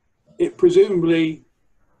it presumably,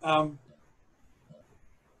 I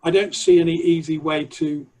don't see any easy way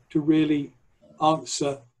to really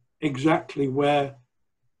answer exactly where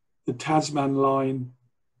the Tasman line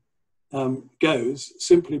goes,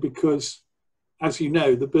 simply because, as you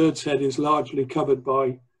know, the Bird's Head is largely covered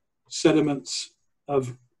by sediments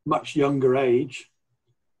of much younger age.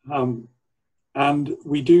 And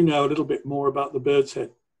we do know a little bit more about the Bird's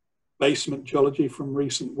Head basement geology from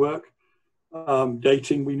recent work.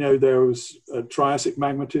 Dating, we know there was Triassic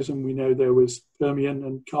magmatism, we know there was Permian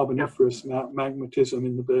and Carboniferous magmatism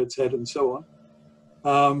in the Bird's Head and so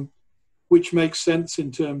on, which makes sense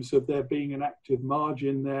in terms of there being an active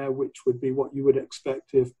margin there, which would be what you would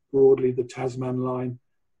expect if broadly the Tasman line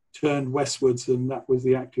turned westwards and that was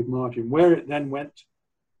the active margin. Where it then went,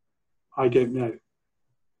 I don't know.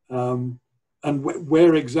 And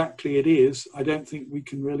where exactly it is, I don't think we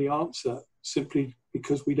can really answer, simply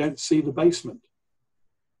because we don't see the basement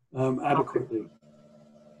adequately. Okay.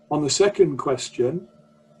 On the second question,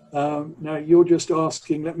 now you're just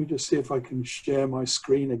asking, let me just see if I can share my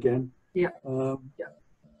screen again. Yeah.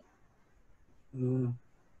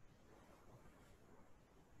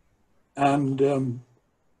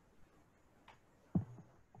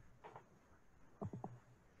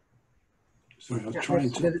 Sorry, I was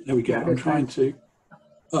trying to, there we go, I'm trying to,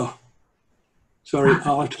 oh, sorry,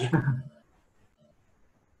 Art.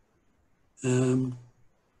 I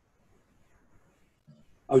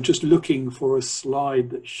was just looking for a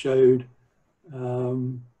slide that showed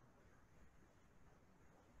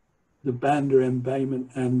the Banda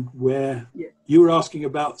embayment and where you were asking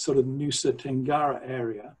about sort of Nusa Tenggara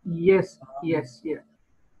area. Yes, yes, yeah.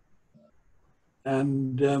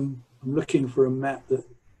 And I'm looking for a map that,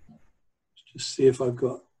 just see if I've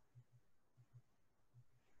got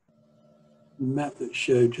a map that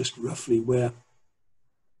showed just roughly where,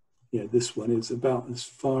 yeah, this one is about as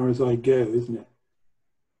far as I go, isn't it?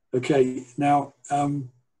 Okay, now, in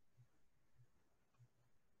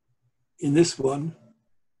this one,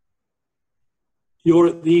 you're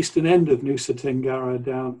at the eastern end of Nusa Tenggara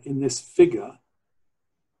down in this figure,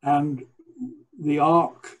 and the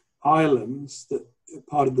arc islands that are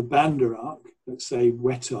part of the Banda arc, let's say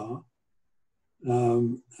Wetar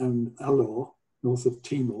and Alor, north of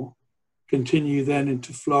Timor, continue then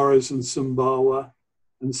into Flores and Sumbawa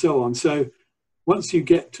and so on. So once you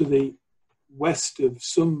get to the west of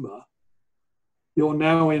Sumba, you're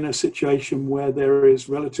now in a situation where there is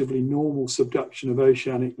relatively normal subduction of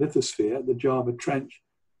oceanic lithosphere, the Java Trench,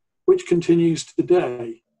 which continues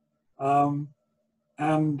today.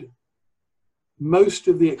 And most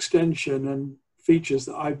of the extension and features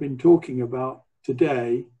that I've been talking about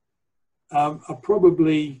today are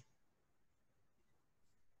probably,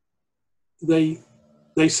 they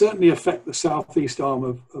certainly affect the southeast arm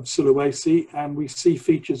of Sulawesi, and we see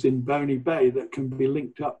features in Boni Bay that can be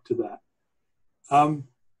linked up to that.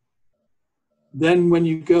 Then when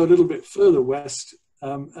you go a little bit further west,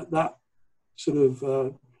 at that sort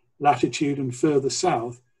of latitude and further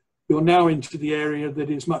south, you're now into the area that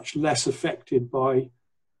is much less affected by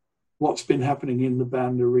what's been happening in the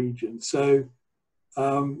Banda region. So,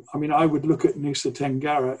 I mean, I would look at Nusa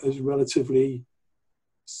Tenggara as relatively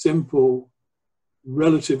simple,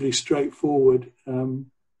 relatively straightforward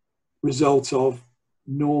result of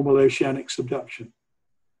normal oceanic subduction.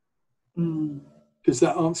 Does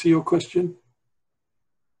that answer your question?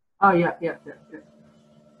 Oh, yeah.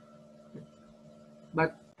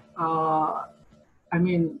 But, I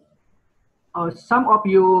mean, some of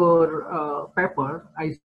your paper,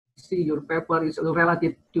 I see your paper is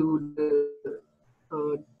related to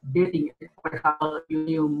the dating, for example,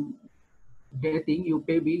 uranium dating,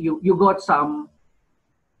 you got some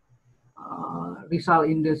result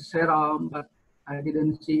in the serum, but I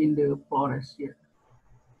didn't see in the Flores yet.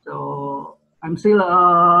 So I'm still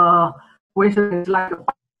question is like a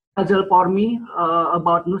puzzle for me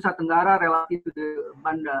about Nusa Tenggara related to the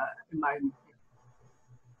Banda environment.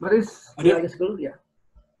 But it's school, yeah.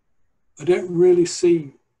 I don't really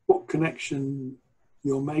see what connection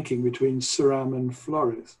you're making between Seram and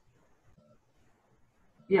Flores.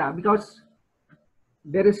 Yeah, because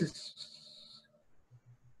there is,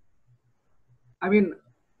 I mean,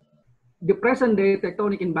 the present day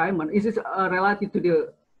tectonic environment is related to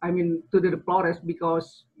the, I mean, to the Flores,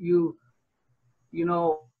 because you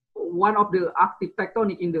know, one of the active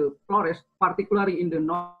tectonic in the Flores, particularly in the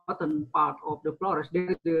northern part of the Flores, there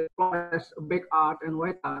is the Flores back arc and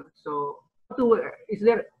wetar. So, is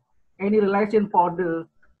there any relation for the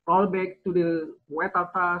rollback to the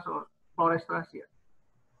wetar thrust or Flores thrust here?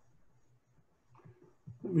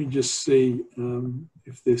 Let me just see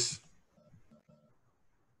if this,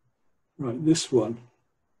 right, this one.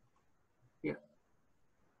 Yeah.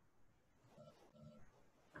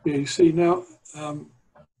 Yeah, you see now,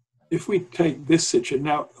 if we take this situation,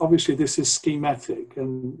 now obviously this is schematic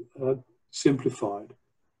and simplified,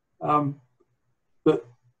 but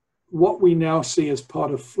what we now see as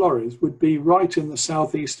part of Flores would be right in the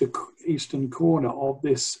southeastern corner of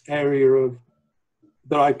this area of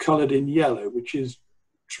that I coloured in yellow, which is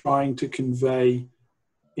trying to convey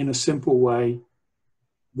in a simple way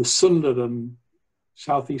the Sundaram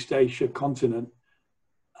Southeast Asia continent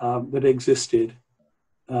that existed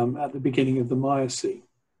at the beginning of the Miocene.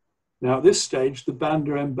 Now, at this stage, the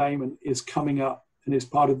Banda embayment is coming up and is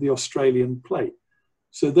part of the Australian plate.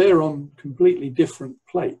 So they're on completely different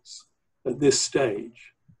plates at this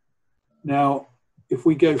stage. Now, if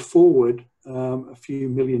we go forward a few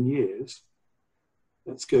million years,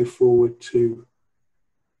 let's go forward to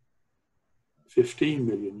 15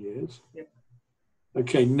 million years. Yep.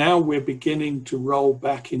 Okay, now we're beginning to roll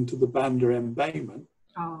back into the Banda embayment.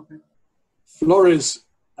 Oh, okay. Flores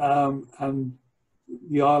and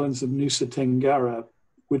the islands of Nusa Tenggara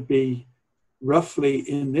would be roughly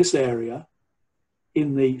in this area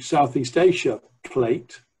in the Southeast Asia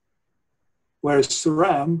plate, whereas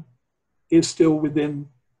Seram is still within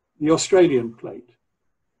the Australian plate.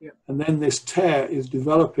 Yeah. And then this tear is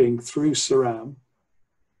developing through Seram,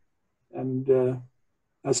 and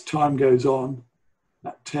as time goes on,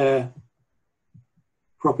 that tear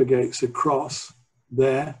propagates across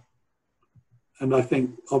there. And I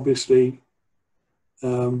think obviously,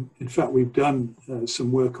 in fact, we've done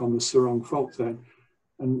some work on the Serong fault zone,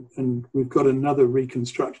 and we've got another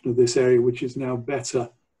reconstruction of this area, which is now better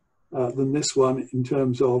than this one in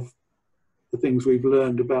terms of the things we've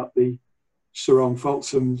learned about the Serong fault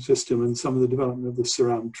zone system and some of the development of the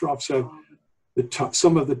Seram trough. So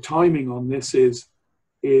some of the timing on this is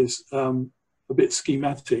a bit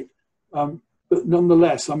schematic, but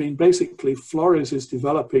nonetheless, I mean, basically Flores is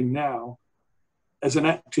developing now as an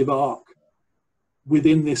active arc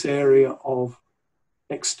within this area of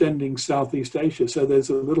extending Southeast Asia. So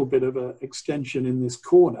there's a little bit of an extension in this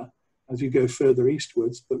corner as you go further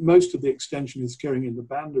eastwards, but most of the extension is occurring in the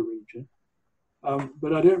Banda region.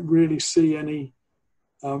 But I don't really see any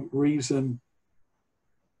reason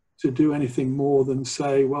to do anything more than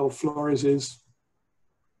say, well, Flores is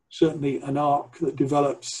certainly an arc that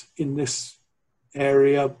develops in this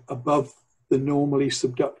area above the normally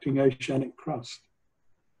subducting oceanic crust.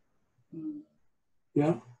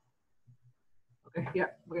 Yeah? Okay, yeah,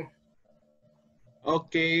 okay.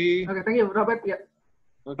 Okay. Okay, thank you, Robert. Yeah.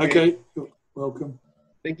 Okay, you're welcome.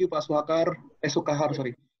 Thank you, Pak Sukahar,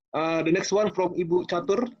 sorry. The next one from Ibu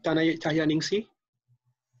Catur Cahyaningsih.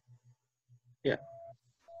 Yeah.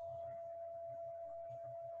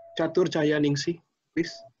 Catur Cahyaningsih,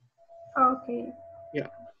 please. Okay. Yeah.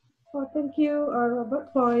 Well, thank you,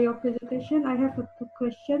 Robert, for your presentation. I have two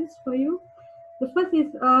questions for you. The first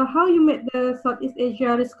is how you made the Southeast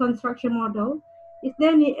Asia risk construction model. Is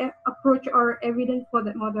there any approach or evidence for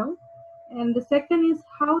that model? And the second is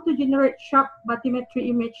how to generate sharp bathymetry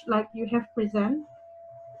image like you have present.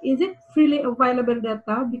 Is it freely available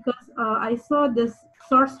data? Because I saw this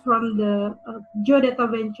source from the Geodata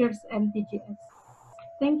Ventures and TGS.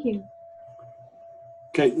 Thank you.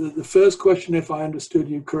 Okay, the first question, if I understood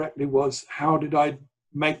you correctly, was how did I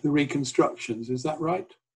make the reconstructions? Is that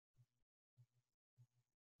right?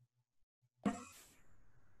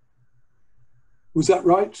 Was that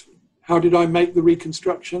right? How did I make the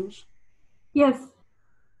reconstructions? Yes.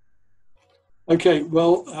 Okay,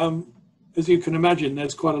 well, as you can imagine,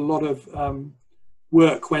 there's quite a lot of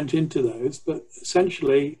work went into those, but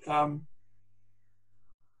essentially,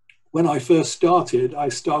 when I first started, I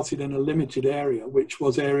started in a limited area, which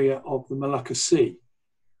was area of the Malacca Sea,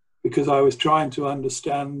 because I was trying to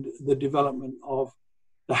understand the development of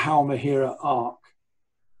the Halmahera arc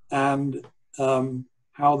and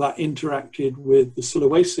how that interacted with the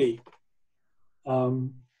Sulawesi,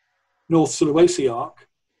 North Sulawesi arc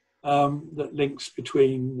that links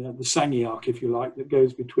between the Sangi arc, if you like, that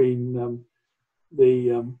goes between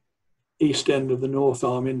the east end of the North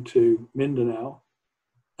Arm into Mindanao,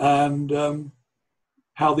 and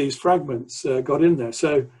how these fragments got in there.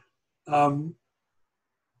 So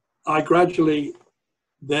I gradually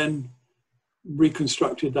then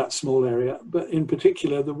reconstructed that small area, but in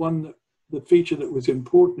particular, the feature that was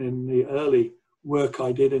important in the early work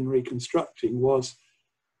I did in reconstructing was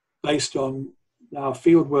based on our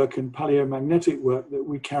field work and paleomagnetic work that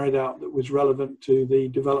we carried out that was relevant to the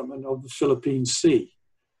development of the Philippine Sea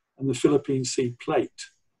and the Philippine Sea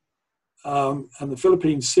plate. And the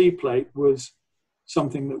Philippine Sea plate was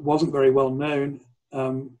something that wasn't very well known.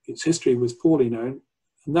 Its history was poorly known,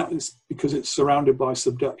 and that is because it's surrounded by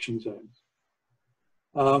subduction zones.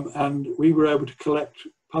 And we were able to collect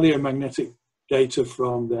paleomagnetic data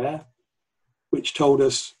from there, which told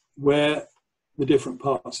us where the different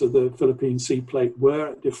parts of the Philippine Sea plate were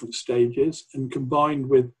at different stages, and combined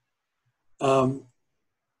with the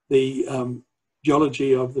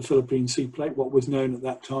geology of the Philippine Sea plate, what was known at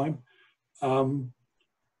that time,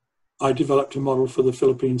 I developed a model for the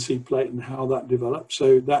Philippine Sea plate and how that developed.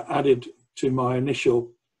 So that added to my initial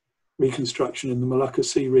reconstruction in the Malacca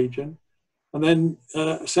Sea region. And then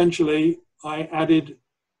essentially I added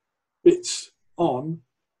bits on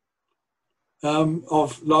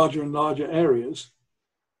of larger and larger areas.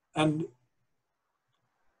 And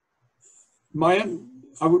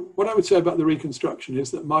what I would say about the reconstruction is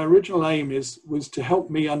that my original aim was to help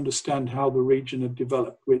me understand how the region had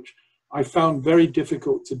developed, which I found very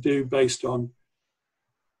difficult to do based on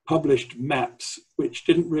published maps, which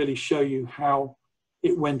didn't really show you how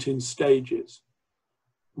it went in stages.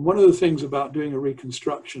 One of the things about doing a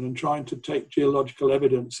reconstruction and trying to take geological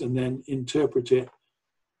evidence and then interpret it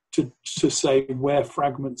to say where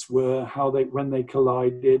fragments were, when they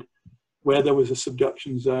collided, where there was a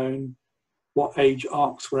subduction zone, what age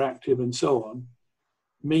arcs were active, and so on,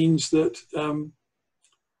 means that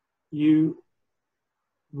you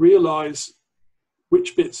realize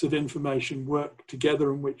which bits of information work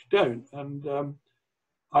together and which don't. And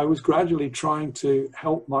I was gradually trying to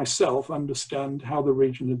help myself understand how the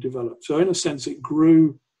region had developed. So in a sense, it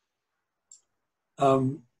grew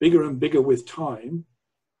bigger and bigger with time.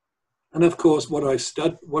 And of course, what I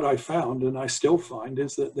found, and I still find,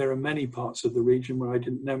 is that there are many parts of the region where I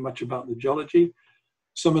didn't know much about the geology.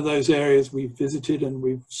 Some of those areas we've visited and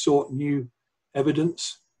we've sought new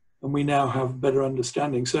evidence, and we now have better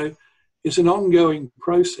understanding. So it's an ongoing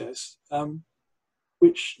process,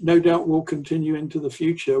 which no doubt will continue into the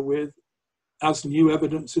future as new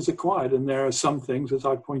evidence is acquired. And there are some things, as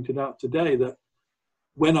I pointed out today, that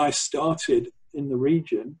when I started in the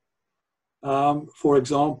region, for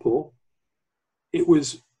example, it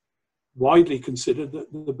was widely considered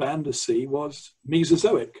that the Banda Sea was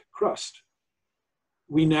Mesozoic crust.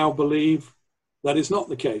 We now believe that is not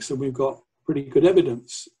the case, and we've got pretty good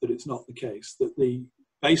evidence that it's not the case, that the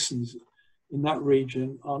basins in that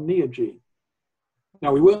region are neogene.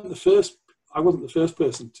 Now, we weren't the first, I wasn't the first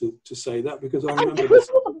person to say that, because I remember this.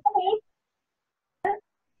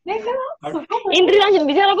 Indri langsung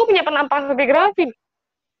bicara, aku punya penampang fotografi.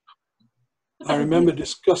 I remember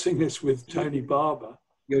discussing this with Tony Barber,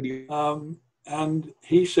 and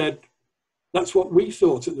he said, that's what we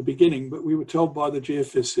thought at the beginning, but we were told by the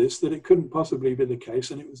geophysicists that it couldn't possibly be the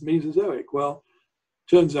case, and it was Mesozoic. Well,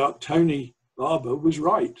 turns out Tony Barber was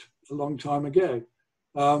right a long time ago.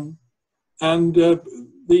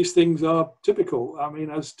 These things are typical. I mean,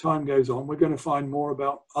 as time goes on, we're going to find more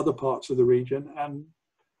about other parts of the region, and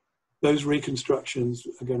those reconstructions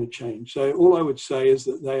are going to change. So all I would say is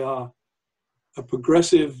that they are a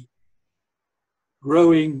progressive,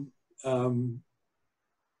 growing,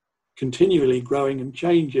 continually growing and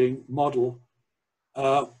changing model,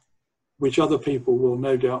 which other people will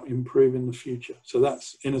no doubt improve in the future. So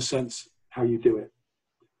that's, in a sense, how you do it.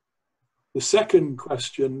 The second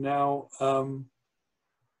question now,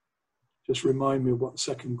 just remind me of what the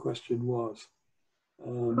second question was.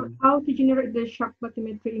 How to generate the shock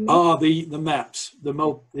bathymetry image? The maps.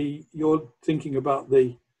 You're thinking about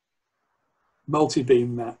the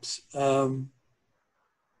multi-beam maps.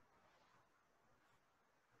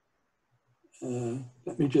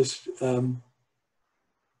 Let me just, I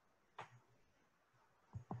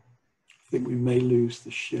think we may lose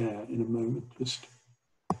the share in a moment.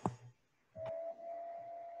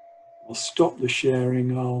 I'll stop the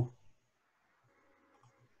sharing, I'll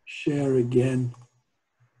share again.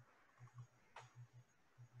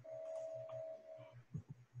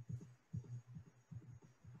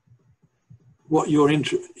 What you're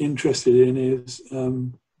interested in is,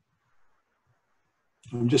 I'm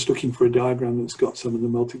just looking for a diagram that's got some of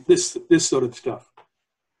the this sort of stuff.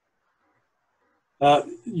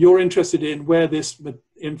 You're interested in where this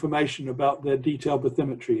information about their detailed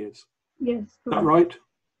bathymetry is. Yes. Is that right?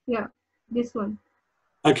 Yeah, this one.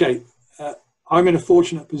 Okay. I'm in a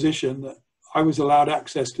fortunate position that I was allowed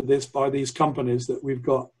access to this by these companies that we've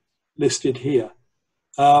got listed here.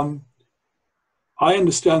 I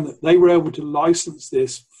understand that they were able to license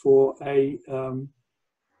this for a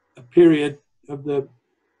period of the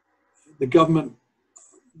government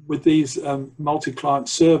with these multi-client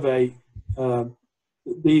survey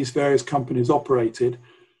these various companies operated.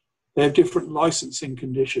 They have different licensing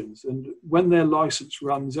conditions, and when their license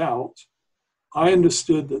runs out, I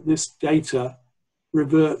understood that this data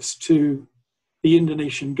reverts to the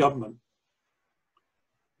Indonesian government.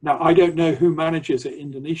 Now, I don't know who manages it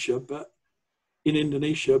in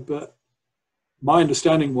Indonesia, but my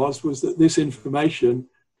understanding was that this information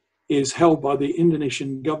is held by the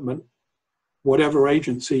Indonesian government, whatever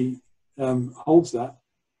agency holds that,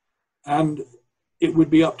 and it would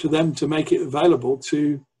be up to them to make it available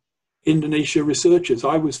to Indonesia researchers.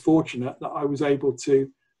 I was fortunate that I was able to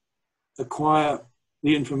acquire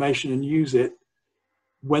the information and use it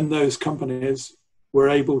when those companies were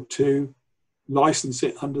able to license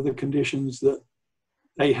it under the conditions that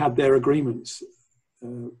they had their agreements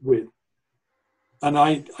with. And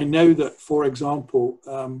I know that, for example,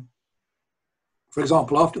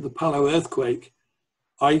 after the Palu earthquake,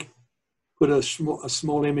 I put a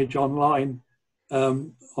small image online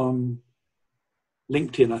on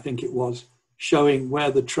LinkedIn, I think it was, showing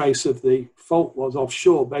where the trace of the fault was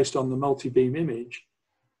offshore based on the multi-beam image.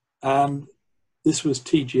 And this was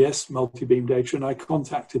TGS multi-beam data, and I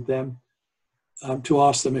contacted them to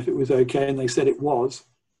ask them if it was okay, and they said it was.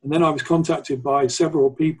 And then I was contacted by several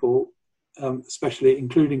people, especially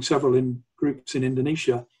including several groups in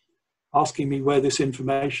Indonesia, asking me where this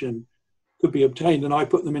information could be obtained. And I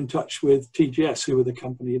put them in touch with TGS, who were the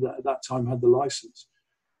company that at that time had the license.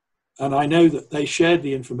 And I know that they shared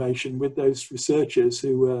the information with those researchers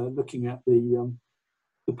who were looking at the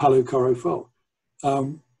Palu Koro fault.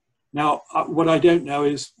 Now, what I don't know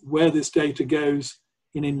is where this data goes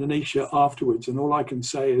in Indonesia afterwards. And all I can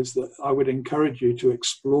say is that I would encourage you to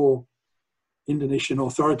explore Indonesian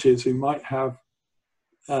authorities who might have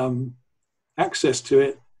access to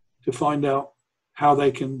it to find out how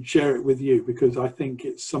they can share it with you, because I think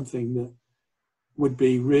it's something that would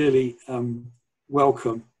be really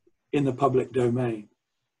welcome in the public domain.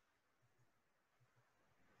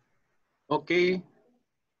 Okay.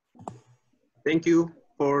 Thank you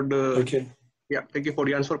for the thank you for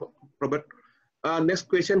the answer, Robert. Next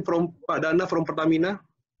question from Pak Dana from Pertamina.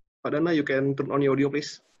 Pak Dana, you can turn on your audio,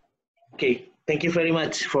 please. Okay, thank you very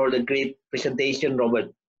much for the great presentation,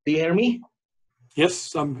 Robert. Do you hear me?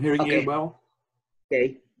 Yes, I'm hearing you well.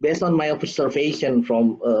 Okay, based on my observation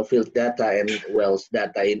from field data and wells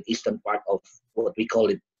data in eastern part of what we call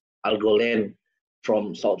it Algoland,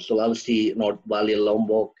 from South Sulawesi, North Bali,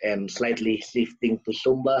 Lombok, and slightly shifting to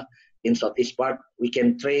Sumba in southeast part, we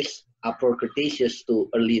can trace Upper Cretaceous to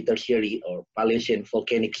early tertiary or Paleocene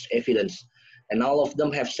volcanic evidence. And all of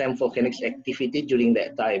them have same volcanic activity during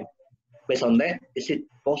that time. Based on that, is it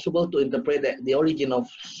possible to interpret that the origin of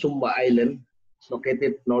Sumba Island is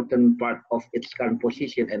located northern part of its current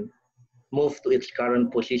position and moved to its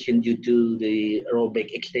current position due to the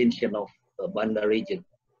rollback extension of the Banda region?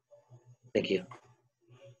 Thank you.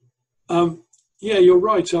 Yeah, you're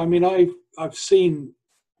right. I mean, I've seen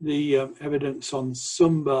the evidence on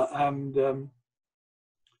Sumba and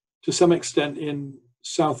to some extent in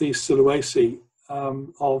southeast Sulawesi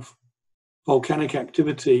of volcanic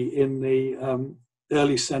activity in the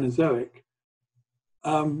early Cenozoic.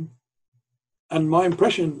 And my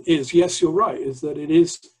impression is, yes, you're right, is that it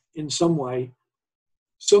is in some way,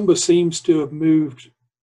 Sumba seems to have moved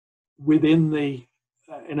within the,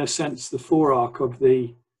 in a sense, the forearc of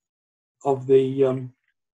the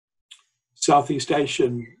Southeast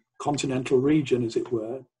Asian continental region, as it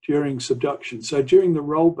were, during subduction. So during the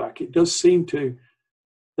rollback, there does seem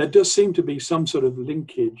to be some sort of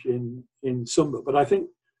linkage in Sumba. But I think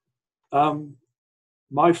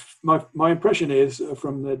my impression is,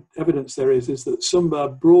 from the evidence there is that Sumba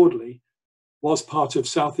broadly was part of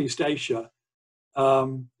Southeast Asia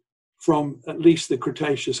from at least the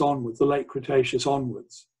Cretaceous onwards, the late Cretaceous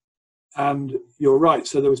onwards. And you're right,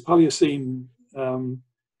 so there was Paleocene,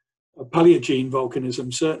 Paleogene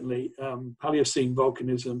volcanism, certainly, Paleocene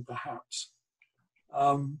volcanism, perhaps.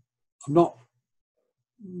 I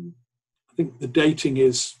think the dating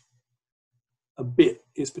is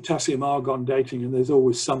potassium argon dating, and there's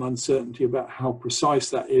always some uncertainty about how precise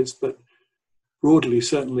that is, but broadly,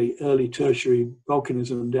 certainly early tertiary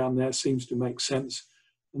volcanism down there seems to make sense.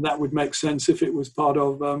 And that would make sense if it was part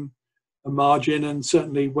of a margin, and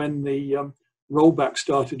certainly when the rollback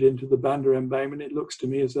started into the Banda embayment, it looks to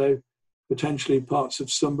me as though potentially parts of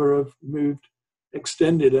Sumba have moved,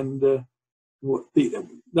 extended, and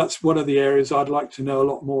that's one of the areas I'd like to know a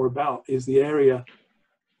lot more about, is the area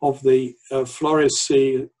of the Flores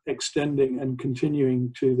Sea extending and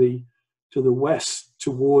continuing to the west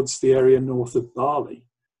towards the area north of Bali.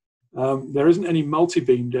 There isn't any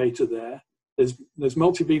multi-beam data there. There's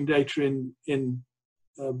multi-beam data in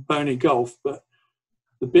Bony Gulf, but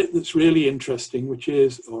the bit that's really interesting, which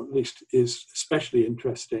is, or at least is especially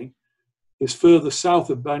interesting, is further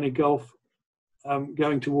south of Bony Gulf,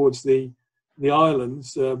 going towards the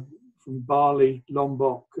islands from Bali,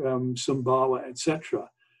 Lombok, Sumbawa, etc.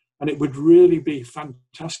 And it would really be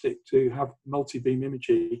fantastic to have multi-beam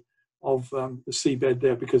imagery of the seabed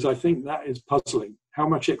there, because I think that is puzzling. How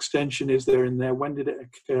much extension is there in there? When did it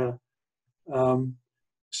occur?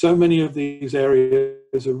 So many of these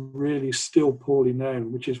areas are really still poorly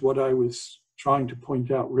known, which is what I was trying to point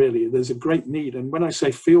out, really. There's a great need. And when I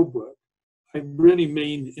say field work, I really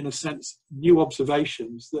mean, in a sense, new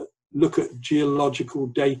observations that look at geological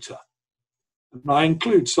data. And I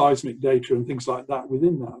include seismic data and things like that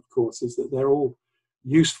within that, of course, is that they're all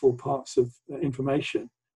useful parts of information.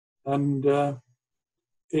 And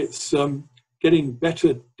it's getting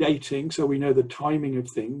better dating, so we know the timing of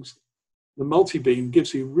things. The multi-beam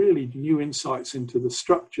gives you really new insights into the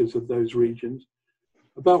structures of those regions,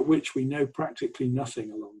 about which we know practically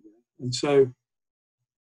nothing along there. And so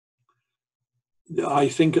I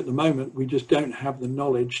think at the moment we just don't have the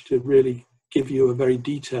knowledge to really give you a very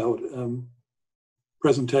detailed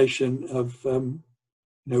presentation of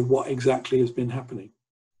what exactly has been happening.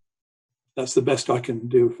 That's the best I can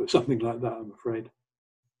do for something like that, I'm afraid.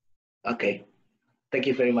 Okay, thank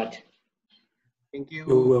you very much. Thank you.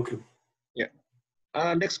 You're welcome. Yeah.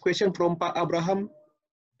 Next question from Pak Abraham.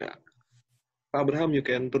 Yeah. Pak Abraham, you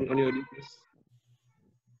can turn on your device.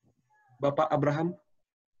 Bapak Abraham.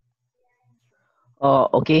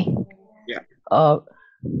 Okay. Yeah.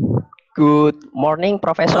 Good morning,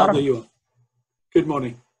 Professor. There you are. Good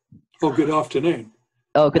morning. Or good afternoon.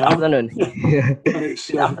 Oh, good afternoon.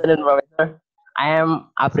 Good afternoon, Professor. I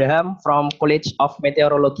am Abraham from College of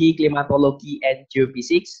Meteorology, Climatology, and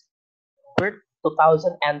Geophysics. Bird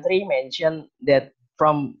 2003 mentioned that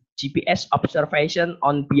from GPS observation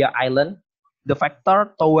on Bia Island, the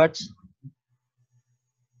vector towards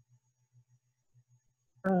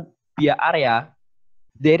Bia area,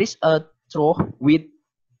 there is a trough with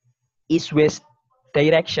east-west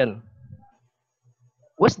direction.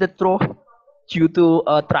 Was the trough due to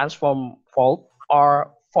a transform fault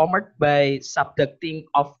or formed by subducting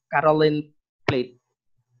of Caroline plate,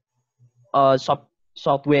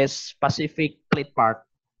 southwest Pacific plate part?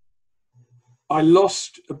 I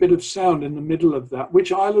lost a bit of sound in the middle of that.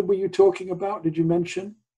 Which island were you talking about? Did you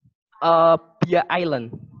mention? Bia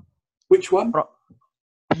Island. Which one?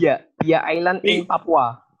 Bia Island in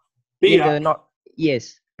Papua. Biak. In the north.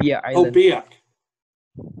 Yes, Bia Oh, Island. Biak.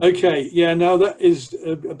 Okay, yeah, now that is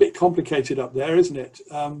a bit complicated up there, isn't it?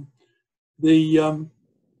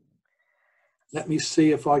 Let me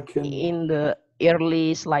see if I can. In the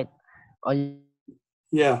early slide.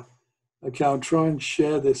 Yeah, okay, I'll try and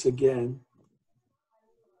share this again.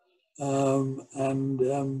 There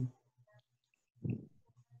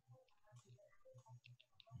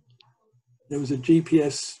was a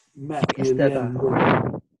GPS map near the end.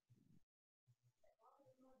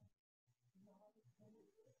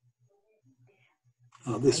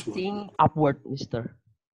 Oh, this one. I think upward, Mr.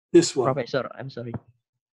 This one. Professor, I'm sorry.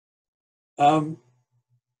 That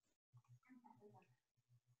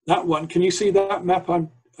one. Can you see that map I've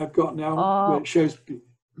got now? Where it shows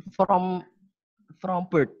from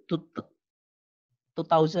birth to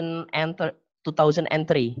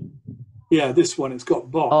 2003. Yeah, this one. It's got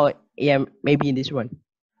Bob. Oh, yeah, maybe in this one.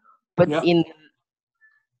 But yeah. In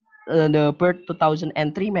the birth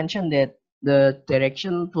 2003 mentioned that the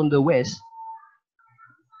direction from the west.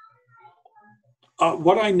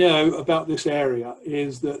 What I know about this area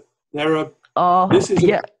is that there are.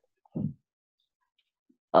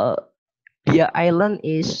 Bia Island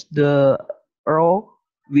is the row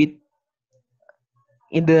with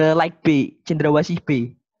in the light bay, Cendrawasih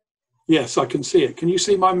Bay. Yes, I can see it. Can you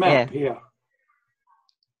see my map here?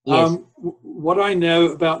 Yes. What I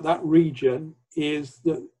know about that region is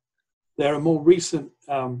that there are more recent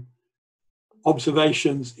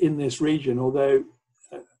observations in this region, although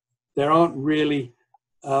there aren't really,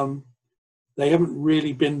 they haven't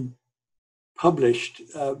really been published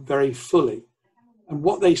very fully. And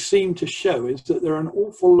what they seem to show is that there are an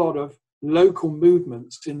awful lot of local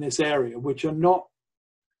movements in this area which are not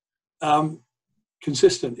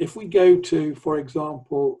consistent. If we go to, for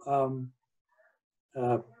example,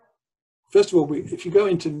 first of all, if you go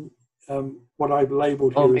into what I've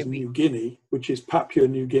labeled here as New Guinea, which is Papua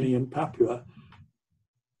New Guinea and Papua,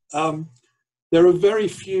 there are very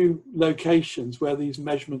few locations where these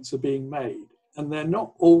measurements are being made, and they're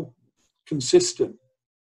not all consistent.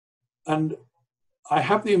 And I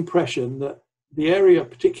have the impression that the area,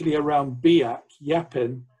 particularly around Biak,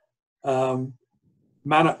 Yapin,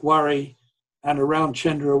 Manokwari, and around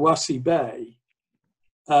Cendrawasih Bay,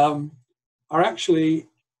 are actually,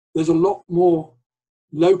 there's a lot more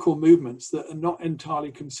local movements that are not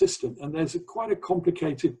entirely consistent. And there's quite a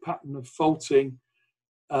complicated pattern of faulting.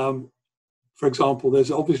 For example,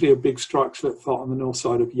 there's obviously a big strike slip fault on the north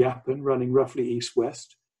side of Yapin, running roughly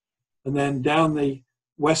east-west. And then down the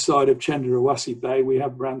west side of Cendrawasih Bay, we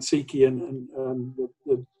have Ransiki and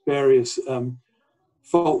the various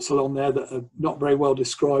faults along there that are not very well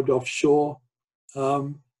described offshore.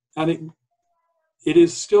 And it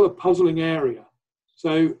is still a puzzling area.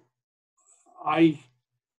 So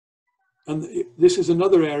this is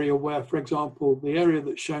another area where, for example, the area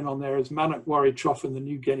that's shown on there is Manokwari Trough in the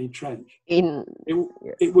New Guinea Trench.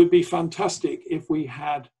 It would be fantastic if we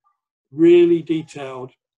had really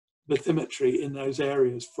detailed bathymetry in those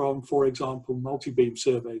areas from, for example, multi-beam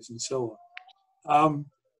surveys and so on.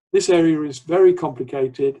 This area is very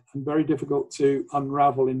complicated and very difficult to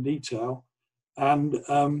unravel in detail.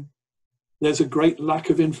 And there's a great lack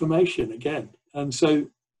of information again. And so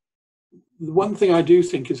the one thing I do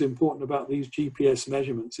think is important about these GPS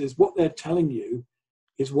measurements is what they're telling you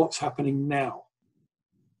is what's happening now.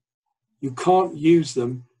 You can't use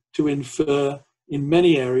them to infer in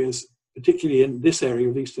many areas, particularly in this area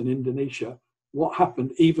of Eastern Indonesia, what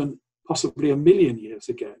happened even possibly 1 million years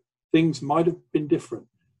ago. Things might have been different.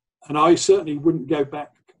 And I certainly wouldn't go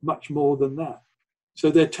back much more than that. So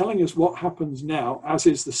they're telling us what happens now, as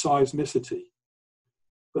is the seismicity.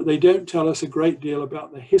 But they don't tell us a great deal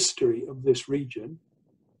about the history of this region.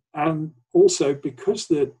 And also, because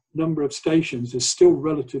the number of stations is still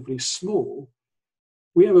relatively small,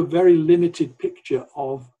 we have a very limited picture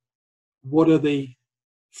of what are the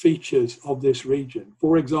features of this region.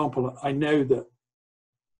 For example, I know that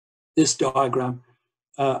this diagram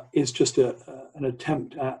is just an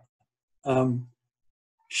attempt at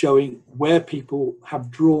showing where people have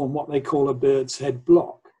drawn what they call a bird's head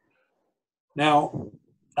block. Now,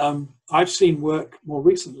 I've seen work more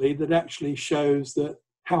recently that actually shows that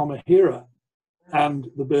Halmahera and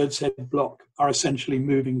the bird's head block are essentially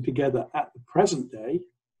moving together at the present day.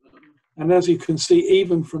 And as you can see,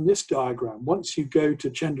 even from this diagram, once you go to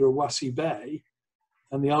Cendrawasih Bay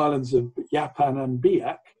and the islands of Yapan and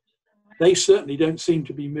Biak, they certainly don't seem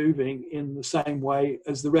to be moving in the same way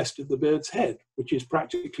as the rest of the bird's head, which is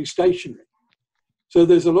practically stationary. So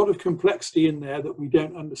there's a lot of complexity in there that we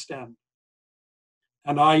don't understand.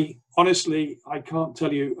 And I honestly, I can't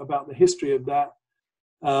tell you about the history of that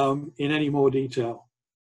in any more detail.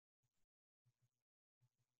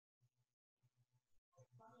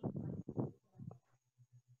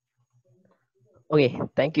 Okay,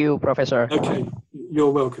 thank you, Professor. Okay,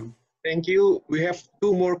 you're welcome. Thank you. We have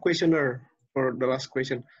two more questioner for the last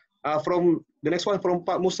question. From the next one from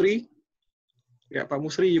Pak Musri. Yeah, Pak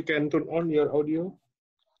Musri, you can turn on your audio.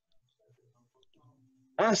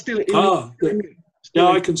 Still in mute. Yeah,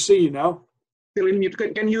 I can see you now. Still in mute.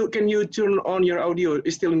 Can you turn on your audio?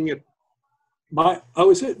 It's still in mute.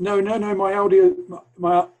 Is it? No. My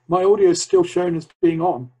audio is still shown as being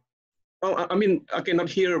on. Oh, I mean, I cannot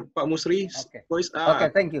hear Pak Musri's voice. Okay,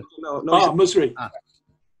 thank you. No, Musri.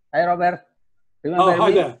 Hi, Robert. Remember hi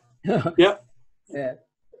me? there. Yeah. Yeah.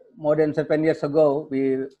 More than 7 years ago,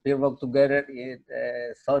 we worked together in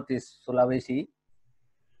Southeast Sulawesi.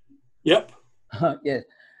 Yep. Yes.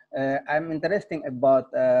 I'm interested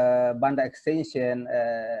about Banda extension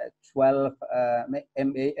 12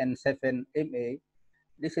 MA and 7 MA.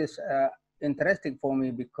 This is interesting for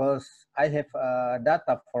me because I have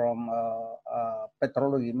data from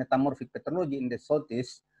petrology, metamorphic petrology in the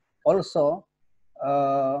Southeast. Also,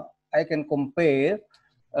 I can compare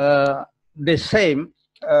the same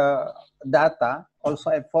data. Also,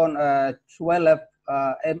 I found 12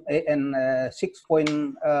 MA and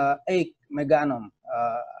 6.8 megaannum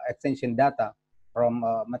extension data from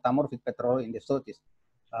metamorphic petrology in the Southeast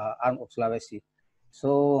arm of Sulawesi.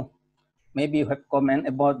 So maybe you have comment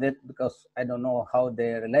about that because I don't know how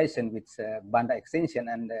the relation with Banda extension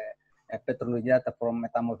and petrology data from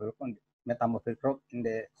metamorphic rock in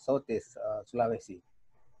the Southeast Sulawesi.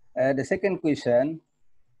 The second question,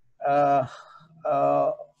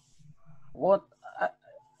 what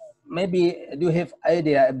maybe do you have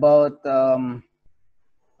idea about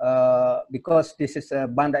because this is a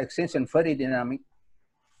Banda extension very dynamic.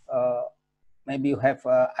 Maybe you have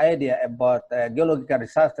idea about geological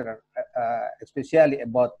disaster, especially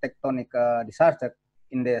about tectonic disaster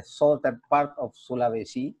in the southern part of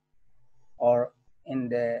Sulawesi or in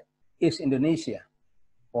the East Indonesia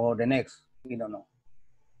for the next, we don't know.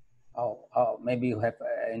 How maybe you have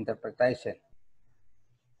interpretation.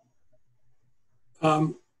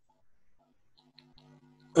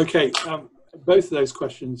 Okay, both of those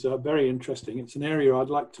questions are very interesting. It's an area I'd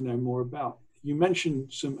like to know more about. You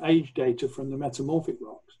mentioned some age data from the metamorphic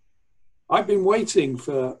rocks. I've been waiting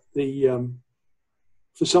for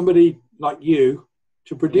for somebody like you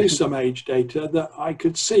to produce some age data that I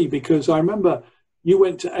could see, because I remember you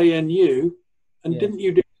went to ANU and didn't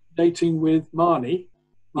you do dating with Marnie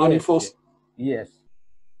FOSI? Yes.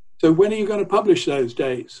 So when are you going to publish those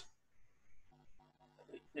days?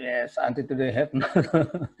 Yes, until today have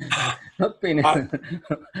not finished.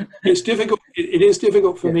 It's difficult. It is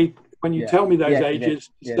difficult for me when you tell me those ages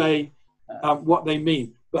to say what they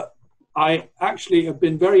mean. But I actually have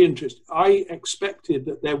been very interested. I expected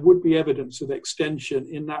that there would be evidence of extension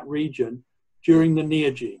in that region during the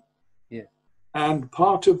Neogene. Yeah. And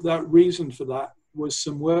part of that reason for that was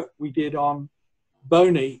some work we did on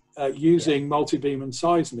bony using multibeam and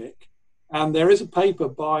seismic. And there is a paper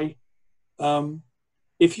by,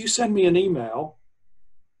 if you send me an email,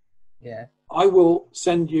 I will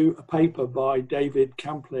send you a paper by David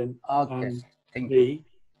Camplin and me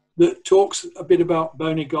that talks a bit about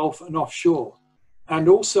Bony Gulf and offshore. And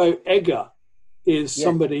also Edgar is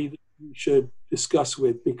somebody that you should discuss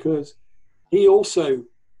with, because he also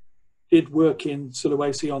did work in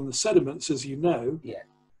Sulawesi on the sediments, as you know. Yeah.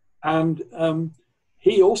 And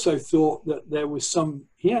he also thought that there was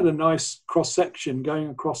he had a nice cross-section going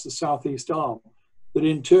across the southeast arm that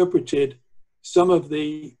interpreted some of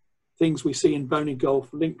the things we see in Bony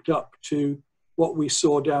Gulf linked up to what we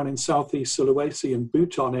saw down in southeast Sulawesi and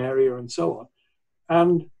Buton area and so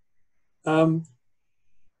on. And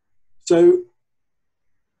so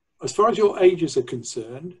as far as your ages are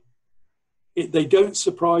concerned, they don't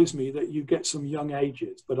surprise me that you get some young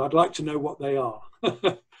ages, but I'd like to know what they are.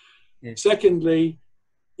 Secondly,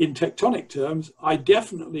 in tectonic terms, I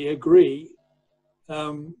definitely agree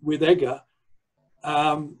with Edgar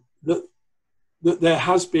that there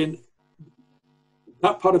has been,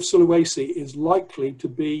 that part of Sulawesi is likely to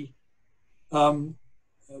be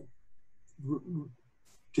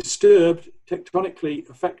disturbed, tectonically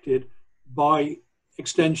affected by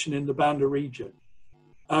extension in the Banda region.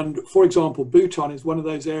 And for example, Buton is one of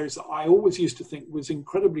those areas that I always used to think was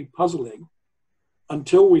incredibly puzzling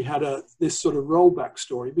until we had this sort of rollback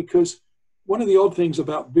story, because one of the odd things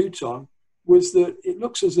about Buton was that it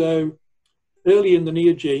looks as though early in the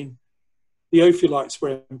Neogene, the ophiolites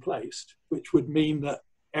were emplaced, which would mean that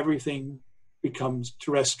everything becomes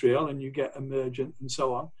terrestrial and you get emergent and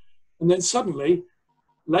so on. And then suddenly,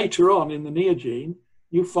 later on in the Neogene,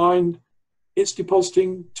 you find it's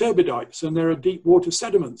depositing turbidites, and there are deep water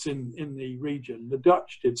sediments in the region. The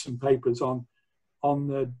Dutch did some papers on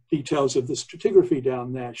the details of the stratigraphy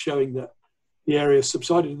down there, showing that the area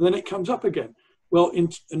subsided, and then it comes up again. Well, in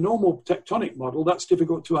a normal tectonic model, that's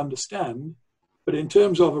difficult to understand, but in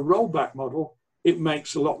terms of a rollback model, it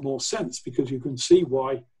makes a lot more sense, because you can see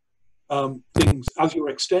why things, as you're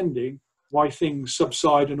extending, why things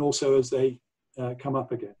subside, and also as they come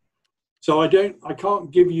up again. So I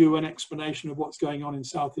can't give you an explanation of what's going on in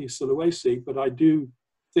Southeast Sulawesi, but I do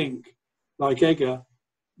think, like Edgar,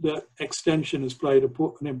 that extension has played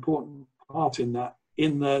an important part in that,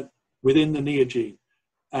 within the Neogene.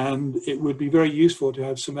 And it would be very useful to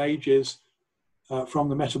have some ages from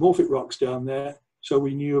the metamorphic rocks down there, so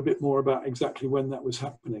we knew a bit more about exactly when that was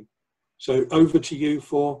happening. So over to you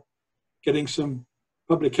for getting some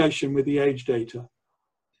publication with the age data,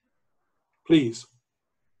 please.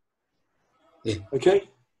 Yeah. Okay?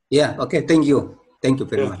 Yeah, okay, thank you. Thank you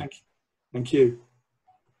very much. Thank you. Thank you.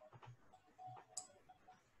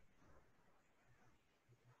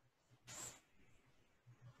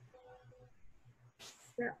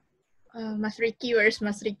 Mas Ricky, where's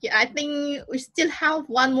Mas Ricky? I think we still have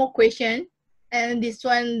one more question, and this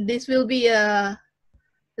will be the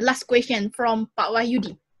last question from Pak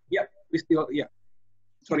Wahyudi. Yeah, we still, yeah.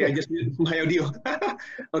 Sorry, I just muted my audio.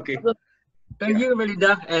 Okay. Thank you,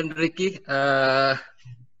 Melinda and Ricky.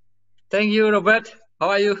 Thank you, Robert. How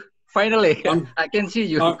are you? Finally, I can see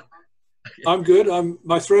you. I'm good.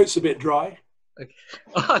 My throat's a bit dry. Okay.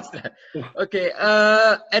 Okay.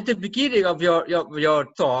 At the beginning of your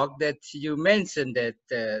talk, that you mentioned that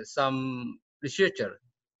some researcher,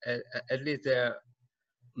 at least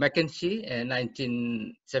McKenzie in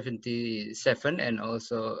 1977, and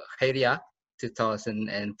also Heria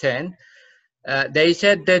 2010, they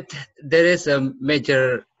said that there is a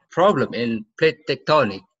major problem in plate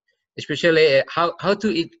tectonic, especially how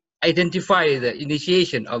to identify the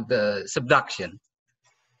initiation of the subduction.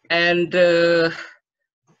 And there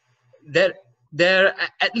are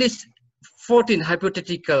at least 14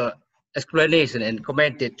 hypothetical explanations, and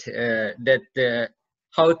commented that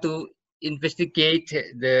how to investigate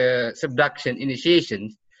the subduction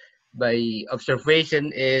initiation by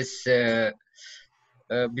observation is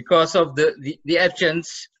because of the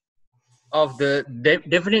absence of the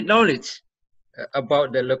definite knowledge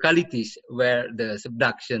about the localities where the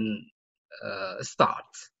subduction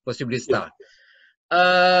possibly start.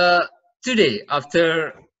 Today,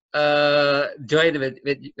 after joining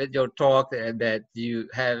with your talk, that you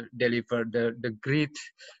have delivered the great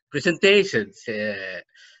presentations,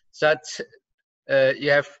 such you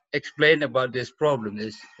have explained about this problem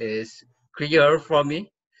is clear for me.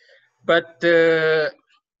 But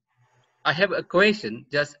I have a question,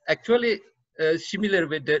 just actually similar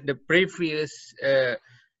with the previous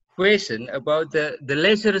question about the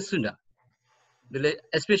laser tsunami.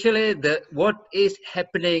 Especially what is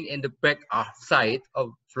happening in the back side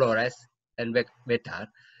of Flores and Betar.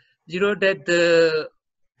 You know that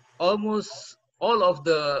almost all of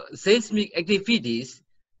the seismic activities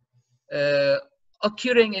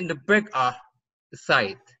occurring in the back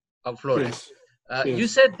side of Flores. Yes. You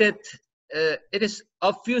said that it is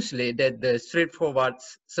obviously that the straightforward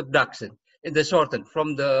subduction in the shorten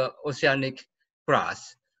from the oceanic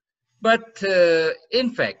crust, but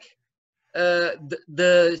in fact,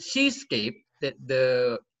 the seascape, that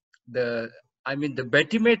the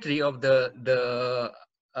bathymetry of the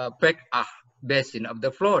back basin of the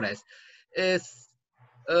Flores is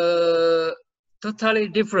totally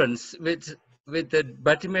different with the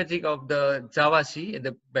bathymetry of the Java Sea,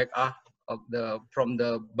 the back of from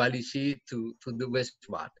the Bali Sea to the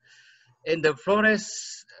westward. In the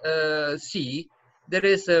Flores Sea, there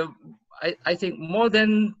is I think more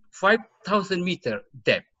than 5,000 meter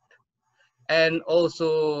depth. And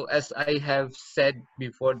also, as I have said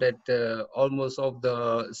before, that almost of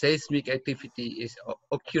the seismic activity is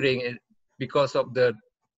occurring because of the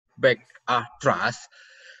back thrust.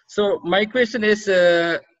 So my question is,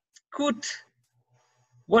 could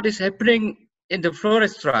what is happening in the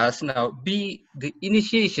Flores thrust now be the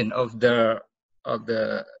initiation of the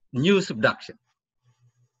new subduction?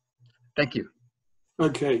 Thank you.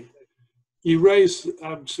 Okay. You raise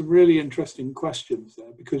some really interesting questions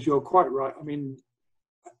there, because you're quite right. I mean,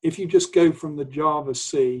 if you just go from the Java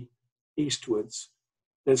Sea eastwards,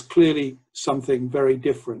 there's clearly something very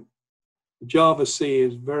different. The Java Sea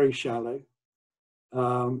is very shallow,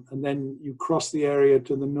 and then you cross the area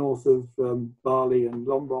to the north of Bali and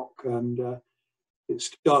Lombok, and it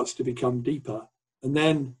starts to become deeper. And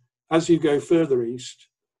then as you go further east,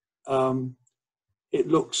 it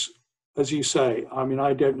looks, as you say, I mean,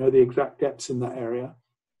 I don't know the exact depths in that area,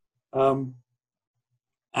 but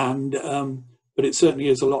it certainly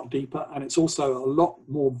is a lot deeper, and it's also a lot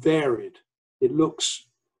more varied. It looks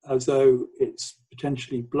as though it's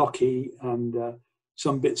potentially blocky, and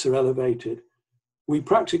some bits are elevated. We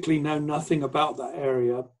practically know nothing about that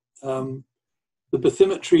area. The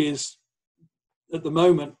bathymetry is, at the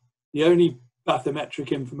moment, the only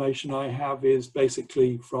bathymetric information I have is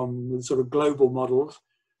basically from the sort of global models,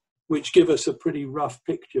 which give us a pretty rough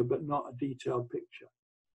picture, but not a detailed picture.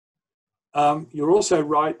 You're also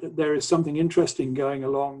right that there is something interesting going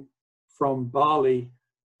along from Bali,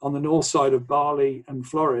 on the north side of Bali and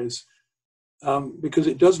Flores, because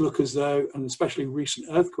it does look as though, and especially recent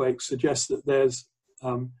earthquakes suggest that there's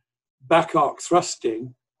back arc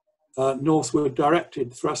thrusting, northward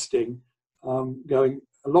directed thrusting going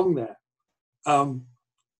along there.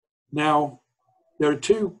 Now, there are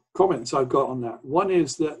two comments I've got on that. One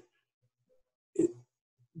is that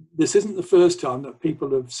this isn't the first time that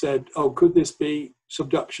people have said, oh, could this be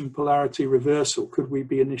subduction polarity reversal? Could we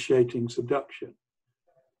be initiating subduction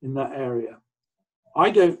in that area? I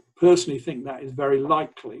don't personally think that is very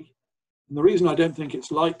likely. And the reason I don't think it's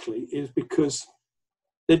likely is because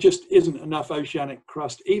there just isn't enough oceanic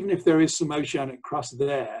crust. Even if there is some oceanic crust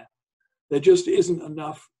there, there just isn't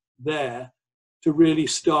enough there to really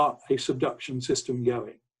start a subduction system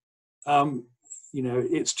going. You know,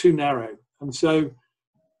 it's too narrow. And so,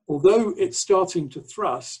 although it's starting to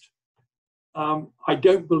thrust, I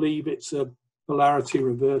don't believe it's a polarity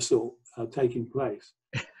reversal taking place.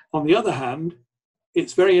 On the other hand,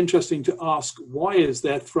 it's very interesting to ask, why is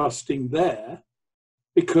there thrusting there?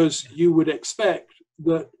 Because you would expect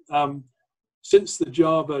that since the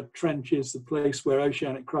Java Trench is the place where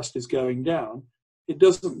oceanic crust is going down, it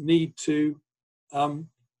doesn't need to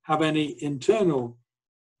have any internal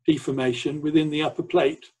deformation within the upper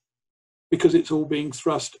plate, because it's all being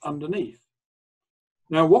thrust underneath.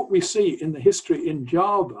 Now, what we see in the history in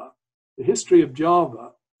Java, the history of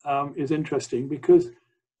Java is interesting, because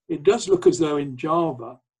it does look as though in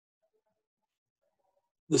Java,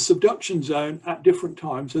 the subduction zone at different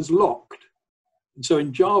times has locked. And so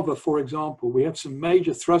in Java, for example, we have some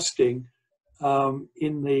major thrusting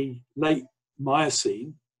in the late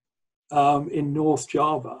Miocene in North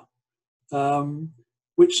Java,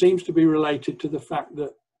 which seems to be related to the fact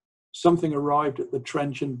that something arrived at the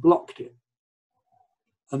trench and blocked it.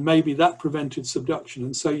 And maybe that prevented subduction.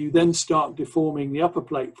 And so you then start deforming the upper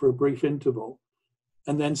plate for a brief interval,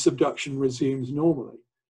 and then subduction resumes normally.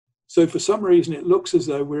 So for some reason, it looks as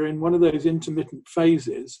though we're in one of those intermittent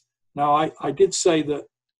phases. Now, I did say that,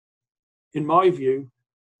 in my view,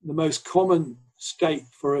 the most common state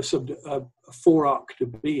for a forearc to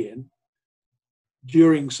be in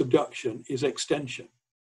during subduction is extension.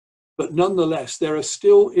 But nonetheless, there are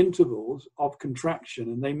still intervals of contraction,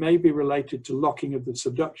 and they may be related to locking of the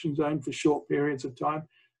subduction zone for short periods of time.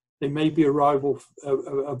 They may be arrival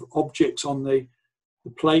of objects on the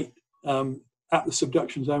plate at the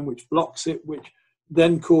subduction zone, which blocks it, which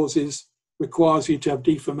then requires you to have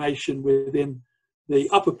deformation within the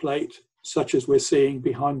upper plate, such as we're seeing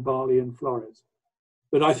behind Bali and Flores.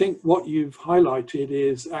 But I think what you've highlighted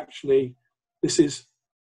is actually,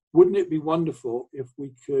 wouldn't it be wonderful if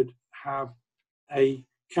we could have a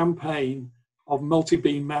campaign of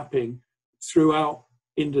multi-beam mapping throughout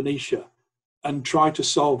Indonesia and try to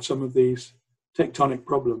solve some of these tectonic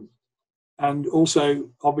problems? And also,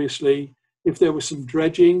 obviously, if there was some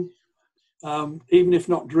dredging, even if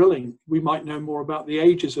not drilling, we might know more about the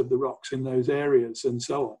ages of the rocks in those areas and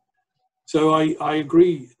so on. So I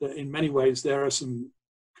agree that in many ways there are some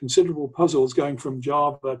considerable puzzles going from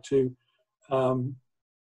Java to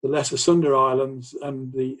the Lesser Sunda Islands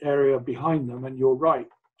and the area behind them, and you're right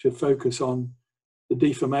to focus on the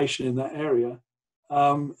deformation in that area.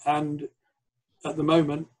 And at the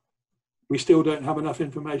moment, we still don't have enough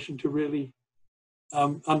information to really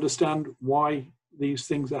understand why these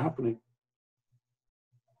things are happening.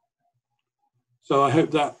 So I hope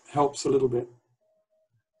that helps a little bit.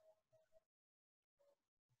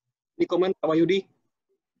 Any comment, Pak Wahyudi?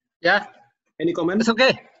 Yeah. Any comment? It's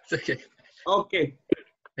okay. It's okay. Okay.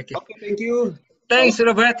 Okay. Okay, thank you. Thanks,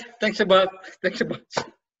 Robert. Thanks about.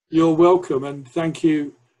 You're welcome, and thank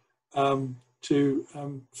you to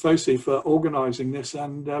FOSI for organising this,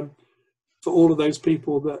 and for all of those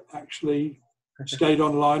people that actually stayed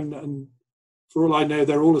online. And for all I know,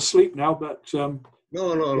 they're all asleep now. But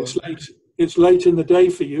No. It's late in the day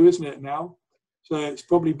for you, isn't it now? So it's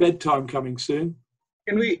probably bedtime coming soon.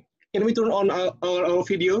 Can we turn on our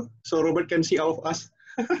video so Robert can see all of us?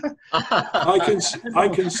 I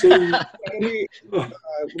can see.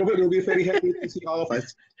 Robert will be very happy to see all of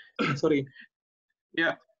us. Sorry.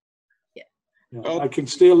 Yeah. Yeah, I can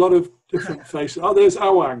see a lot of different faces. Oh, there's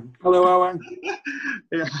Awang. Hello, Awang.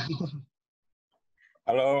 Yeah.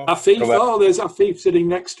 Hello. Afif. Robert. Oh, there's Afif sitting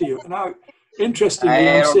next to you. Now, interestingly,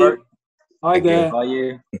 Hi, I'm seeing. Robert. Hi Thank there. you. How are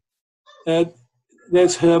you?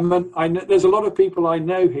 There's Herman. I know there's a lot of people I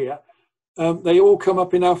know here. They all come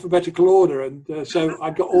up in alphabetical order, and so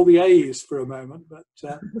I got all the A's for a moment. But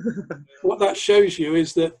what that shows you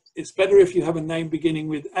is that it's better if you have a name beginning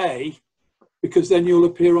with A, because then you'll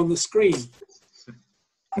appear on the screen.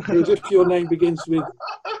 Whereas if your name begins with,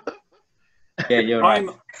 Yeah, you're right.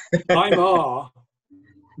 I'm R.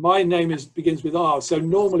 My name begins with R. So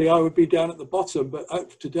normally I would be down at the bottom,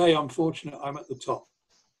 but today I'm fortunate I'm at the top.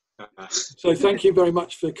 So thank you very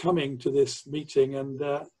much for coming to this meeting, and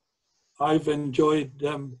I've enjoyed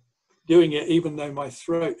doing it, even though my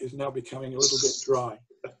throat is now becoming a little bit dry.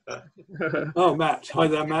 Oh, Matt. Hi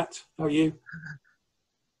there, Matt. How are you?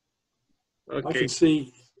 Okay. I can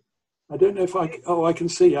see. I don't know if I can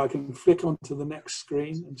see. I can flick onto the next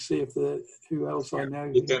screen and see if who else I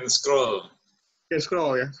know. You can scroll. You can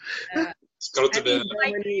scroll, yeah. Scroll to the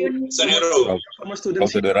arrow. Go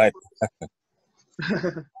to the right.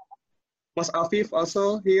 Was Afif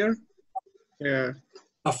also here? Yeah.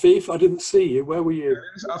 Afif, I didn't see you. Where were you?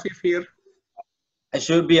 Is Afif here? I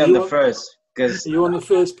should be on the first. Because you on the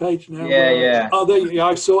first page now? Yeah. Oh, there you. Yeah,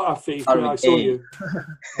 I saw Afif. Yeah, I saw you.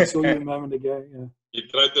 I saw you a moment ago. Yeah. You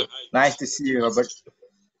tried to. Nice to see you, Robert.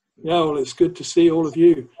 Yeah, well, it's good to see all of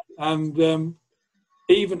you. And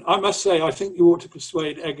even I must say, I think you ought to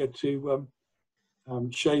persuade Edgar to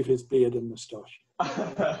shave his beard and moustache.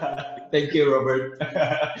 Thank you, Robert.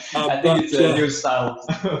 I think it's a new style.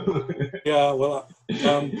 Yeah, well,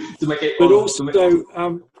 to make it. But also,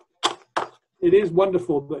 it is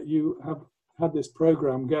wonderful that you have had this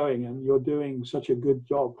program going, and you're doing such a good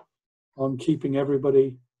job on keeping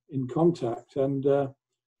everybody in contact. And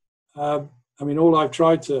I mean, all I've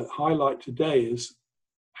tried to highlight today is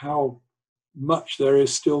how much there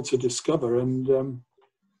is still to discover, and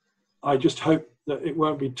I just hope that it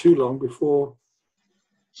won't be too long before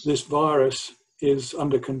this virus is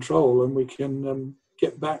under control and we can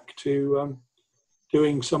get back to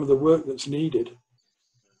doing some of the work that's needed.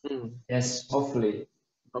 Yes, hopefully.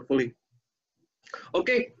 Hopefully.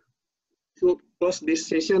 Okay, so close these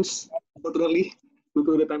sessions totally due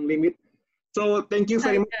to the time limit. So thank you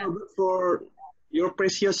very much, Robert, for your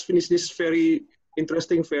precious finish this very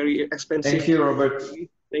interesting, very expensive. Thank you, Robert.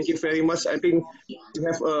 Thank you very much. I think you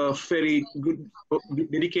have a very good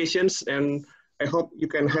dedications, and I hope you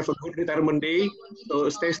can have a good retirement day. So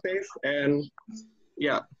stay safe and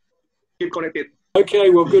yeah, keep connected. Okay,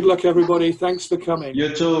 well, good luck, everybody. Thanks for coming. You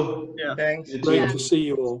too. Yeah. Thanks. Great to see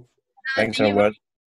you all. Thanks, Robert.